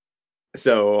great.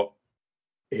 So,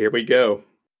 here we go.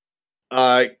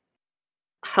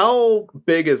 How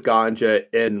big is Ganja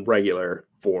in regular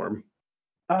form?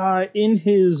 In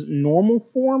his normal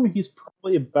form, he's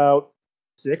probably about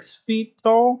 6 feet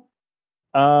tall.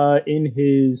 In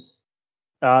his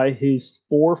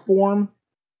spore form,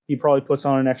 he probably puts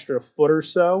on an extra foot or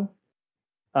so.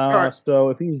 Alright. So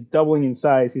if he's doubling in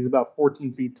size, he's about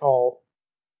 14 feet tall.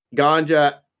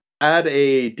 Ganja, add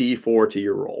a d4 to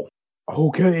your roll.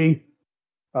 Okay.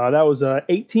 That was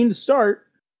 18 to start.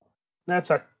 That's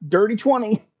a dirty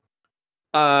 20.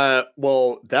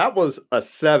 Well, that was a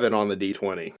 7 on the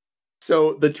d20.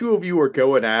 So the two of you are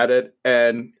going at it,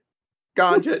 and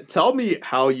Ganja, tell me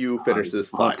how you finish this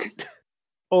fight.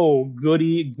 Oh,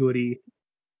 goody.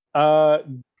 Are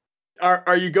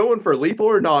you going for lethal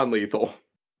or non-lethal?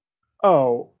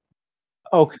 Oh,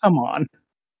 come on.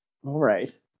 All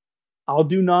right. I'll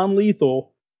do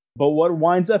non-lethal, but what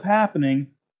winds up happening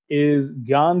is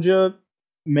Ganja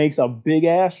makes a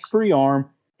big-ass tree arm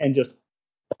and just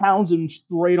pounds him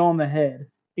straight on the head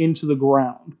into the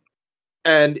ground.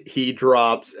 And he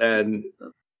drops, and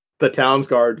the town's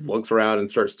guard looks around and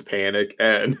starts to panic,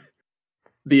 and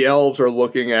the elves are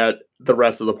looking at the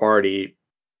rest of the party,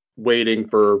 waiting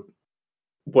for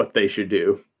what they should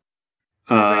do.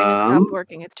 My brain has stopped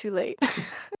working. It's too late.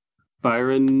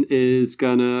 Byron is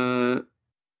gonna,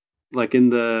 like in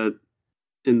the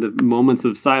moments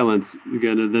of silence,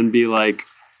 gonna then be like,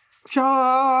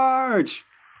 charge,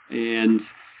 and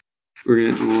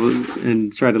we're gonna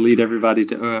try to lead everybody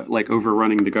to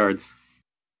overrunning the guards.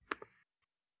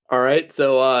 All right,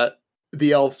 so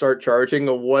the elves start charging.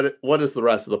 What is the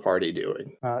rest of the party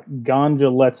doing?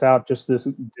 Ganja lets out just this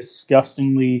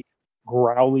disgustingly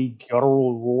growly,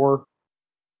 guttural roar,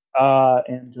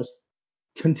 and just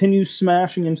continues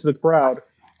smashing into the crowd,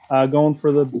 going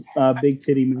for the big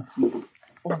titty Mexican.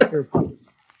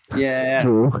 Yeah.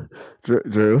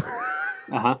 Drew.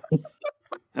 Uh-huh.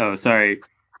 Oh, sorry.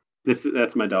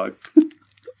 That's my dog.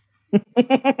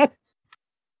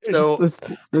 So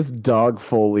this dog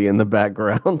Foley in the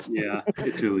background. Yeah,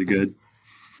 it's really good.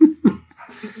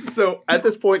 So at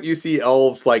this point, you see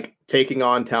elves like taking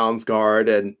on town's guard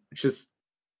and just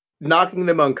knocking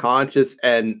them unconscious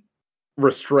and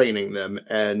restraining them.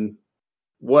 And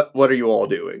what are you all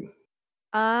doing?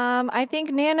 I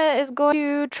think Nana is going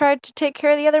to try to take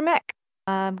care of the other mech.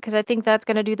 Because I think that's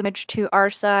going to do the damage to our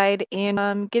side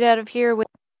and get out of here with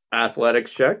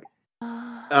Athletics check.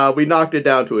 We knocked it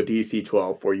down to a DC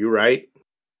 12 for you, right?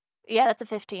 Yeah, that's a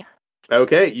 15.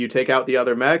 Okay, you take out the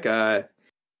other mech,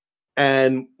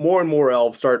 and more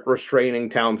elves start restraining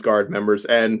town's guard members,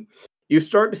 and you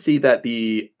start to see that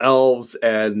the elves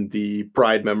and the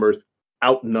pride members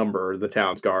outnumber the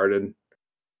town's guard, and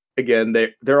again,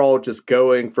 they're all just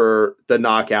going for the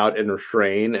knockout and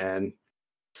restrain, and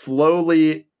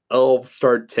slowly elves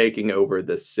start taking over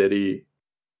this city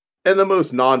in the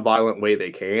most non-violent way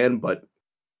they can, but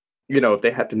if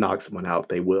they have to knock someone out,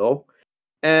 they will.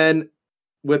 And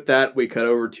with that, we cut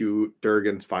over to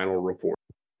Durgan's final report.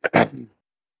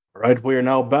 Right, we are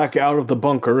now back out of the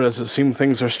bunker as it seems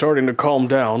things are starting to calm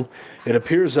down. It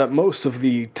appears that most of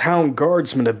the town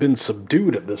guardsmen have been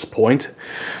subdued at this point.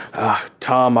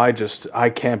 Tom, I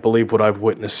can't believe what I've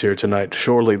witnessed here tonight.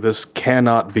 Surely this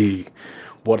cannot be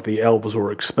what the elves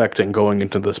were expecting going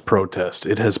into this protest.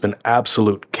 It has been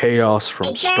absolute chaos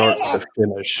from start to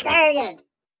finish. Durgan.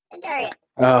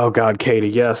 Oh, God, Katie.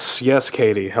 Yes,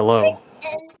 Katie. Hello.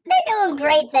 They're doing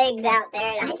great things out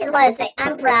there, and I just want to say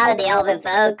I'm proud of the elven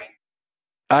folk.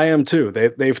 I am too.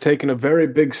 They've taken a very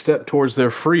big step towards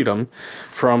their freedom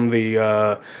from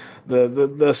the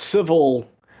civil.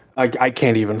 I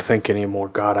can't even think anymore.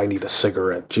 God, I need a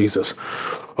cigarette. Jesus.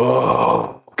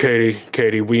 Oh.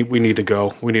 Katie, we need to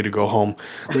go. We need to go home.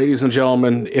 Ladies and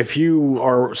gentlemen, if you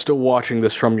are still watching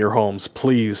this from your homes,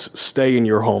 please stay in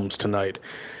your homes tonight.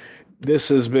 This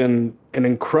has been an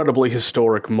incredibly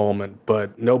historic moment,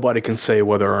 but nobody can say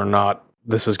whether or not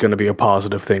this is going to be a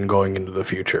positive thing going into the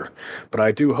future. But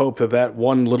I do hope that that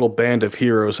one little band of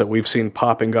heroes that we've seen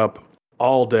popping up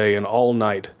all day and all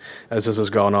night as this has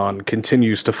gone on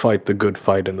continues to fight the good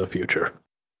fight in the future.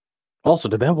 Also,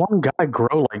 did that one guy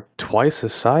grow like twice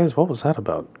his size? What was that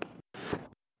about?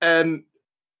 And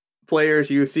players,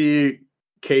 you see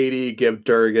Katie give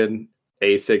Durgan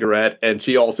a cigarette, and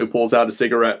she also pulls out a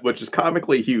cigarette, which is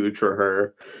comically huge for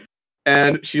her.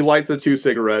 And she lights the 2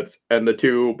 cigarettes, and the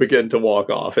 2 begin to walk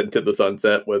off into the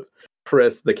sunset with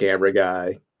Chris, the camera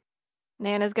guy.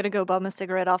 Nana's gonna go bum a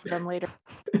cigarette off of them later.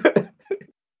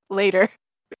 Later.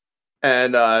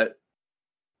 And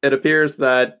it appears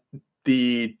that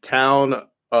the town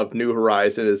of New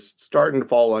Horizon is starting to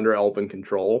fall under elven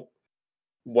control.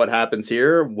 What happens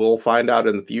here, we'll find out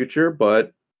in the future,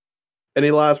 but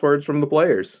any last words from the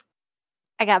players?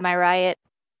 I got my riot.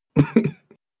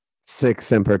 Sic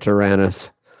Semper Tyrannis.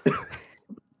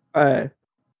 What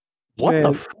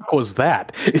the fuck was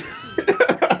that?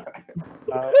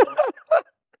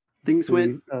 Things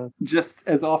went just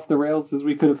as off the rails as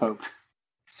we could have hoped.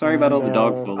 Sorry about all the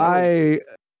dog full.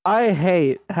 I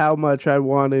hate how much I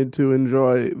wanted to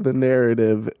enjoy the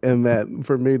narrative, and that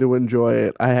for me to enjoy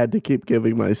it, I had to keep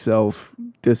giving myself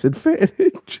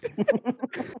disadvantage.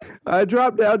 I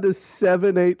dropped down to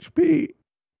 7 HP.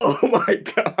 Oh my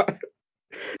god.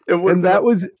 And that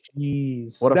was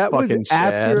What a that was fucking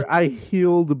Chad. after I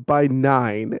healed by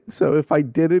 9. So if I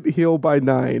didn't heal by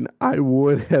 9, I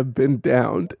would have been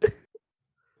downed.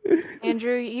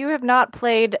 Andrew, you have not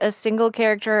played a single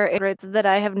character in Ritz that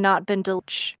I have not been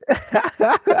deluged.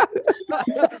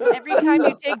 Every time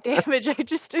you take damage, I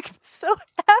just am so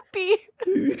happy.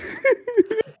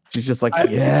 She's just like,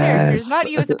 Characters, yes. not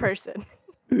you as a person.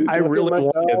 I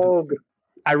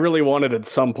really wanted at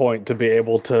some point to be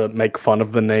able to make fun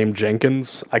of the name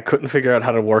Jenkins. I couldn't figure out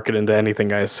how to work it into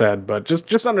anything I said, but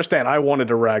just understand, I wanted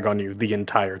to rag on you the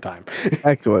entire time.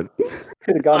 Excellent.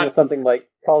 Could have gone with something like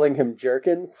calling him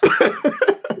Jerkins.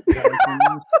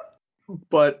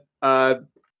 But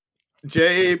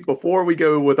Jay, before we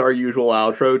go with our usual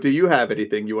outro, do you have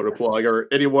anything you want to plug or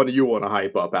anyone you want to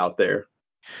hype up out there?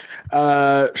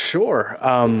 Sure.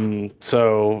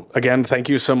 So again, thank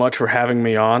you so much for having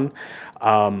me on.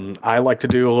 I like to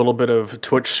do a little bit of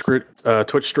Twitch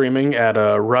streaming at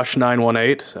Rush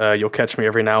 918. You'll catch me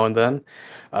every now and then.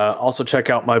 Also check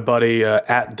out my buddy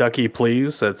at Ducky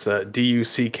Please. That's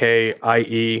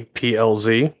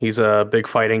DuckiePLZ. He's a big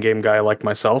fighting game guy like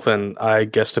myself, and I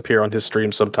guest appear on his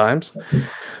stream sometimes.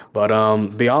 But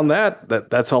beyond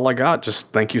that's all I got.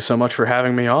 Just thank you so much for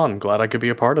having me on. Glad I could be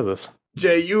a part of this.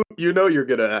 Jay, you know you're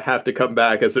gonna have to come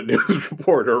back as a news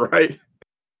reporter, right?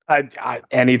 I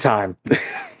anytime.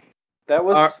 That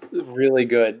was really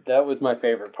good. That was my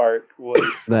favorite part.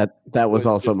 That was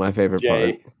also my favorite part.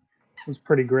 It was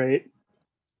pretty great.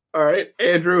 All right,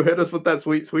 Andrew, hit us with that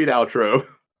sweet, sweet outro.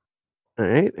 All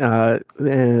right.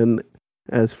 And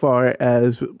as far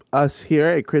as us here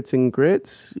at Crits and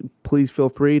Grits, please feel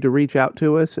free to reach out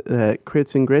to us at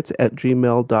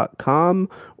critsandgrits@gmail.com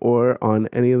or on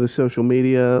any of the social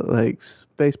media like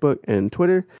Facebook and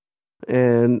Twitter.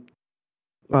 And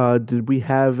did we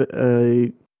have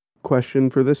a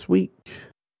question for this week?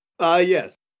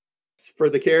 Yes. For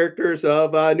the characters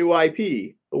of new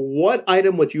IP, what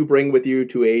item would you bring with you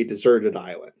to a deserted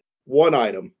island? One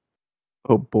item.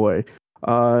 Oh boy.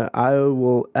 I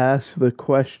will ask the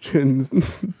questions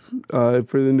for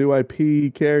the new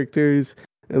IP characters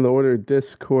in the order of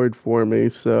Discord for me.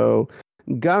 So,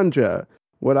 Ganja,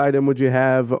 what item would you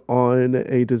have on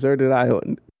a deserted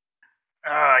island?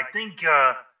 I think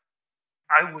I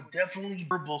would definitely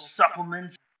herbal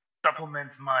supplement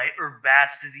my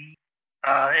herbacity,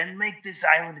 and make this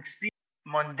island experience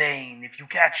mundane, if you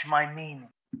catch my meaning.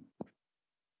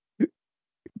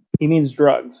 He means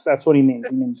drugs. That's what he means.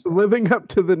 He means living up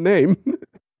to the name.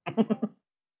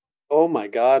 Oh my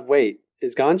god, wait.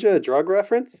 Is ganja a drug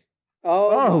reference?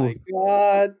 Oh my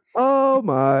god. Oh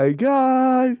my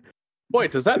god.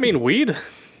 Wait, does that mean weed?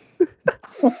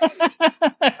 All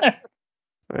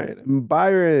right.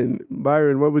 Byron,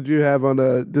 what would you have on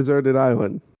a deserted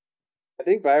island? I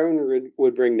think Byron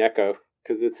would bring Neko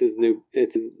because it's his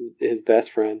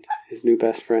best friend, his new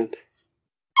best friend.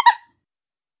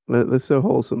 That's so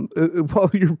wholesome. While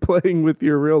you're playing with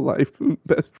your real life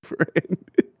best friend.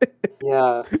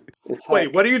 Yeah.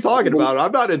 Wait, what are you talking about?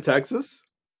 I'm not in Texas.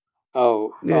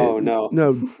 Oh no.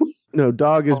 No,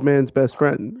 dog is man's best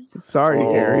friend. Sorry,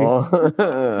 Gary.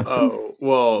 Oh,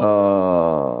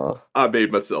 well, I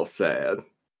made myself sad.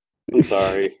 I'm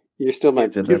sorry. You're still my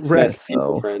best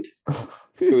people friend.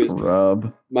 Who is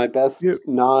my best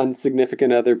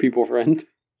non-significant other people friend.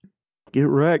 Get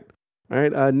wrecked. All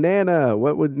right, Nana,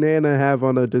 what would Nana have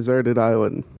on a deserted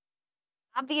island?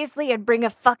 Obviously, I'd bring a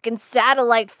fucking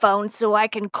satellite phone so I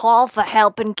can call for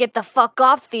help and get the fuck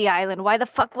off the island. Why the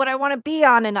fuck would I want to be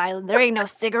on an island? There ain't no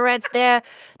cigarettes there,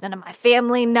 none of my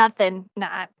family, nothing.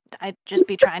 Nah, I'd just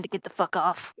be trying to get the fuck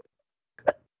off.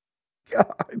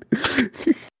 God.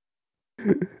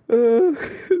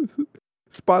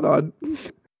 Spot on.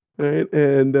 All right,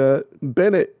 and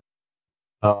Bennett.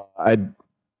 I'd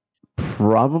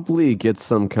probably get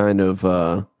some kind of,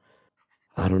 I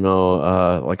don't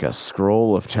know, like a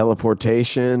scroll of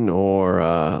teleportation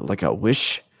or like a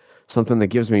wish, something that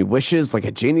gives me wishes, like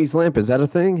a genie's lamp. Is that a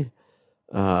thing?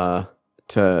 To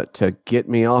get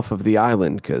me off of the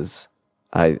island, because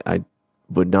I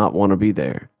would not want to be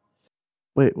there.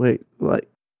 Wait, like,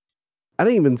 I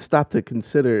didn't even stop to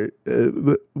consider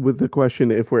with the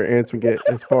question if we're answering it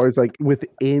as far as like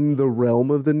within the realm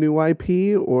of the new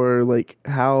IP, or like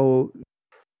how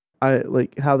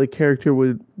the character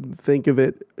would think of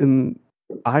it in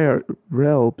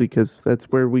IRL, because that's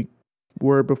where we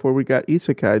were before we got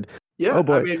isekai'd. Yeah, oh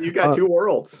boy. I mean, you got two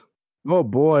worlds. Oh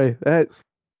boy,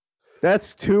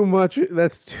 that's too much.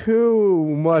 That's too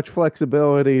much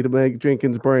flexibility to make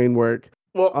Jenkins' brain work.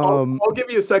 Well, I'll give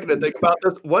you a second to think about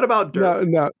this. What about Dirk?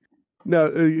 No,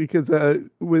 because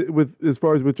with as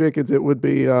far as with Jenkins, it would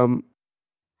be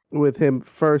with him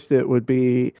first. It would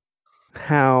be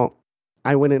how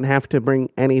I wouldn't have to bring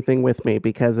anything with me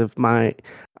because of my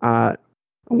a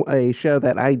show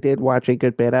that I did watch a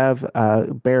good bit of,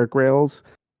 Bear Grylls.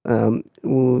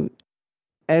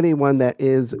 Anyone that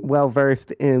is well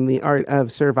versed in the art of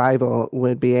survival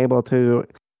would be able to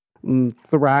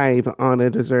thrive on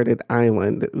a deserted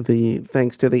island.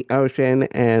 Thanks to the ocean,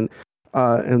 and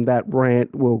that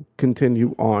rant will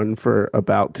continue on for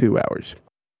about 2 hours.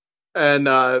 And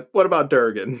what about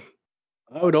Durgan?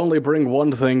 I would only bring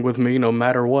one thing with me no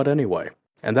matter what anyway,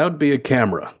 and that would be a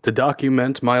camera to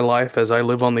document my life as I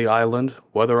live on the island,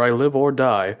 whether I live or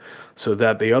die, so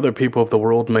that the other people of the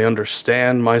world may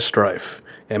understand my strife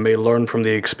and may learn from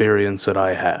the experience that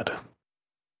I had.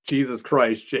 Jesus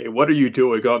Christ, Jay, what are you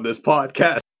doing on this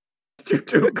podcast? You're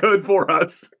too good for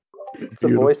us. It's a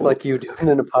voice like you doing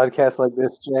in a podcast like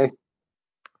this, Jay.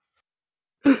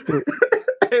 Andrew,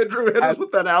 hit us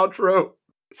with that outro.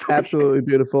 Absolutely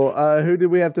beautiful. Who did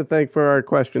we have to thank for our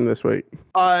question this week?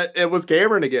 It was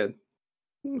Cameron again.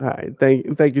 All right.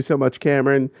 Thank you so much,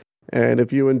 Cameron. And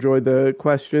if you enjoyed the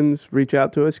questions, reach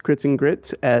out to us,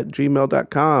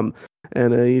 critsandgrits@gmail.com.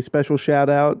 And a special shout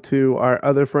out to our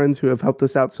other friends who have helped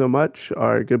us out so much.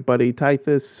 Our good buddy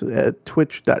Tythus at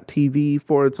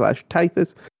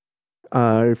twitch.tv/Tythus.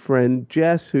 Our friend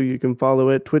Jess, who you can follow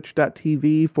at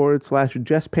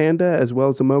twitch.tv/JessPanda, as well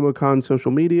as the MomoCon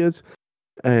social medias.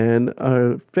 And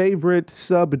our favorite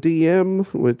sub DM,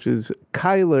 which is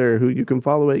Kyler, who you can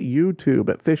follow at YouTube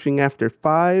at Fishing After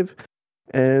 5.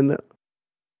 And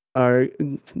our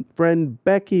friend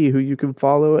Becky, who you can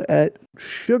follow at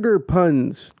Sugar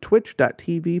Puns,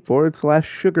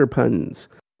 twitch.tv/sugarpuns.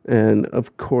 And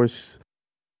of course,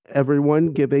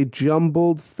 everyone give a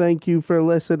jumbled thank you for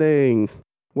listening.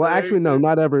 Well, actually, no,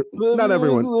 not everyone. Not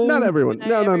everyone.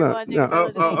 No.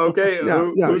 Okay.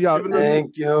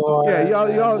 Thank you. Yeah,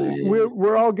 y'all.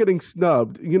 We're all getting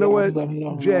snubbed. You know what,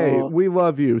 Jay? We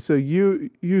love you. So you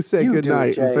say good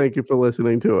night and thank you for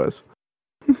listening to us.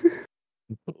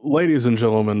 Ladies and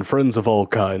gentlemen, friends of all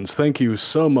kinds, thank you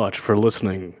so much for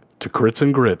listening to Crits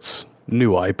and Grits,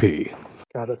 new IP.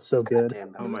 God, that's so good.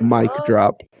 Mic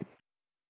drop.